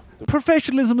keeper.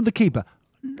 Professionalism of the keeper.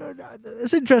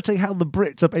 It's interesting how the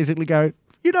Brits are basically going,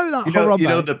 you know that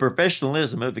Harambe. The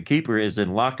professionalism of the keeper is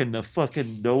in locking the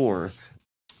fucking door.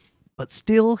 But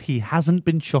still, he hasn't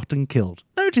been shot and killed.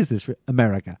 Notice this,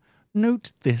 America.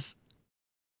 Note this.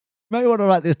 You may want to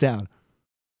write this down.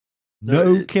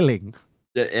 No killing.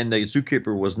 And the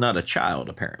zookeeper was not a child,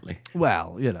 apparently.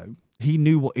 Well, you know, he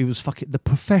knew what he was fucking... The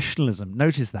professionalism.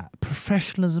 Notice that.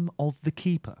 Professionalism of the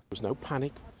keeper. There was no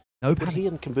panic. No But panic. he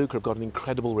and Kumbuka have got an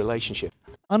incredible relationship.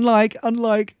 Unlike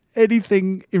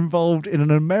anything involved in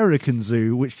an American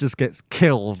zoo, which just gets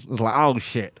killed. It's like, oh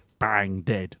shit, bang,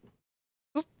 dead.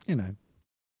 Just, you know.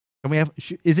 Can we have?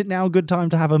 Is it now a good time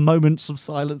to have a moment of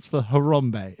silence for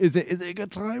Harambe? Is it a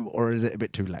good time, or is it a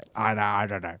bit too late? I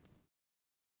don't know.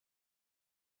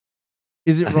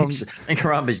 Is it wrong? I think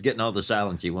Harambe's getting all the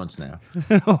silence he wants now.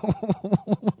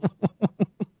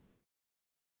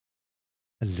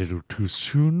 A little too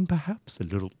soon, perhaps. A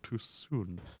little too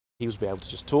soon. He was able to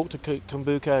just talk to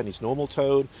Kumbuka in his normal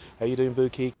tone. How you doing,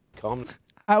 Buki? Calm.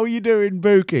 How are you doing,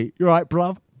 Buki? You right,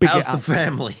 bruv? Big How's it the up.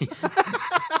 family?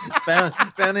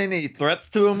 found any threats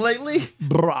to him lately?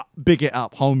 Bruh, big it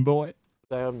up, homeboy.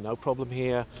 No problem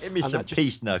here. Give me And some that just-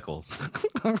 peace knuckles.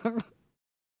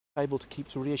 Able to keep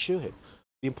to reassure him.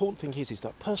 The important thing is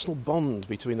that personal bond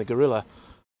between the gorilla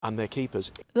and their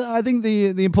keepers. I think the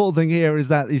important thing here is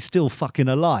that he's still fucking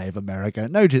alive, America.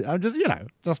 Notice, I'm just,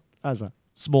 just as a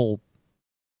small,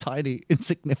 tiny,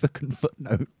 insignificant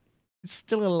footnote, he's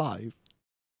still alive.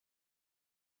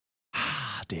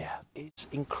 Ah, dear. It's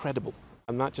incredible.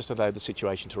 And that just allowed the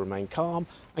situation to remain calm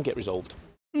and get resolved.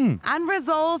 And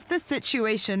resolved the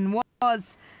situation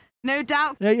was, no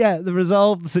doubt, The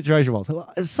resolve the situation was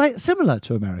similar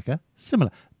to America.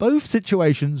 Similar. Both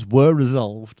situations were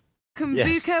resolved.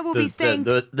 Kumbuka will be staying...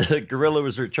 The gorilla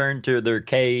was returned to their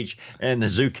cage, and the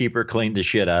zookeeper cleaned the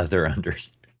shit out of their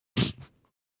unders.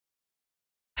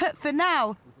 put for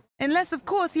now, unless of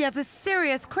course he has a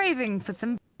serious craving for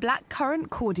some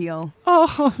blackcurrant cordial.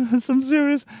 Oh, some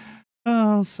serious...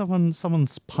 Oh,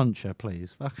 someone's puncher,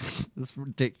 please. That's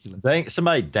ridiculous.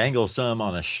 Somebody dangle some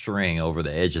on a string over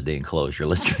the edge of the enclosure.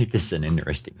 Let's make this an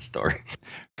interesting story.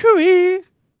 Cooey!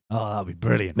 Oh, that'd be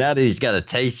brilliant. Now that he's got a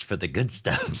taste for the good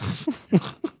stuff.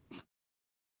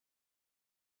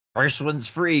 First one's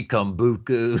free,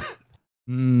 Kumbuku.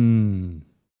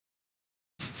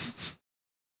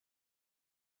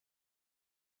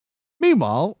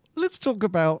 Meanwhile, let's talk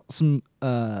about some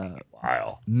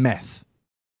meth.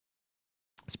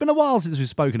 It's been a while since we've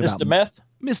spoken about Mr. Meth?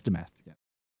 Mr. Meth, yeah.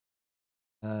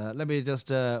 Let me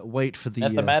just wait for the...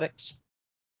 Mathematics?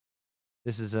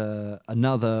 This is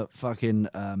another fucking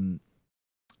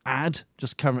ad,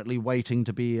 just currently waiting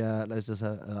to be... let's just...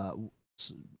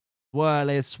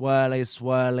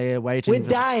 swirly, waiting We're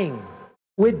dying.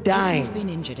 We're dying. If you've been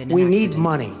injured in an We need accident,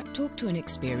 money. Talk to an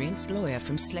experienced lawyer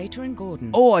from Slater and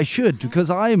Gordon. Oh, I should, because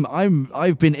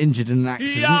I've been injured in an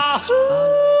accident.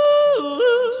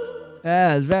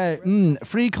 Yeah, very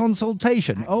free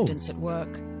consultation. Accidents at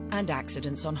work and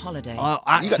accidents on holiday.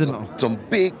 Accident. You got some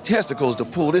big testicles to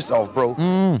pull this off, bro.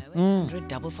 800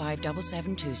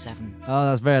 5577. Oh,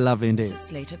 that's very lovely indeed. Visit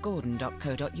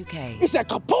slatergordon.co.uk. It's a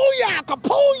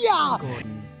kapooya!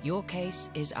 Gordon, your case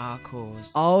is our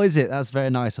cause. Oh, is it? That's very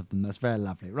nice of them. That's very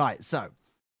lovely. Right, so.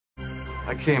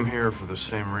 I came here for the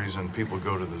same reason people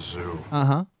go to the zoo.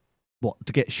 Uh-huh. What,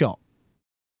 to get shot?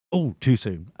 Oh, too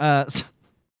soon.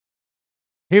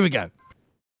 Here we go.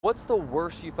 What's the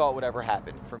worst you thought would ever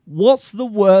happen? What's the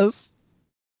worst?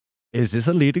 Is this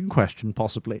a leading question,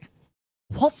 possibly?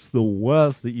 What's the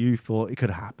worst that you thought it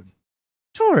could happen?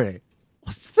 Tori,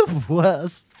 what's the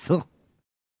worst?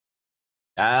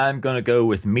 I'm going to go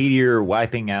with meteor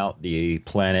wiping out the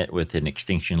planet with an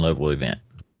extinction level event.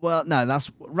 Well, no,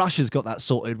 Russia's got that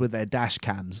sorted with their dash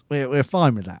cams. We're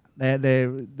fine with that.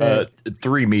 They're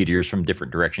 3 meteors from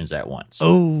different directions at once.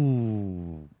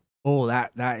 Oh,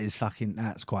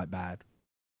 that's quite bad.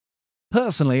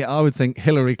 Personally, I would think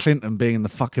Hillary Clinton being in the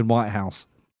fucking White House.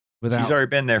 She's already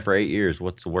been there for 8 years.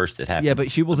 What's the worst that happened? Yeah,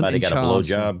 but she wasn't in Somebody got charge.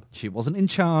 a blowjob. She wasn't in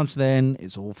charge then.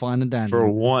 It's all fine and dandy. For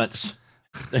once.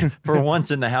 For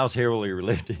once in the house Hillary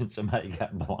lived in, somebody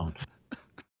got blown.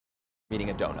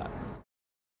 Eating a donut.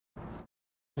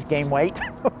 Just gain weight.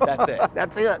 That's it.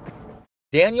 That's it.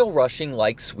 Daniel Rushing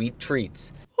likes sweet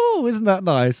treats. Oh, isn't that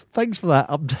nice? Thanks for that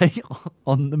update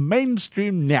on the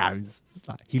mainstream news. It's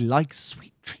like, he likes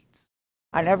sweet treats.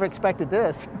 I never expected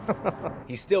this.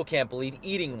 He still can't believe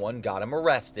eating one got him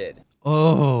arrested.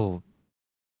 Oh,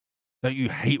 don't you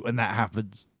hate when that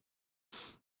happens?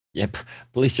 Yep.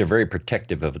 Police are very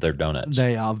protective of their donuts.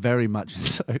 They are very much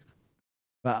so.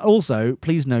 But also,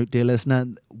 please note, dear listener,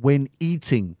 when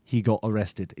eating, he got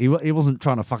arrested. He wasn't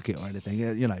trying to fuck it or anything.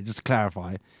 You know, just to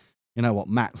clarify. You know what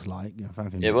Matt's like. You know,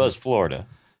 fucking, It was Florida.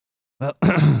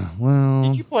 Well,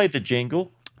 did you play the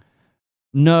jingle?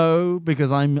 No,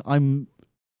 because I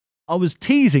was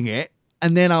teasing it,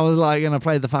 and then I was like going to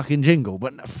play the fucking jingle,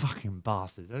 but no, fucking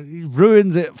bastard. He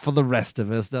ruins it for the rest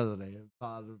of us, doesn't he?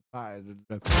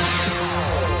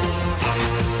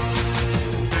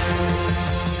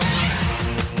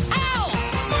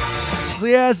 So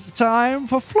yeah, it's time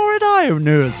for Florida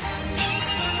news.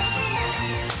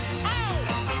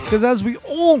 Because as we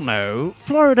all know,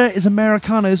 Florida is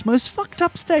Americano's most fucked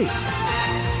up state.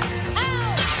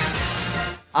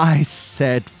 I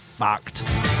said fucked.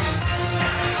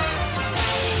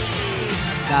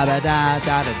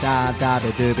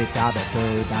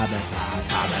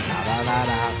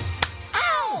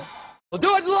 We'll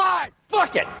do it live.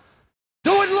 Fuck it.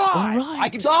 Do it live. All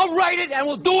right. I'll write it and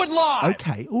we'll do it live.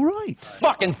 Okay, all right.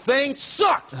 Fucking thing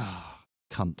sucks.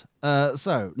 Cunt.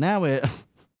 So now we're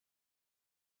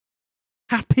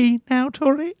happy now,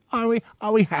 Tori? Are we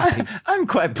happy? I'm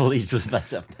quite pleased with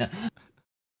myself now.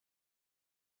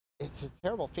 It's a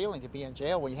terrible feeling to be in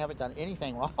jail when you haven't done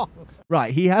anything wrong.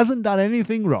 Right, he hasn't done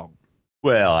anything wrong.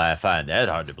 Well, I find that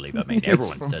hard to believe. I mean,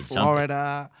 everyone's done something.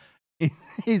 Florida.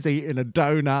 He's eating a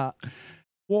donut.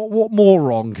 What more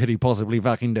wrong could he possibly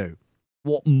fucking do?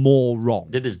 What more wrong?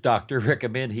 Did his doctor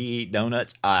recommend he eat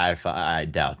donuts? I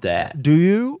doubt that. Do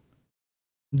you?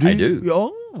 I do.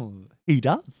 Oh, he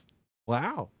does.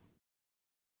 Wow.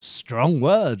 Strong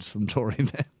words from Tori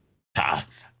there.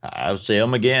 I'll say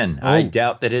them again. Oh. I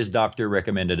doubt that his doctor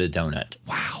recommended a donut.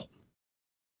 Wow.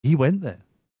 He went there.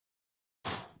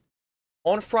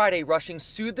 On Friday, Rushing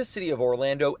sued the city of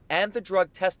Orlando and the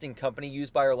drug testing company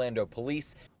used by Orlando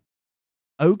police.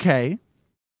 Okay.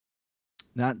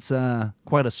 That's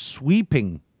quite a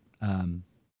sweeping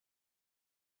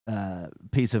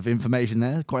piece of information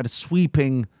there. Quite a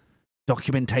sweeping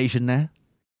documentation there.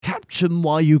 Capture them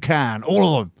while you can.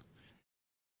 All of them.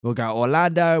 We'll go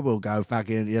Orlando. We'll go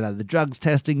fucking, the drugs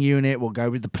testing unit. We'll go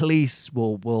with the police.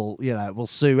 We'll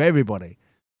sue everybody.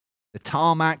 The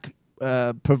tarmac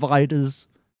providers.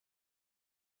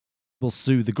 We'll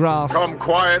sue the grass. Come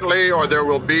quietly or there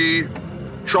will be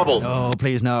trouble. Oh,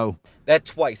 please no. That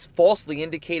twice falsely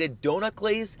indicated donut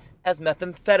glaze as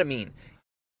methamphetamine.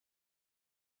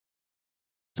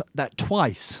 That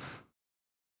twice.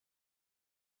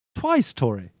 Twice,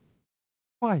 Tori.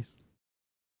 Twice.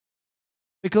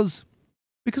 Because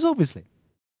obviously,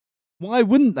 why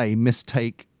wouldn't they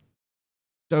mistake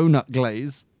donut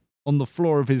glaze on the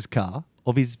floor of his car,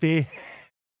 of his vehicle?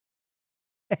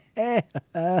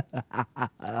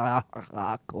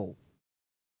 Cool.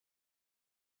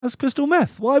 That's crystal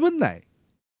meth. Why wouldn't they?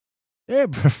 They're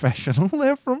professional.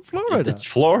 They're from Florida. It's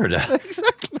Florida.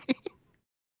 Exactly.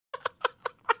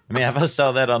 I mean, if I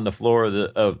saw that on the floor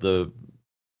of the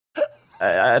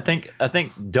I think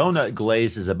donut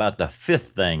glaze is about the fifth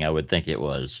thing I would think it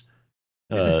was.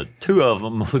 Two of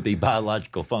them would be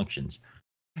biological functions.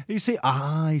 You see,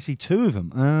 two of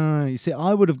them. You see,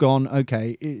 I would have gone,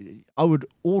 okay, I would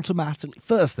automatically,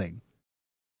 first thing,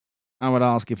 I would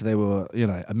ask if they were,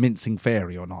 a mincing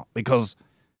fairy or not, because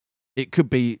it could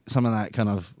be some of that kind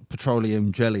of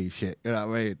petroleum jelly shit. You know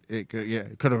what I mean? It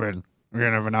could have been.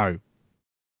 You never know.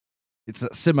 It's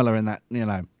similar in that,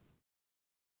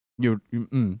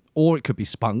 or it could be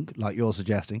spunk, like you're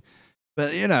suggesting.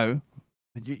 But, you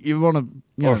want to...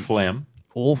 Or phlegm.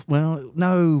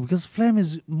 No, because phlegm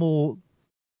is more...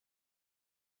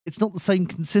 It's not the same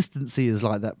consistency as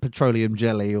like that petroleum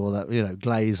jelly or that,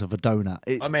 glaze of a donut.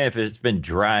 I mean, if it's been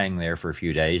drying there for a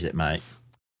few days, it might.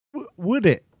 Would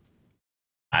it?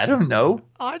 I don't know.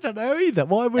 I don't know either.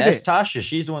 Why would Ask it? Tasha.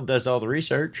 She's the one that does all the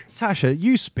research. Tasha,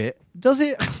 you spit. Does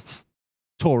it...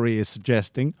 Tori is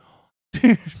suggesting.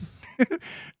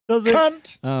 Does it?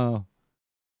 Cunt. Oh.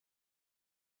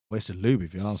 Wasted lube,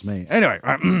 if you ask me. Anyway.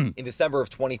 In December of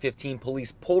 2015,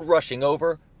 police pulled Rushing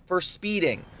over for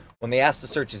speeding. When they asked to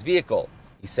search his vehicle,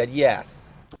 he said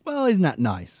yes. Well, isn't that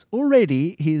nice?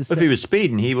 Already, he's... If he was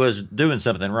speeding, he was doing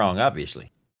something wrong,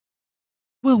 obviously.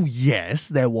 Well, yes,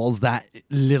 there was that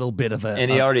little bit of a...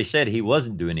 And he already said he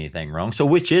wasn't doing anything wrong. So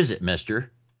which is it,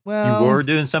 mister? Well... You were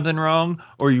doing something wrong,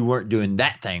 or you weren't doing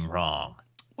that thing wrong?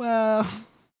 Well...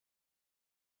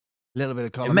 A little bit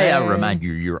of column May A. I remind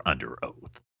you, you're under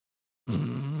oath.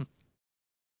 You're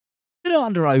not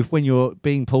under oath when you're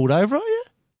being pulled over, are you?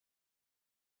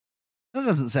 That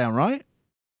doesn't sound right.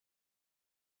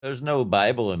 There's no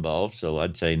Bible involved, so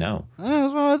I'd say no.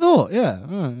 That's what I thought, yeah.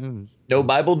 No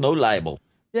Bible, no libel.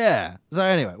 Yeah. So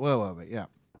anyway, where were we? Yeah.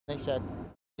 They said,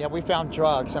 yeah, we found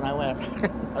drugs. And I went,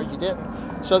 oh, you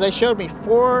didn't? So they showed me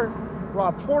four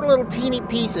little teeny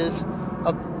pieces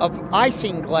of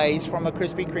icing glaze from a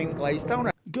Krispy Kreme glazed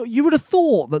donut. You would have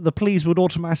thought that the police would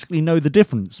automatically know the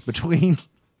difference between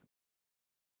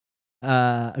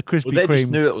a Krispy Well, they Kreme. just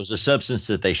knew it was a substance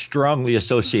that they strongly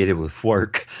associated with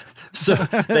work, so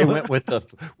they went with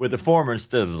the former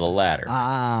instead of the latter.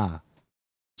 Ah,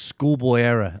 schoolboy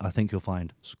error. I think you'll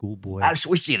find schoolboy.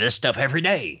 We see this stuff every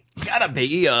day. Gotta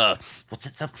be what's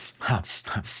that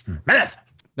stuff? Meth.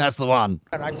 That's the one.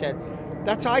 And I said,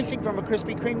 that's icing from a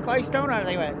Krispy Kreme glazed donut. And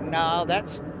they went, no,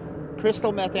 that's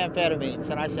crystal methamphetamines.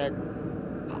 And I said,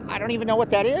 I don't even know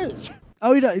what that is.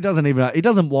 Oh, he doesn't even know. He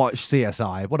doesn't watch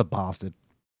CSI. What a bastard.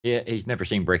 Yeah, he's never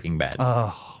seen Breaking Bad.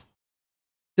 Oh.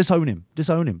 Disown him.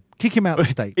 Disown him. Kick him out of the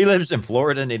state. He lives in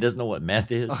Florida and he doesn't know what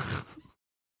meth is.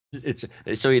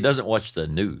 So he doesn't watch the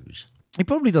news. He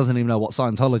probably doesn't even know what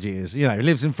Scientology is. You know, he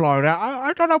lives in Florida.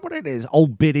 I don't know what it is.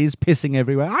 Old biddies pissing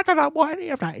everywhere. I don't know what any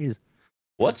of that is.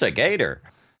 What's a gator?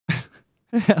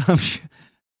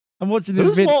 I'm watching this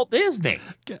Who's video. Walt Disney?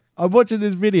 I'm watching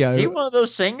this video. Is he one of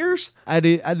those singers? And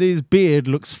his beard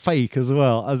looks fake as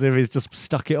well, as if he's just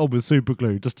stuck it on with super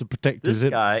glue just to protect This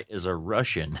his... guy is a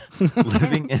Russian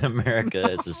living in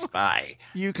America as a spy.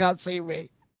 You can't see me.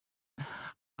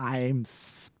 I'm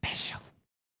special.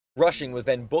 Rushing was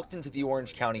then booked into the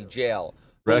Orange County Jail.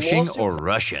 The Rushing lawsuit- or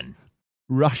Russian?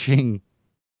 Rushing.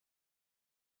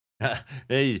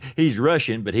 He's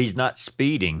Russian, but he's not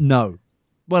speeding. No.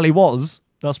 Well, he was.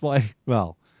 That's why...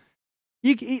 Well...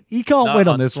 You can't Not win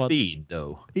on on this one. speed,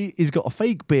 though. He's got a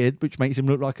fake beard, which makes him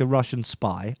look like a Russian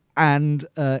spy, and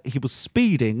he was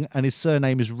speeding, and his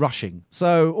surname is Rushing.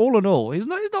 So, all in all, it's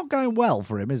not going well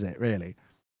for him, is it, really?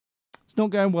 It's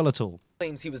not going well at all.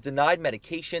 Claims he was denied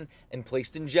medication and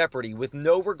placed in jeopardy with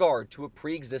no regard to a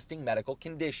pre-existing medical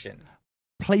condition.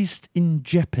 Placed in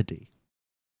jeopardy.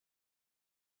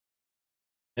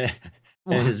 And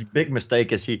his big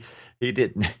mistake is he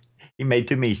made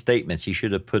too many statements. He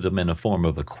should have put them in a form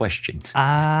of a question.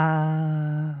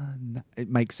 It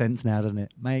makes sense now, doesn't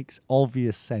it? Makes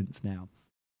obvious sense now.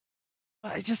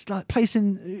 But it's just like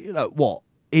placing, what?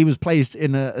 He was placed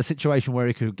in a situation where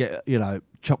he could get,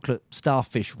 chocolate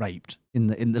starfish raped in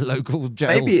the local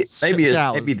jail. Maybe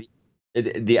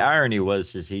the irony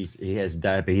was he has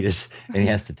diabetes and he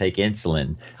has to take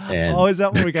insulin. And is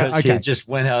that what we got? Because Okay. he just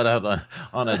went out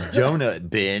on a donut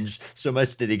binge so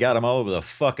much that he got him all over the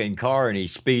fucking car and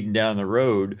he's speeding down the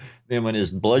road. Then when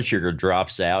his blood sugar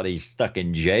drops out, he's stuck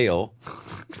in jail.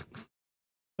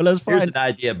 Well, let's find... Here's an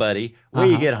idea, buddy. Where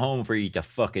you get home for eat the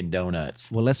fucking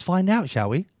donuts? Well, let's find out, shall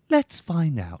we? Let's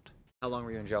find out. How long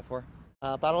were you in jail for?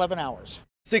 About 11 hours.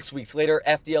 6 weeks later,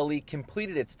 FDLE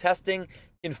completed its testing,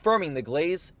 confirming the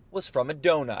glaze was from a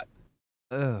donut.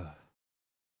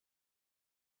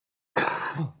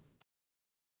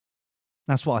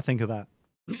 That's what I think of that.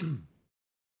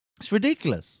 It's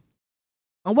ridiculous.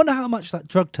 I wonder how much that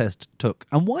drug test took,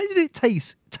 and why did it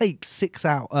take 6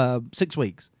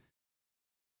 weeks?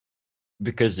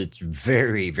 Because it's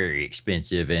very, very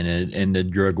expensive, and the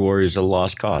drug war is a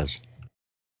lost cause.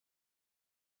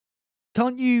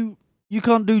 Can't you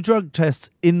can't do drug tests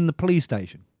in the police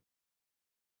station?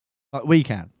 Like we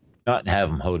can. Not have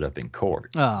them hold up in court.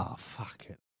 Oh, fuck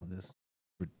it. This is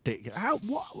ridiculous. How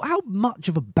much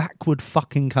of a backward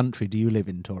fucking country do you live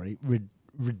in, Tori?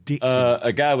 Ridiculous.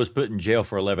 A guy was put in jail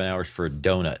for 11 hours for a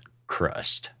donut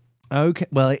crust. Okay,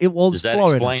 well, it was Does that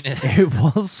Florida. explain it? It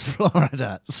was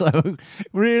Florida. So,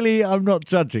 really, I'm not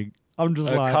judging. I'm just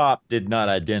A like... cop did not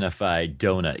identify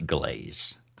donut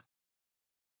glaze.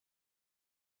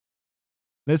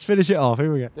 Let's finish it off.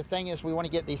 Here we go. The thing is, we want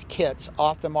to get these kits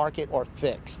off the market or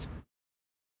fixed.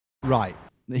 Right.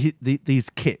 These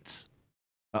kits.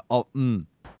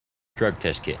 Drug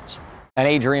test kits. And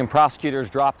Adrian, prosecutors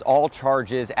dropped all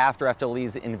charges after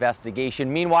FDLE's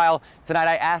investigation. Meanwhile, tonight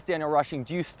I asked Daniel Rushing,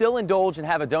 do you still indulge and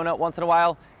have a donut once in a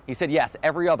while? He said yes,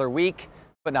 every other week,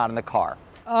 but not in the car.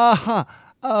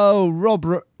 Oh,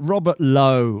 Robert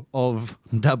Lowe of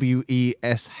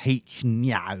WESH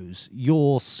News.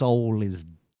 Your soul is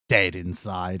dead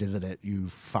inside, isn't it? You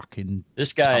fucking...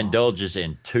 This guy indulges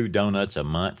in 2 donuts a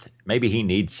month. Maybe he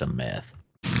needs some meth.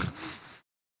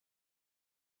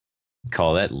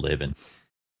 Call that living.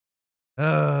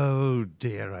 Oh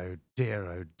dear, oh dear,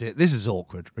 oh dear. This is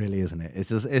awkward, really, isn't it? It's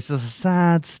just a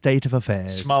sad state of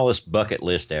affairs. Smallest bucket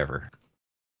list ever.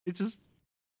 It's just...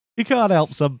 You can't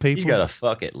help some people. He's got a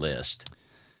fuck it list.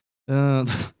 The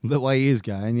way he is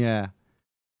going, yeah.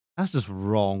 That's just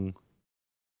wrong.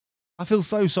 I feel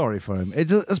so sorry for him. It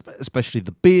just, especially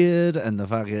the beard and the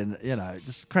fucking,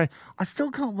 just crazy. I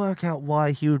still can't work out why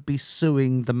he would be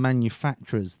suing the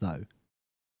manufacturers, though.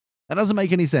 That doesn't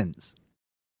make any sense.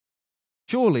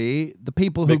 Surely the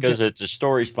people who because it's a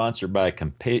story sponsored by a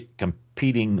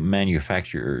competing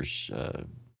manufacturers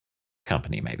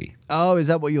company, maybe. Oh, is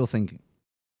that what you're thinking?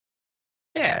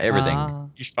 Yeah,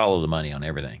 everything. You should follow the money on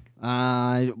everything.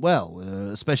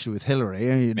 Especially with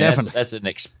Hillary, definitely. That's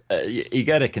you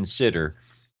got to consider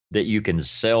that you can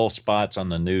sell spots on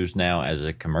the news now as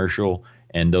a commercial,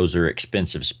 and those are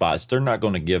expensive spots. They're not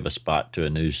going to give a spot to a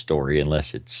news story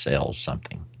unless it sells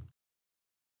something.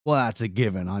 Well, that's a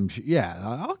given. I'm sure. Yeah,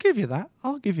 I'll give you that.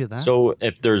 So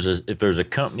if there's a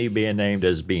company being named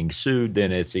as being sued,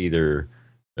 then it's either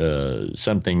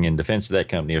something in defense of that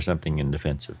company or something in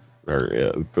defense of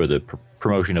or for the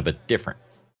promotion of a different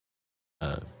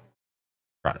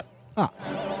product.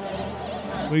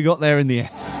 We got there in the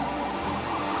end.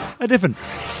 A different.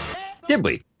 Did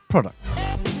we? Product.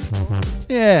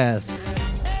 Yes.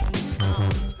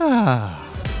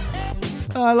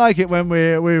 I like it when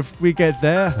we get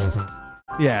there.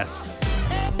 Yes.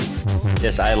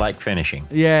 Yes, I like finishing.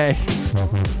 Yeah.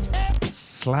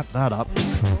 Slap that up.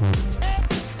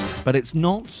 But it's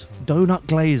not donut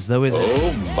glaze, though, is it?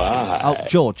 Oh, my. Oh,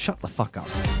 George, shut the fuck up.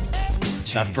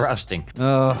 It's not frosting.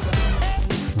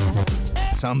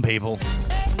 Some people.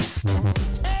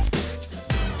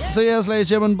 So yes, ladies and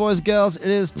gentlemen, boys and girls, it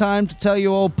is time to tell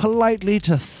you all politely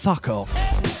to fuck off.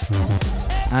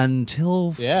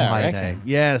 Until Friday.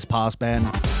 Yes, pass Ben.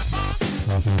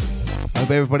 Hope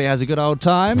everybody has a good old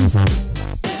time.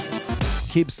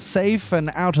 Keep safe and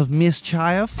out of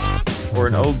mischief. Or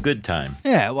an old good time.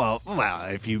 Yeah, well,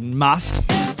 if you must.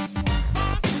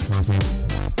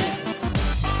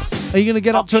 Are you going to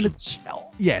get up to anything?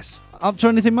 Yes. Up to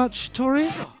anything much, Tori?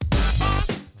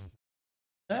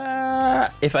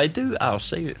 If I do, I'll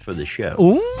save it for the show.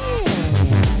 Ooh.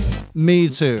 Me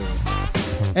too.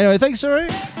 Anyway, thanks, Tori.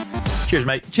 Cheers,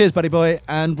 mate. Cheers, buddy boy.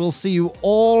 And we'll see you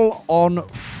all on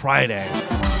Friday.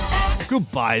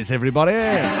 Goodbyes, everybody.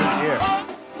 Yeah.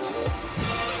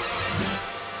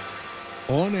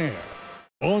 On air,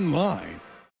 online,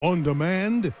 on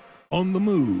demand, on the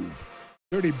move.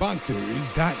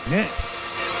 DirtyBoxers.net.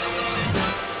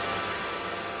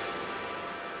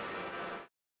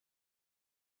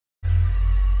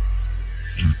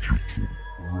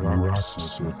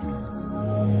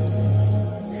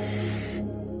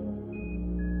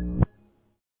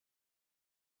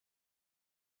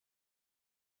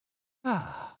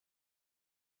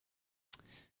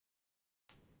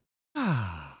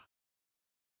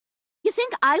 You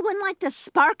think I wouldn't like to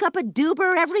spark up a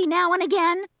doober every now and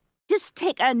again? Just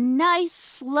take a nice,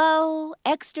 slow,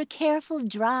 extra careful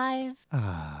drive.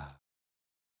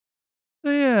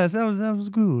 Yes, that was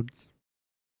good.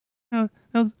 That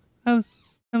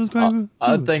was quite good.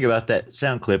 The thing about that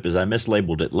sound clip is I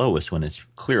mislabeled it Lois when it's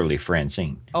clearly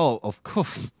Francine. Oh, of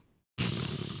course.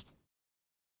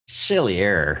 Silly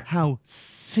error. How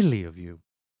silly of you.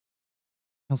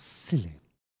 How silly.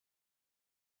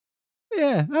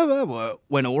 Yeah, that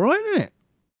went all right, didn't it?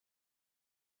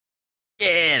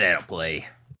 Yeah, that'll play.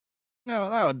 No,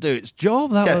 that would do its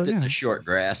job. That Kept it in the short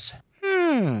grass.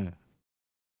 Ain't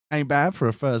bad for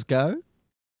a first go.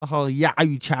 A whole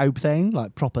YouTube thing,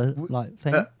 like proper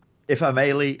thing. If I'm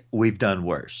Ailey, we've done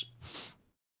worse.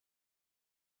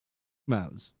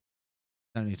 Well,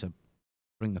 don't need to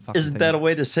bring the fucking Isn't that a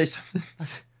way to say something?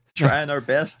 Trying our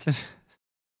best.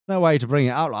 No way to bring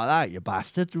it out like that, you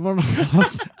bastard.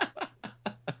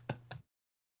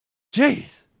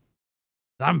 Jeez.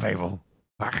 Some people.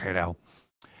 Fucking hell.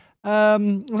 As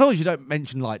long as you don't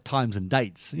mention like times and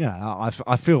dates,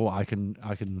 I feel I can.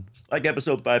 Like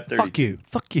episode 530.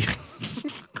 Fuck you.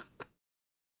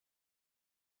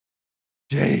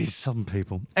 Jeez, some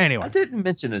people. Anyway, I didn't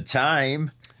mention a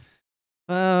time.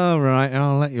 All right,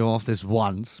 I'll let you off this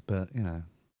once, but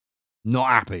not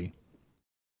happy.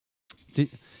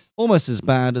 Almost as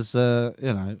bad as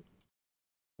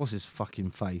what's his fucking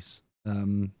face?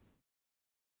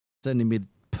 Sending me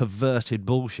perverted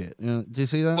bullshit. Do you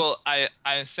see that? Well,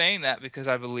 I'm saying that because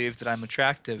I believe that I'm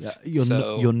attractive. Yeah, you're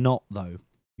not though.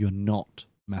 You're not,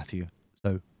 Matthew.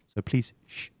 So please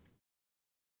shh.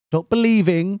 Stop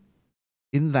believing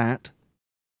in that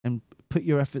and put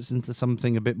your efforts into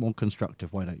something a bit more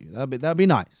constructive. Why don't you? That'd be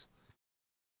nice.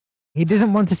 He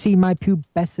doesn't want to see my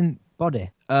pubescent body.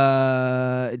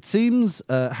 It seems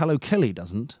Hello Kelly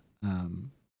doesn't.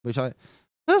 Which I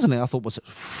thought was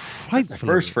frightfully. That's a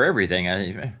first for everything.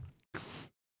 I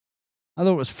thought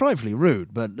it was frightfully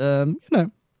rude, but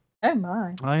Oh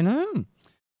my! I know.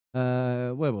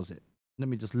 Where was it? Let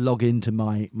me just log into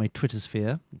my Twitter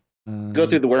sphere. Go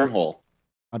through the wormhole.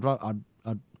 I'd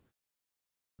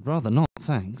rather not,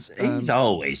 thanks. He's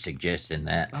always suggesting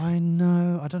that. I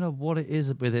know. I don't know what it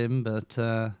is with him, but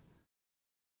I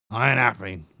ain't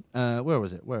happy. Where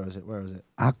was it?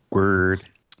 Awkward.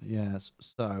 Yes.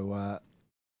 So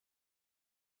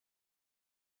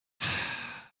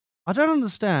I don't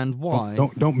understand why.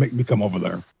 Don't make me come over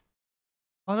there.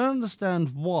 I don't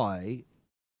understand why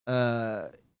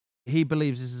he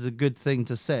believes this is a good thing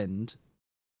to send.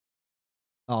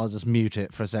 I'll just mute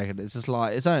it for a second. It's just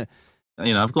like it's only.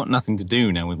 I've got nothing to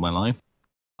do now with my life.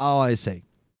 Oh, I see.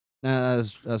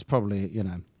 That's probably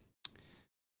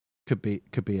could be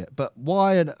it. But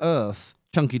why on earth,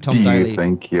 Chunky Tom Do Daly? you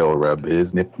think he'll rub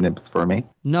his nips for me?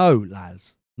 No,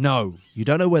 Laz. No, you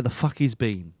don't know where the fuck he's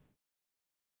been.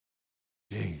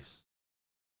 Jeez.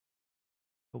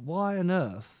 But why on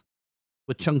earth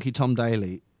would Chunky Tom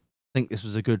Daly think this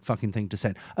was a good fucking thing to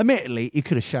send? Admittedly, he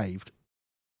could have shaved.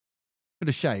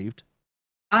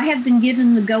 I have been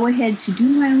given the go-ahead to do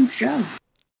my own show.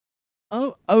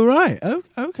 Oh, right. Oh,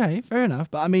 okay, fair enough.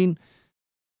 But I mean,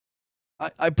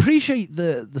 I appreciate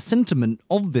the sentiment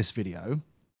of this video,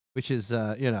 which is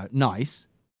nice.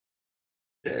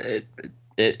 It's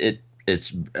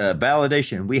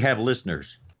validation. We have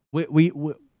listeners. We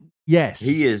yes.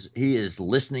 He is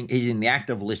listening. He's in the act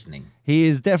of listening.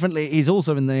 He's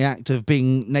also in the act of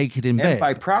being naked in bed. And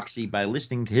by proxy, by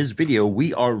listening to his video,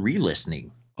 we are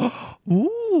re-listening.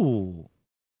 Ooh.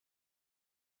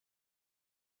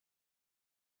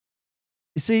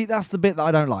 You see, that's the bit that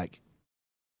I don't like.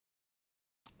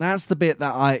 That's the bit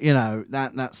that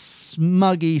that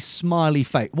smuggy, smiley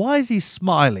face. Why is he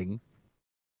smiling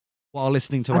while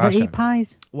listening to I our don't show? eat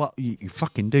pies. Well, you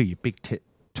fucking do, you big tit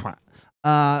twat.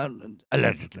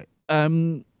 Allegedly.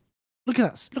 Look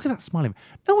at that smiling.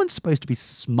 No one's supposed to be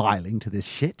smiling to this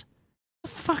shit.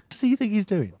 What the fuck does he think he's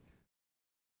doing?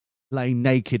 Laying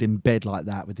naked in bed like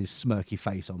that with his smirky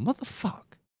face on. What the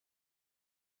fuck?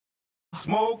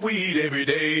 Smoke weed every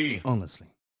day. Honestly.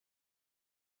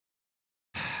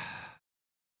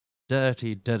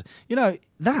 Dirty. You know,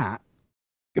 that...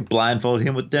 You could blindfold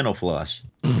him with dental floss.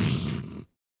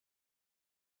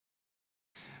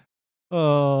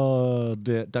 Oh,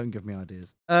 dear. Don't give me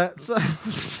ideas. So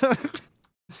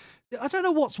I don't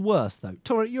know what's worse, though.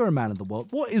 Tori, you're a man of the world.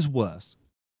 What is worse?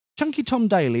 Chunky Tom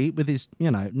Daly with his,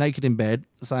 naked in bed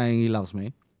saying he loves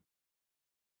me.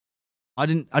 I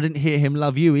didn't hear him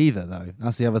love you either, though.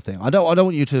 That's the other thing. I don't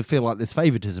want you to feel like there's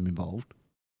favoritism involved.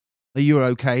 Are you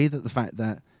okay that the fact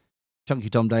that Chunky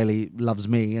Tom Daly loves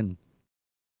me and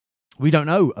we don't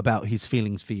know about his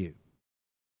feelings for you?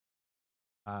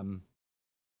 But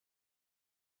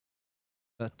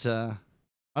I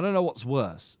don't know what's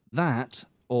worse, that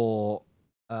or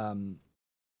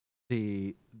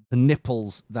the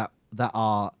nipples that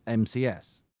are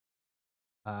MCS.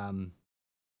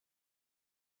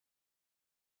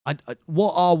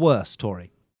 What are worse, Tori?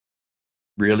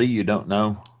 Really, you don't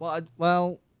know? I'm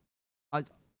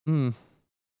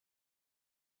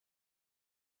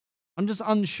just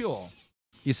unsure.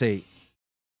 You see,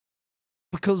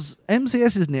 because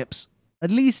MCS's nips,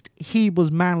 at least he was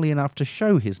manly enough to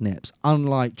show his nips,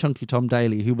 unlike Chunky Tom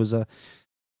Daly, who was I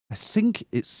think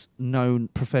it's known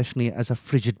professionally as a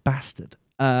frigid bastard.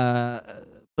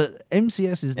 But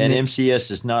MCS's and nips...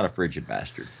 MCS is not a frigid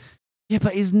bastard. Yeah,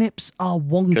 but his nips are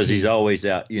wonky. Because he's always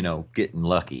out, getting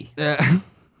lucky.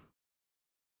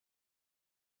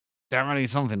 Definitely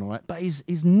something, right? But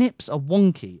his nips are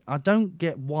wonky. I don't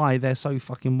get why they're so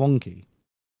fucking wonky.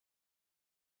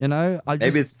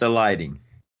 Maybe it's the lighting.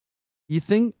 You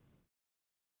think?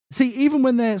 See, even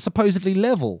when they're supposedly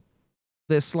level,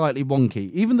 they're slightly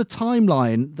wonky. Even the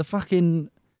timeline, the fucking,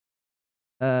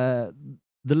 the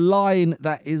line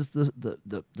that is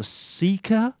the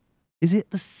seeker. Is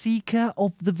it the seeker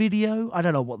of the video? I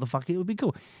don't know what the fuck it would be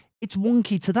called. It's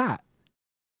wonky to that.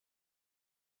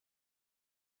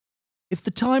 If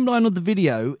the timeline of the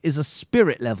video is a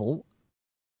spirit level,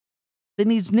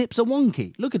 then his nips are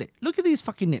wonky. Look at it. Look at these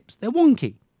fucking nips. They're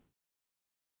wonky.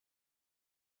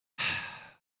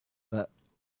 But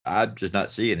I'm just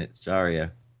not seeing it. Sorry.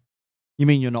 You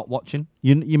mean you're not watching?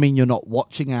 You mean you're not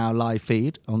watching our live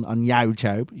feed on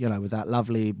YouTube? With that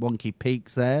lovely wonky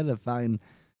peaks there. The fine.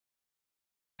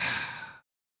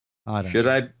 I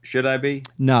don't. Should I be?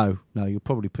 No. You'll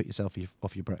probably put yourself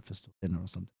off your breakfast or dinner or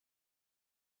something.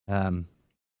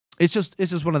 It's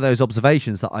just one of those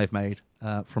observations that I've made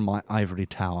from my ivory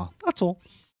tower. That's all.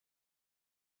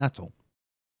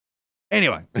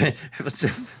 Anyway,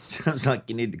 Sounds like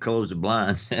you need to close the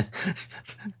blinds.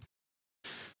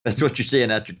 That's what you're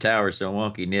seeing at your tower, so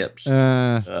wonky nips.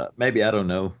 Maybe, I don't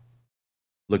know.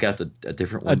 Look out a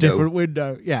different window. A different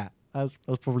window. Yeah, that's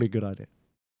probably a good idea.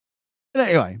 But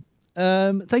anyway,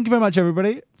 thank you very much,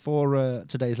 everybody, for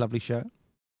today's lovely show.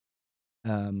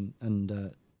 And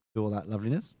do all that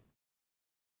loveliness.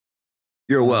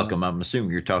 You're welcome. I'm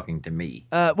assuming you're talking to me.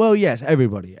 Well, yes,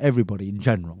 everybody in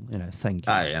general. Thank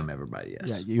you. I am everybody. Yes.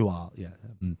 Yeah, you are. Yeah.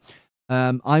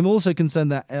 I'm also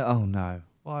concerned that. Oh no!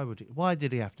 Why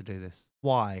did he have to do this?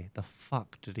 Why the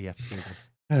fuck did he have to do this?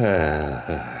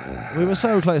 We were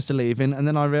so close to leaving, and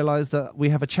then I realised that we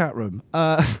have a chat room.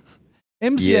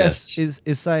 MCS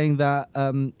is saying that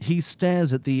he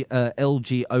stares at the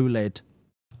LG OLED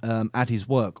at his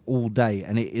work all day,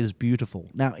 and it is beautiful.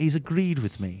 Now he's agreed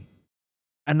with me.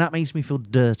 And that makes me feel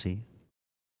dirty.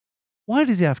 Why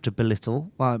does he have to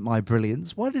belittle my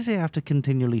brilliance? Why does he have to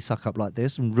continually suck up like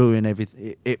this and ruin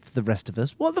everything for the rest of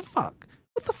us? What the fuck?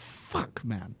 What the fuck,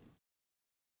 man?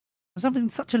 I was having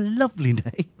such a lovely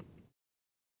day.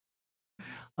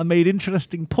 I made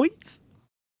interesting points.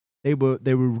 They were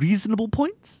reasonable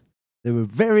points. They were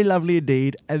very lovely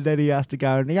indeed. And then he has to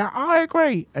go and, yeah, I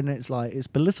agree. And it's like, it's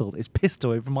belittled. It's pissed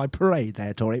away from my parade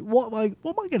there, Tori. What am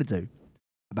I going to do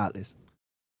about this?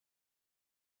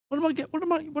 What am I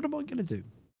going to do?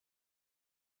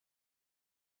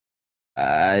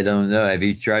 I don't know. Have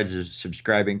you tried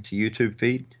subscribing to YouTube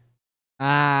feed?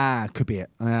 Could be it.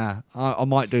 I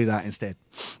might do that instead.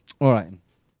 All right.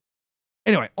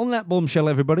 Anyway, on that bombshell,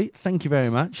 everybody, thank you very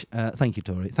much. Thank you,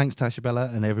 Tori. Thanks, Tasha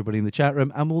Bella, and everybody in the chat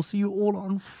room. And we'll see you all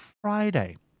on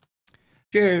Friday.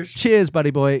 Cheers. Cheers,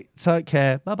 buddy boy. Take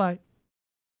care. Bye-bye.